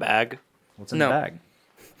What's in the Bag? What's in No. the bag?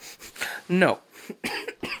 No.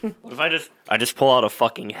 What if I just pull out a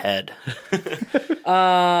fucking head?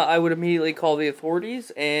 I would immediately call the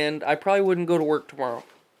authorities, and I probably wouldn't go to work tomorrow.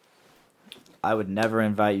 I would never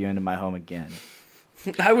invite you into my home again.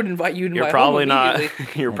 I would invite you to You're my probably home not.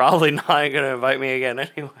 immediately. You're probably not gonna invite me again,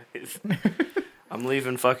 anyways. I'm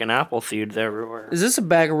leaving fucking apple seeds everywhere. Is this a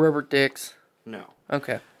bag of rubber dicks? No.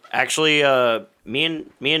 Okay. Actually, me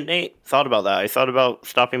and Nate thought about that. I thought about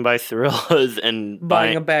stopping by Cirilla's and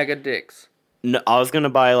Buying a bag of dicks. No, I was gonna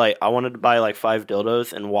buy I wanted to buy 5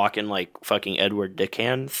 dildos and walk in like fucking Edward Dick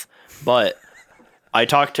hands, but I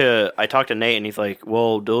talked to Nate and he's like,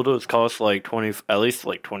 well, dildos cost at least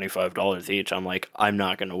 $25 each. I'm like, I'm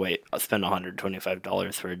not gonna I'll spend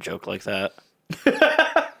 $125 for a joke like that.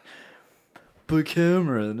 But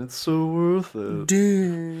Cameron, it's so worth it.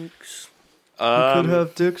 Dicks.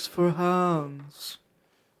 Have dicks for hands.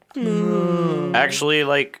 Actually,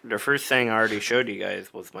 the first thing I already showed you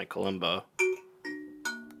guys was my kalimba.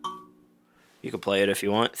 You can play it if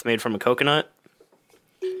you want. It's made from a coconut.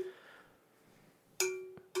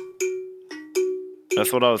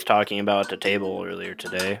 That's what I was talking about at the table earlier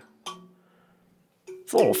today.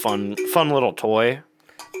 It's a little fun little toy.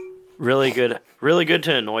 Really good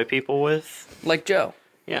to annoy people with. Like Joe.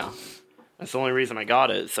 Yeah. That's the only reason I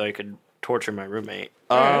got it, so I could torture my roommate.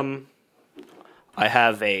 Alright. I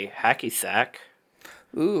have a hacky sack.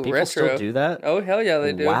 Ooh, People retro. still do that? Oh, hell yeah,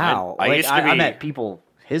 they do. Wow. I used to be- I met people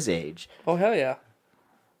his age. Oh, hell yeah.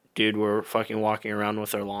 Dude, we're fucking walking around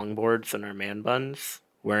with our longboards and our man buns,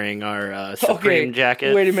 wearing our Supreme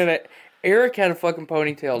jackets. Wait a minute. Eric had a fucking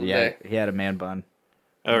ponytail today. Yeah, he had a man bun.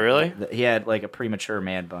 Oh, really? He had a premature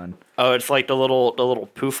man bun. Oh, it's like the little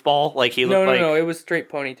poof ball. Like he looked No, it was straight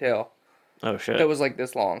ponytail. Oh shit. That was like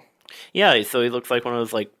this long. Yeah, so he looks like one of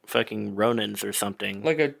those fucking Ronins or something.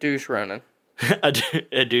 Like a douche Ronin. a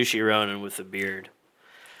douchey Ronin with a beard.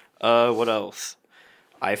 What else?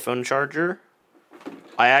 iPhone charger.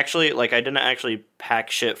 I didn't actually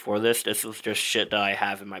pack shit for this. This was just shit that I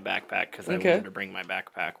have in my backpack because I wanted to bring my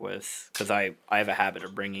backpack with. Because I have a habit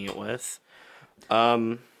of bringing it with.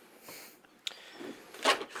 A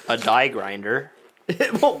die grinder.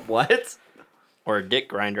 What? Or a dick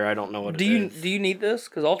grinder. I don't know what Do you need this?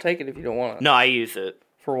 Because I'll take it if you don't want it. No, I use it.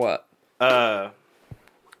 For what? I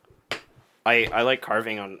like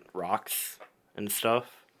carving on rocks and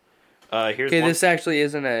stuff. Here's Okay, one. this actually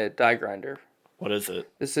isn't a die grinder. What is it?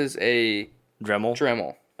 This is a Dremel?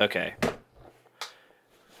 Dremel. Okay.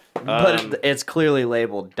 But it's clearly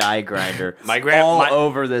labeled die grinder. My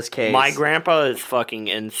over this case. My grandpa is fucking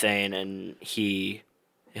insane, and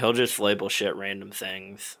he'll just label shit random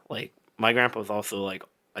things. Like my grandpa's also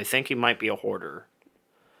I think he might be a hoarder.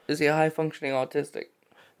 Is he a high functioning autistic?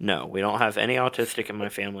 No, we don't have any autistic in my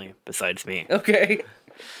family besides me. Okay.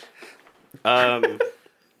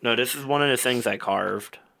 No, this is one of the things I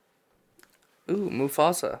carved. Ooh,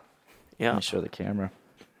 Mufasa. Yeah. Let me show the camera.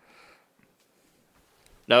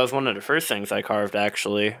 That was one of the first things I carved,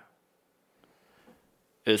 actually.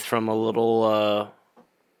 It's from a little,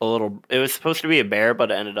 it was supposed to be a bear, but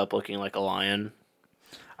it ended up looking like a lion.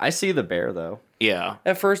 I see the bear, though. Yeah.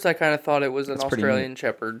 At first, I kind of thought it was an That's pretty Australian neat.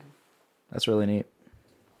 Shepherd. That's really neat.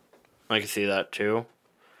 I can see that, too.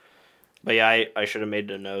 But yeah, I should have made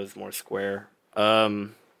the nose more square.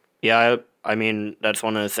 Yeah, I mean, that's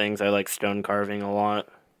one of the things I like stone carving a lot.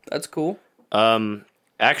 That's cool.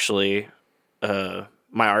 Actually,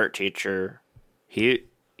 my art teacher, he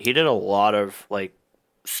did a lot of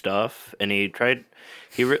stuff, and that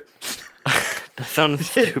sounds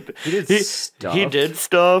stupid. He did stuff? He did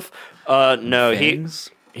stuff. No,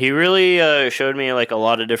 Things? he really showed me a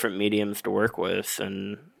lot of different mediums to work with,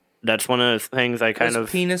 and that's one of the things I kind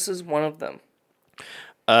of. Penis is one of them.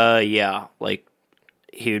 Yeah,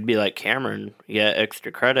 he would be like, Cameron, you get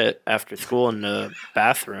extra credit after school in the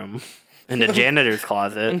bathroom, in the janitor's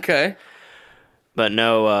closet. Okay. But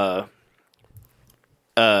no,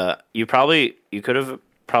 you could have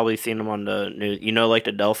probably seen him on the news. You know,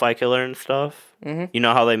 the Delphi killer and stuff. Mm-hmm. You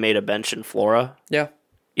know how they made a bench in Flora? Yeah.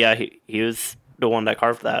 Yeah, he was the one that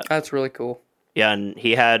carved that. That's really cool. Yeah, and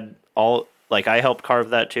he had I helped carve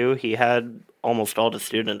that too. He had almost all the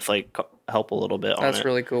students help a little bit on it. That's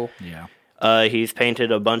really cool. Yeah. He's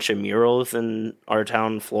painted a bunch of murals in our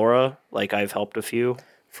town, Flora. I've helped a few.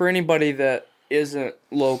 For anybody that isn't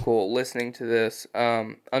local listening to this,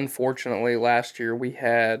 unfortunately, last year we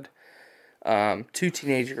had 2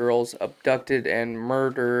 teenage girls abducted and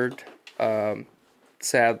murdered.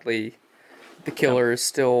 Sadly, the killer is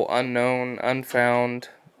still unknown, unfound.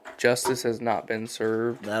 Justice has not been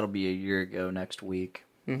served. That'll be a year ago next week.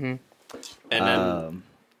 Mm-hmm. And then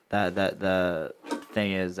That the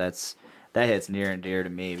thing is that hits near and dear to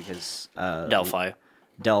me because Delphi.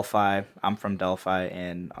 I'm from Delphi,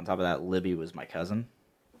 and on top of that, Libby was my cousin.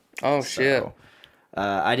 Oh shit!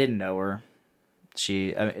 I didn't know her.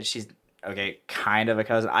 She's okay, kind of a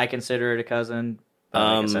cousin. I consider it a cousin.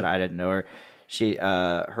 But like I said, I didn't know her.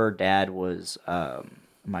 Her dad was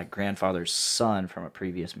my grandfather's son from a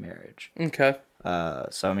previous marriage. Okay.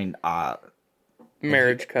 So I mean,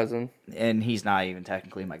 marriage cousin, and he's not even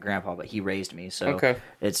technically my grandpa, but he raised me. So okay.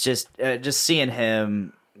 It's just seeing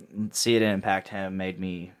it impact him made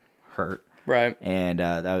me hurt. Right. And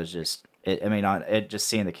that was just it. I mean, just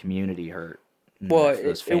seeing the community hurt. Well,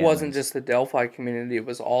 it wasn't just the Delphi community; it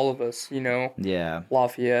was all of us. You know. Yeah.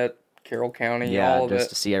 Lafayette, Carroll County, all of it. Just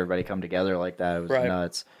to see everybody come together like that, it was right.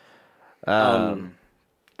 nuts.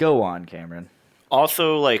 Go on, Cameron.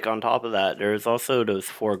 Also, like on top of that, there's also those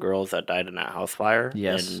 4 girls that died in that house fire.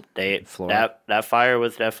 Yes, and that fire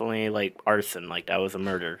was definitely like arson. Like that was a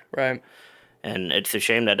murder. Right. And it's a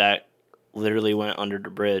shame that literally went under the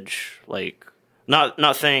bridge. Like,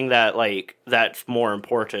 not saying that like that's more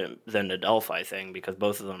important than the Delphi thing because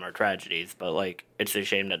both of them are tragedies. But like, it's a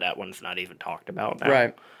shame that one's not even talked about now.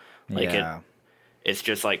 Right. Like it's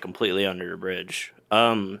just like completely under the bridge.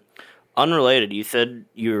 Unrelated, you said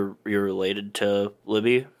you're related to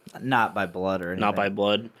Libby? Not by blood or anything. Not by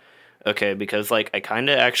blood? Okay, because like I kind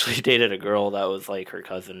of actually dated a girl that was like her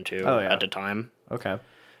cousin too at the time. Okay.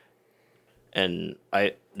 And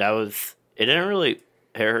it didn't really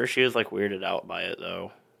hit her. She was like weirded out by it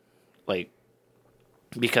though. Like,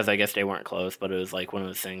 because I guess they weren't close, but it was like one of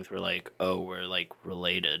those things where like, oh, we're like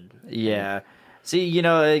related. Yeah. See, you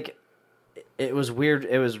know, like, it was weird.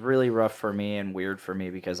 It was really rough for me and weird for me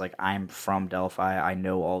because, like, I'm from Delphi. I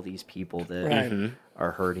know all these people that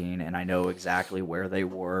are hurting, and I know exactly where they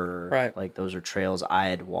were. Right. Like, those are trails I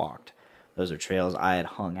had walked. Those are trails I had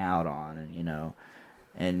hung out on, and, you know,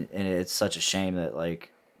 and it's such a shame that,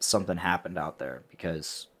 like, something happened out there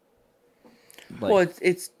because... Like, well,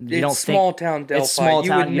 it's small town Delphi. It's small you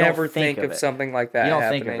town. would never think of something like that. You don't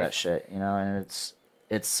happening. think of that shit, you know, and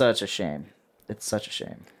it's such a shame. It's such a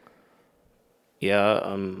shame.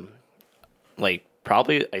 Yeah, like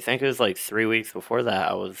probably I think it was like 3 weeks before that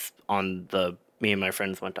I was on me and my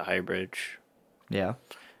friends went to Highbridge. Yeah.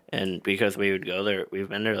 And because we would go there, we've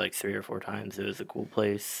been there like 3 or 4 times. It was a cool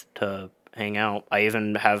place to hang out. I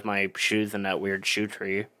even have my shoes in that weird shoe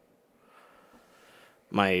tree.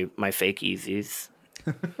 My fake Yeezys.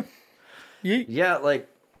 Yeah, like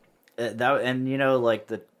that, and you know, like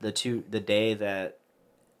the day that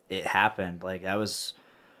it happened, like that was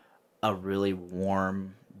a really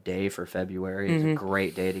warm day for February. It was a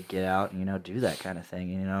great day to get out and, you know, do that kind of thing,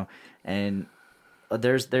 you know. And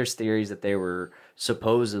there's theories that they were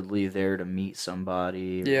supposedly there to meet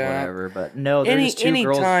somebody, whatever. But no, there's two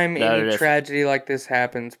girls. Anytime any tragedy like this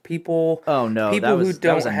happens, people. Oh no, people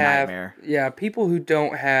that was a have nightmare. Yeah, people who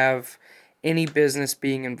don't have any business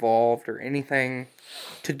being involved or anything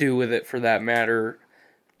to do with it, for that matter,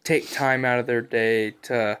 take time out of their day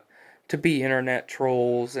to be internet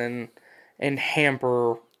trolls and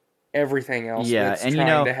hamper everything else that's and trying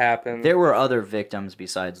you know, to happen. There were other victims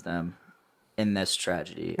besides them in this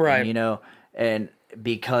tragedy. Right. And, you know, and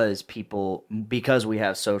because we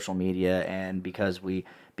have social media and because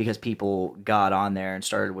people got on there and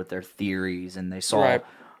started with their theories and they saw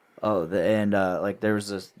like there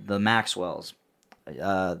was the Maxwells. They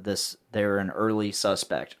were an early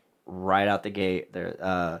suspect right out the gate.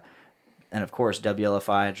 And of course,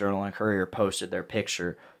 WLFI, Journal and Courier posted their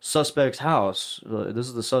picture. Suspect's house. This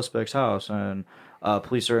is the suspect's house, and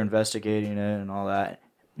police are investigating it and all that.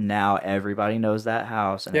 Now everybody knows that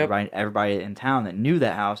house, and everybody in town that knew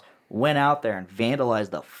that house went out there and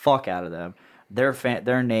vandalized the fuck out of them.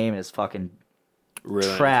 Their name is fucking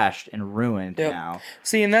trashed and ruined now.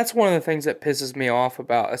 See, and that's one of the things that pisses me off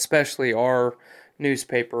about, especially our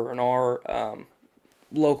newspaper and our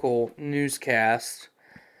local newscast.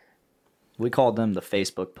 We called them the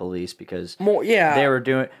Facebook police because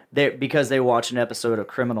because they watched an episode of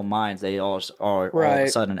Criminal Minds. They all of a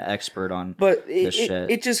sudden an expert on this shit.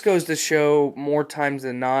 It just goes to show more times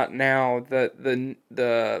than not now that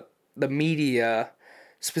the media,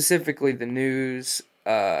 specifically the news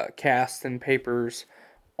cast and papers,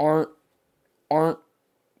 aren't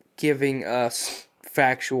giving us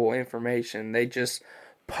factual information. They just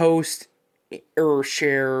post or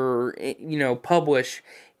share or, you know, publish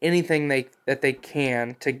anything that they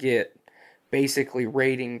can to get basically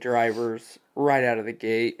rating drivers right out of the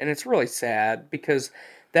gate. And it's really sad because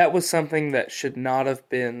that was something that should not have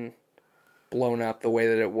been blown up the way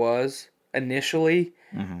that it was initially.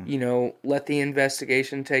 You know, let the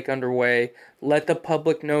investigation take underway. Let the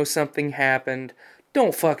public know something happened.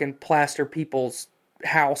 Don't fucking plaster people's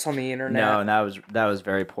house on the internet. No, and that was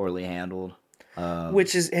very poorly handled.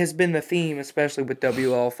 Which has been the theme, especially with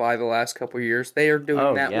WL5 the last couple of years. They are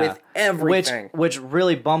doing that with everything. Which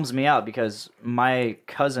really bums me out because my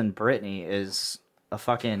cousin Brittany is a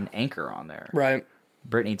fucking anchor on there. Right.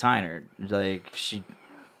 Brittany Tyner, like she's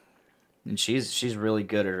really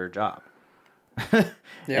good at her job. And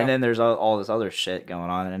then there's all this other shit going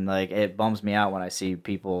on, and like it bums me out when I see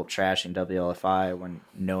people trashing WLFI when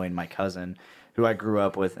knowing my cousin, who I grew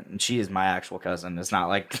up with, and she is my actual cousin. It's not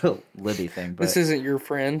like the Libby thing. But this isn't your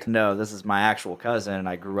friend? No, this is my actual cousin, and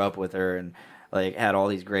I grew up with her and like had all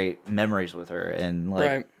these great memories with her, and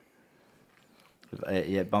like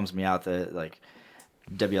it bums me out that like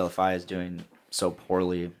WLFI is doing so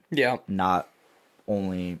poorly. Yeah. Not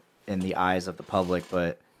only in the eyes of the public,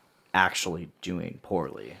 but actually doing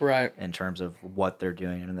poorly. Right. In terms of what they're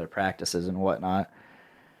doing and their practices and whatnot.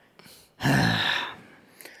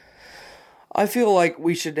 I feel like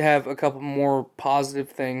we should have a couple more positive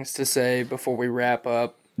things to say before we wrap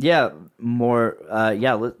up. Yeah, more.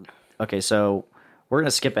 Okay, so we're going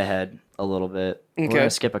to skip ahead a little bit. Okay. We're going to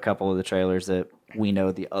skip a couple of the trailers that we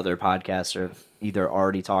know the other podcasts have either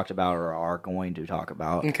already talked about or are going to talk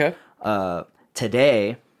about. Okay.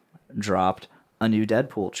 Today dropped a new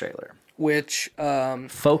Deadpool trailer. Which,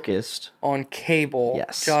 focused on Cable.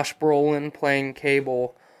 Yes. Josh Brolin playing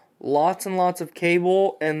Cable. Lots and lots of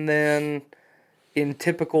Cable, and then in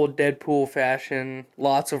typical Deadpool fashion,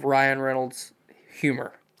 lots of Ryan Reynolds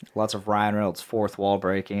humor. Lots of Ryan Reynolds' fourth wall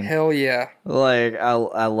breaking. Hell yeah. Like,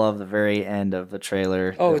 I love the very end of the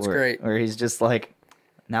trailer. Oh, it's great. Where he's just like,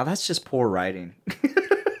 now that's just poor writing.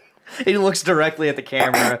 He looks directly at the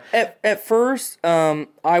camera. At first,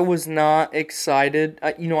 I was not excited.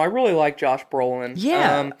 I really like Josh Brolin.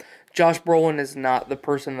 Yeah. Josh Brolin is not the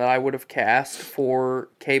person that I would have cast for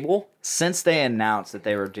Cable. Since they announced that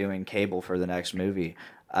they were doing Cable for the next movie,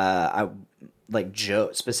 Joe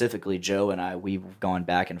and I, we've gone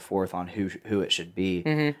back and forth on who it should be.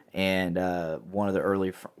 Mm-hmm. And one of the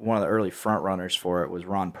early front runners for it was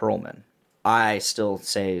Ron Perlman. I still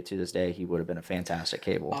say to this day he would have been a fantastic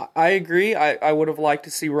Cable. I agree. I would have liked to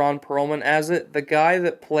see Ron Perlman as it. The guy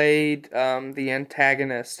that played the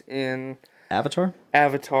antagonist in Avatar?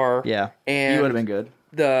 Yeah. And he would have been good.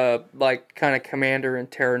 The kind of commander in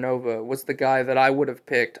Terra Nova was the guy that I would have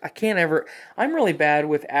picked. I'm really bad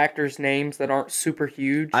with actors' names that aren't super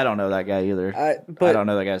huge. I don't know that guy either. But I don't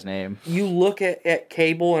know that guy's name. You look at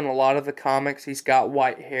Cable in a lot of the comics, he's got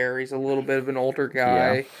white hair. He's a little bit of an older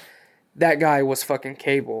guy. Yeah. That guy was fucking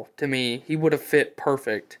Cable to me. He would have fit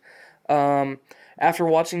perfect. After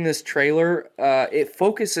watching this trailer, it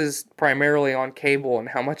focuses primarily on Cable and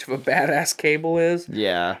how much of a badass Cable is.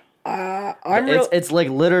 Yeah. It's like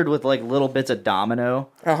littered with like little bits of Domino.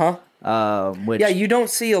 Which you don't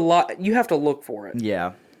see a lot. You have to look for it.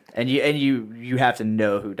 Yeah, and you have to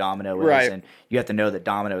know who Domino is, right. And you have to know that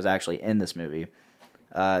Domino is actually in this movie.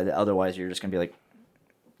 Otherwise, you're just gonna be like,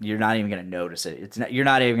 you're not even gonna notice it. You're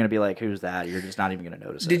not even gonna be like, who's that? You're just not even gonna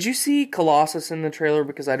notice it. Did you see Colossus in the trailer?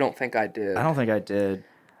 Because I don't think I did. I don't think I did.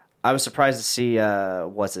 I was surprised to see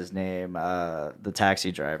what's his name, the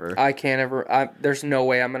taxi driver. I can't ever. There's no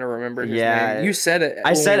way I'm gonna remember his name. You said it.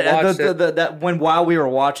 I said it. While we were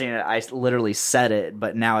watching it, I literally said it,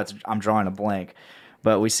 but now I'm drawing a blank.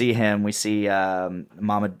 But we see him. We see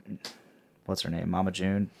Mama. What's her name? Mama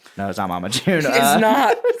June? No, it's not Mama June. It's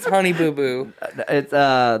not. It's Honey Boo Boo. It's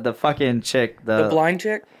the fucking chick. The blind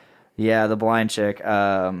chick? Yeah, the blind chick.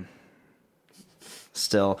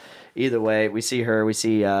 Still, either way, we see her. We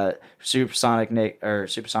see Supersonic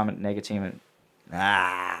Negateam.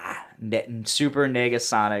 Super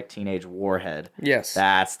Negasonic Teenage Warhead. Yes.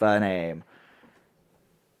 That's the name.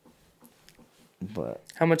 But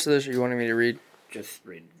how much of this are you wanting me to read? Just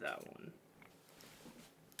read that one.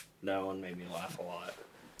 That one made me laugh a lot.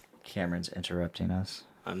 Cameron's interrupting us.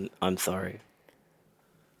 I'm sorry.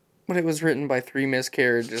 But it was written by 3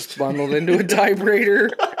 miscarriages bundled into a typewriter.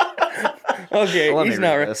 Okay, he's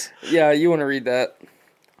not right. Yeah, you want to read that?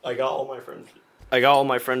 I got all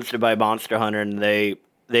my friends to buy Monster Hunter, and they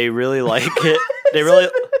really like it. They really.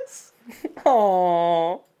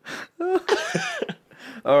 Aww. All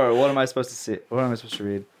right, what am I supposed to see? What am I supposed to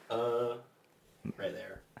read? Right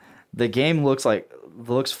there. The game looks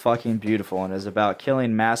fucking beautiful and is about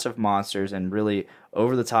killing massive monsters and really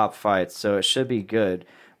over-the-top fights, so it should be good.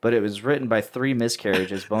 But it was written by 3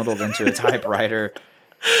 miscarriages bundled into a typewriter.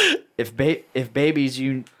 It babies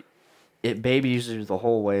you the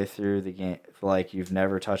whole way through the game like you've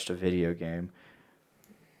never touched a video game.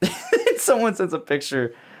 Someone sends a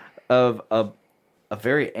picture of a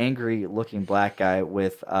very angry looking black guy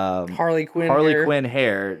with Harley Quinn Quinn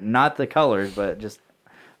hair, not the colors, but just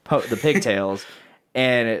the pigtails,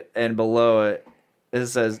 and below it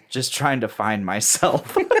says just trying to find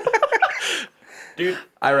myself. Dude,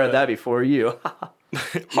 I read that before you.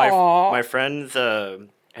 my friends, do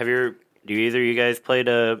either of you guys played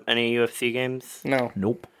any UFC games? No.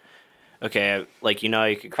 Nope. Okay, like, you know,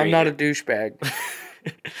 you could create. I'm not a douchebag.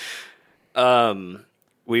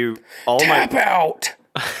 Tap out.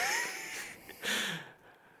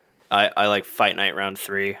 I like Fight Night Round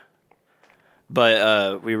 3.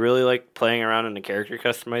 But we really like playing around in the character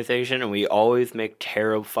customization, and we always make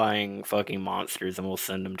terrifying fucking monsters, and we'll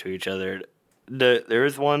send them to each other.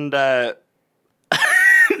 There's one that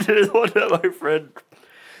my friend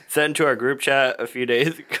sent into our group chat a few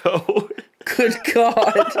days ago. Good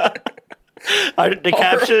God. The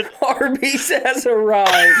caption. Arby's has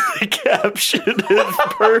arrived. The caption is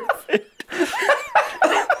perfect.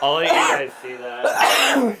 I'll let you guys see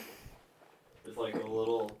that. It's like a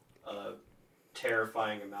little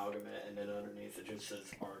terrifying amalgamate, and then underneath it just says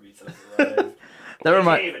Arby's has arrived. You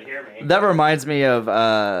can't even hear me. That reminds me of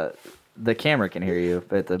the camera can hear you,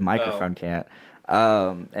 but the microphone can't.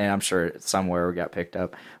 And I'm sure somewhere we got picked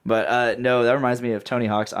up. But no, that reminds me of Tony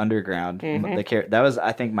Hawk's Underground. Mm-hmm. That was,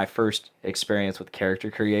 I think, my first experience with character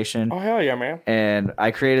creation. Oh, hell yeah, man. And I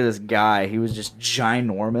created this guy. He was just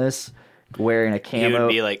ginormous, wearing a camo. He would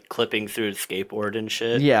be like clipping through his skateboard and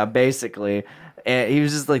shit. Yeah, basically. And he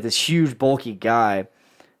was just like this huge, bulky guy.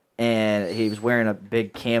 And he was wearing a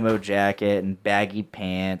big camo jacket and baggy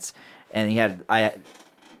pants. And he had,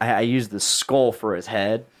 I used the skull for his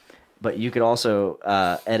head. But you could also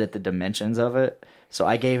edit the dimensions of it. So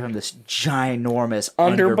I gave him this ginormous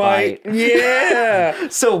underbite. Yeah.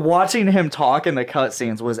 So watching him talk in the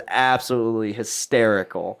cutscenes was absolutely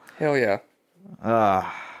hysterical. Hell yeah.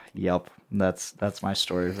 Yep. That's my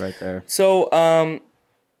story right there. So,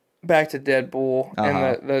 back to Deadpool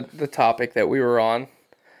and the topic that we were on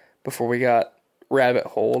before we got rabbit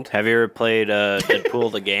holed. Have you ever played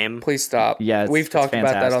Deadpool the game? Please stop. Yeah, we've talked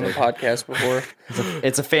about that on the podcast before.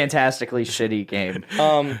 It's a fantastically shitty game.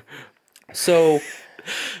 So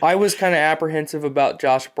I was kind of apprehensive about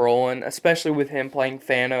Josh Brolin, especially with him playing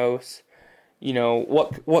Thanos. You know,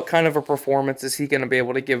 what kind of a performance is he going to be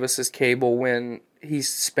able to give us as Cable when he's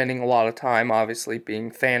spending a lot of time, obviously,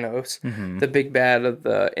 being Thanos, the big bad of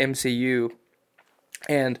the MCU.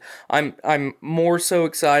 And I'm more so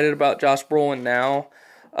excited about Josh Brolin now.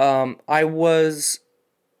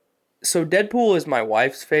 So Deadpool is my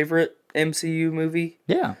wife's favorite MCU movie.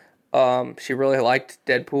 Yeah. She really liked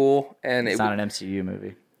Deadpool, and it's not an MCU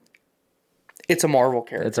movie. It's a Marvel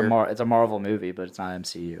character. It's a Marvel movie, but it's not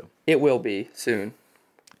MCU. It will be soon.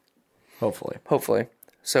 Hopefully.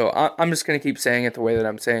 So I'm just gonna keep saying it the way that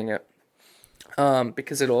I'm saying it,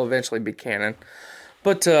 because it'll eventually be canon.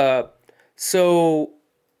 But so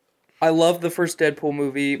I loved the first Deadpool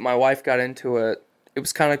movie. My wife got into it. It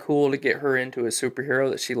was kind of cool to get her into a superhero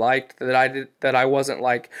that she liked, that I wasn't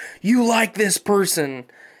like, you like this person.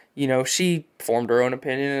 You know, she formed her own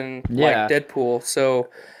opinion and liked Deadpool. So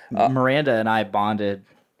Miranda and I bonded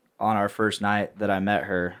on our first night that I met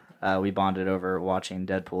her. We bonded over watching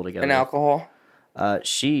Deadpool together. And alcohol?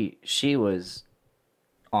 She was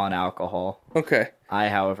on alcohol. Okay. I,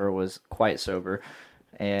 however, was quite sober.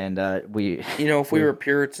 And we... You know, if we were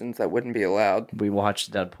Puritans, that wouldn't be allowed. We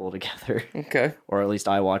watched Deadpool together. Okay. Or at least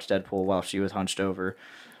I watched Deadpool while she was hunched over.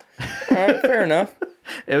 All right, fair enough.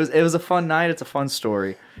 It was a fun night. It's a fun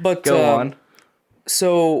story. But Go on.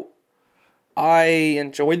 So I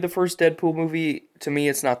enjoyed the first Deadpool movie. To me,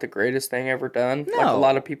 it's not the greatest thing ever done. No. Like a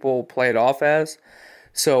lot of people play it off as.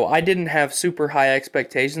 So I didn't have super high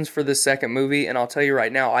expectations for this second movie, and I'll tell you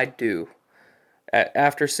right now, I do.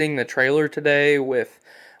 After seeing the trailer today with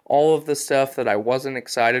all of the stuff that I wasn't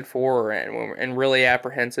excited for and really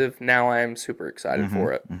apprehensive, now I am super excited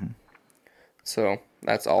for it. Mm-hmm. So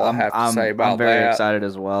that's all I have to say about that. I'm very excited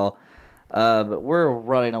as well. But we're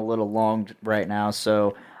running a little long right now,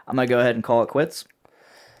 so I'm going to go ahead and call it quits.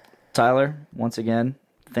 Tyler, once again,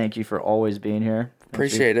 thank you for always being here.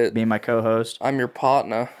 Appreciate it. Being my co-host. I'm your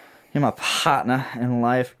partner. You're my partner in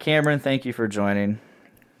life. Cameron, thank you for joining.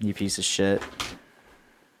 You piece of shit.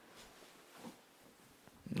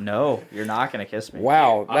 No, you're not going to kiss me.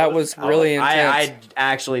 Wow, that was really intense. I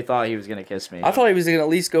actually thought he was going to kiss me. I thought he was going to at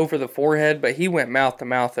least go for the forehead, but he went mouth to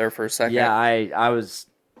mouth there for a second. Yeah, I was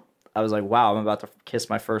like, wow, I'm about to kiss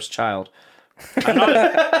my first child.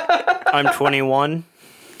 I'm 21.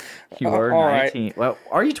 You are 19. Right. Well,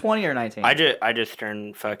 are you 20 or 19? I just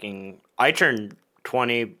turned I turned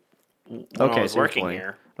 20 when I Okay, was so you're working 20.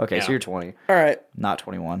 here. Okay, Yeah. so you're 20, All right. not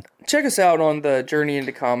 21. Check us out on the Journey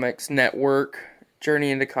into Comics network,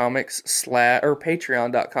 Journey into Comics or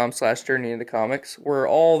patreon.com/Journey into Comics, where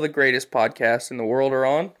all the greatest podcasts in the world are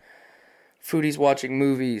on. Foodies Watching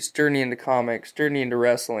Movies, Journey into Comics, Journey into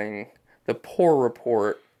Wrestling, The Poor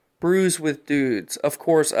Report, Brews with Dudes, of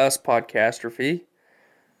course, us, Podcastrophe.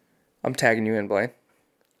 I'm tagging you in, Blaine.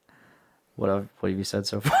 What have you said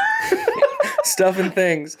so far? Stuff and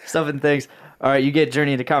Things. Stuff and things. All right, you get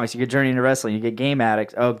Journey into Comics, you get Journey into Wrestling, you get Game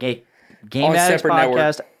Addicts. Oh, Game On a Addicts separate network.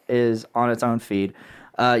 podcast is on its own feed.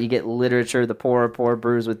 You get Literature, The Poor Report,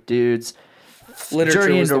 Brews with Dudes. Literature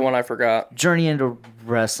Journey was the into- one I forgot. Journey into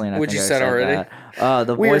Wrestling. Which I think you I said already. That.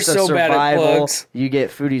 The We are Voice of so bad at Survival. plugs. You get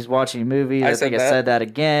Foodies Watching Movies. I think I said that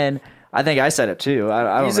again. I think I said it too. I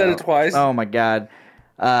don't know. You said it twice. Oh my god.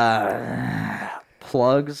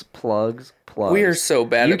 Plugs. We are so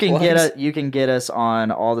bad You at can plugs. you can get us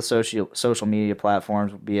on all the social media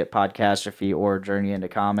platforms, be it Podcastrophe or Journey into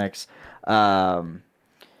Comics.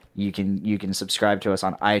 You can subscribe to us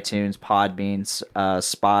on iTunes, Podbean,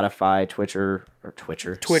 Spotify, Twitcher,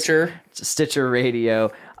 Stitcher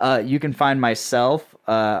Radio. You can find myself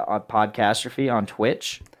on Podcastrophe on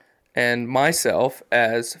Twitch. And myself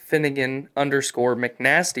as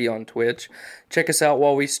Finnegan_McNasty on Twitch. Check us out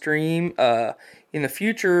while we stream. In the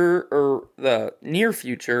future, or the near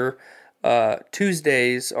future,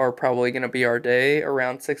 Tuesdays are probably going to be our day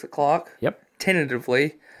around 6 o'clock. Yep.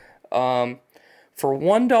 Tentatively. For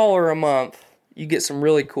 $1 a month, you get some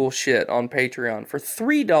really cool shit on Patreon. For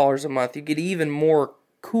 $3 a month, you get even more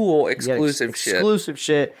cool exclusive shit. Exclusive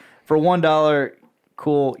shit for $1.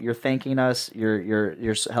 Cool. You're thanking us. You're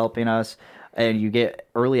helping us, and you get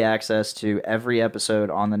early access to every episode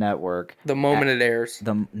on the network. The moment it airs.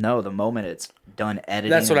 The moment it's done editing.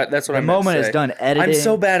 That's what I meant The moment to it's say. done editing. I'm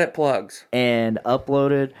so bad at plugs. And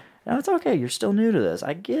uploaded. No, it's okay. You're still new to this.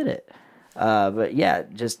 I get it. But yeah,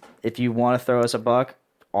 just if you want to throw us a buck,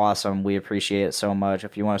 awesome. We appreciate it so much.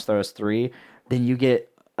 If you want to throw us $3, then you get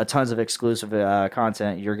a tons of exclusive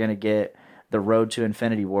content. You're gonna get the Road to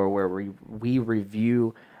Infinity War, where we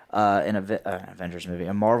review an Avengers movie,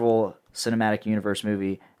 a Marvel Cinematic Universe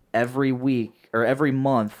movie every week or every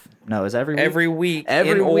month. No, is every week? Every week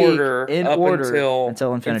Every in week order in up order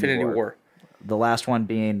until Infinity War. The last one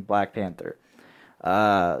being Black Panther.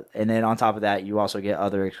 And then on top of that, you also get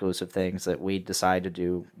other exclusive things that we decide to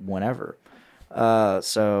do whenever.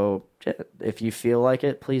 So if you feel like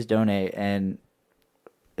it, please donate, and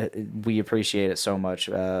we appreciate it so much.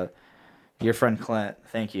 Your friend Clint,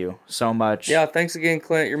 thank you so much. Yeah, thanks again,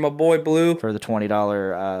 Clint. You're my boy, Blue. For the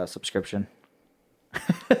 $20 subscription.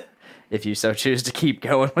 If you so choose to keep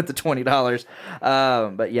going with the $20.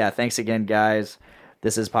 But yeah, thanks again, guys.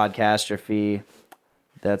 This is Podcastrophe.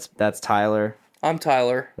 That's Tyler. I'm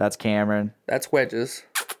Tyler. That's Cameron. That's Wedges.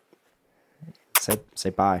 Say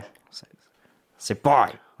bye. Say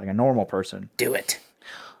bye like a normal person. Do it.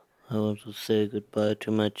 I want to say goodbye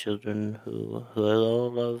to my children who I all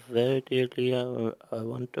love very dearly. I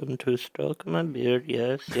want them to stroke my beard.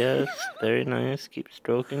 Yes, very nice. Keep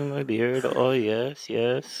stroking my beard. Oh, yes.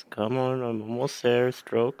 Come on, I'm almost there.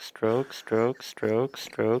 Stroke.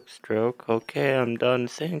 Okay, I'm done.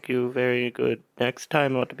 Thank you. Very good. Next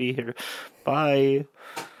time I'll be here. Bye.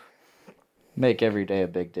 Make every day a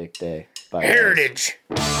big dick day. Bye, guys. Heritage.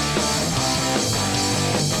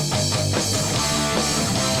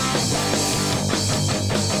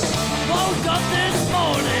 Woke up this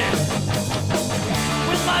morning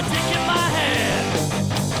with my dick in my hand.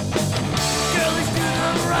 Girl is to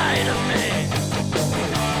the right of me,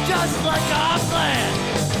 just like I planned.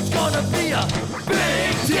 It's gonna be a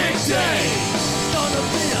big dick day. It's gonna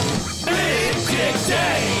be a big dick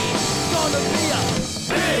day. It's gonna be a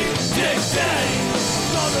big dick day. It's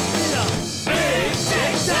gonna be